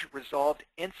average resolved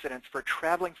incidence for a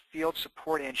traveling field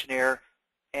support engineer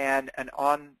and an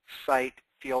on-site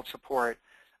field support?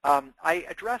 I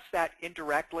addressed that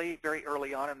indirectly very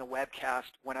early on in the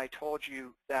webcast when I told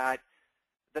you that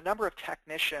the number of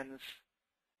technicians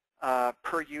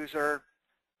per user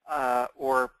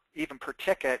or even per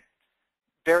ticket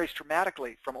varies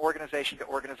dramatically from organization to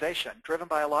organization, driven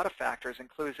by a lot of factors,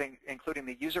 including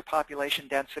the user population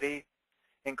density,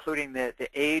 including the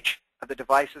age of the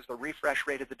devices, the refresh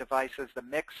rate of the devices, the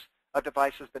mix of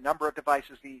devices, the number of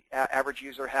devices the average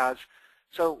user has.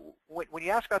 So when you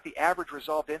ask about the average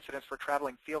resolved incidents for a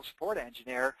traveling field support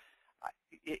engineer,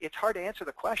 it's hard to answer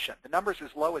the question. The number is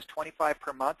as low as 25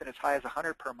 per month and as high as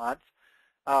 100 per month.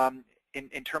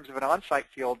 In terms of an on-site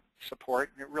field support,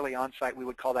 really on-site we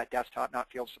would call that desktop, not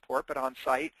field support, but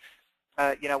on-site,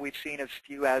 we've seen as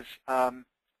few as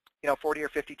 40 or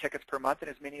 50 tickets per month and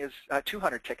as many as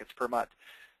 200 tickets per month.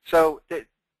 So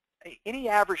any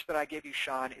average that I give you,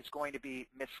 Sean, is going to be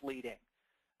misleading.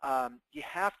 You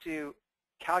have to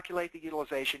calculate the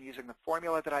utilization using the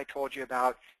formula that I told you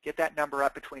about, get that number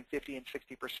up between 50 and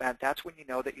 60%. That's when you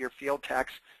know that your field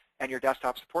techs and your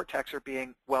desktop support techs are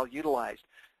being well utilized.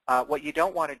 What you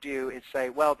don't want to do is say,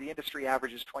 well, the industry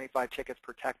average is 25 tickets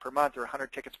per tech per month or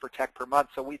 100 tickets per tech per month,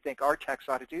 so we think our techs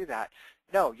ought to do that.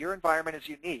 No, your environment is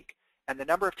unique, and the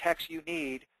number of techs you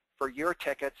need for your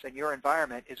tickets and your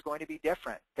environment is going to be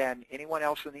different than anyone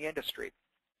else in the industry.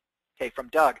 Okay, from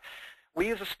Doug. We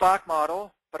use a Spock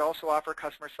model, but also offer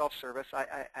customer self-service.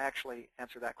 I actually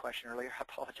answered that question earlier. I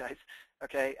apologize.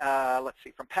 Okay, let's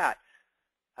see, from Pat.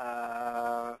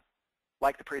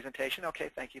 Like the presentation?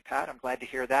 Okay, thank you, Pat. I'm glad to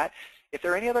hear that. If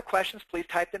there are any other questions, please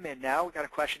type them in now. We've got a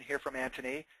question here from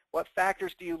Anthony. What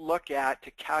factors do you look at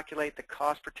to calculate the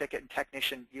cost per ticket and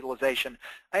technician utilization?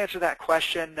 I answered that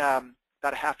question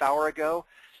about a half hour ago.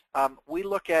 We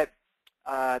look at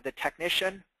the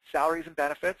technician salaries and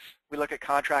benefits. We look at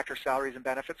contractor salaries and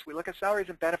benefits. We look at salaries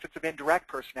and benefits of indirect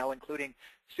personnel, including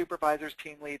supervisors,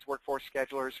 team leads, workforce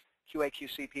schedulers,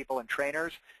 QA/QC people, and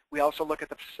trainers. We also look at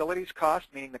the facilities cost,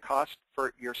 meaning the cost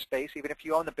for your space. Even if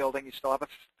you own the building, you still have a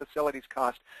facilities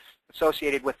cost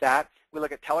associated with that. We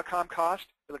look at telecom cost.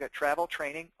 We look at travel,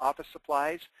 training, office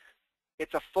supplies.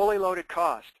 It's a fully loaded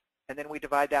cost, and then we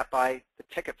divide that by the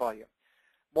ticket volume.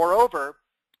 Moreover,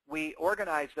 we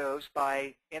organize those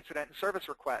by incident and service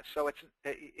requests. So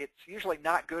it's usually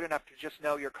not good enough to just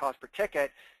know your cost per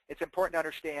ticket. It's important to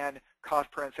understand cost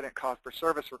per incident, cost per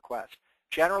service request.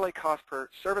 Generally, cost per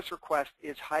service request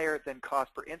is higher than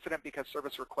cost per incident because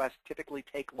service requests typically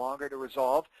take longer to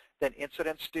resolve than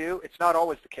incidents do. It's not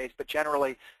always the case, but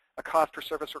generally a cost per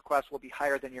service request will be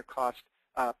higher than your cost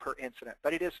per incident.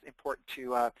 But it is important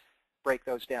to break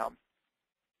those down.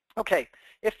 Okay,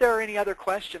 if there are any other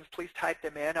questions, please type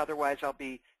them in. Otherwise, I'll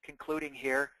be concluding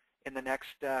here in the next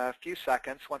few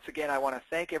seconds. Once again, I want to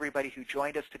thank everybody who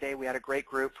joined us today. We had a great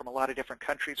group from a lot of different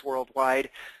countries worldwide.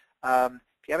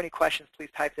 If you have any questions, please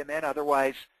type them in.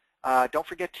 Otherwise, don't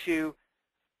forget to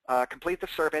complete the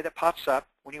survey that pops up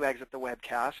when you exit the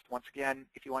webcast. Once again,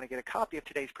 if you want to get a copy of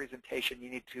today's presentation, you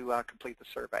need to complete the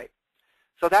survey.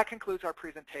 So that concludes our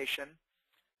presentation.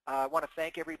 I want to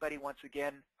thank everybody once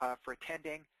again for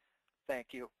attending. Thank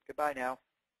you. Goodbye now.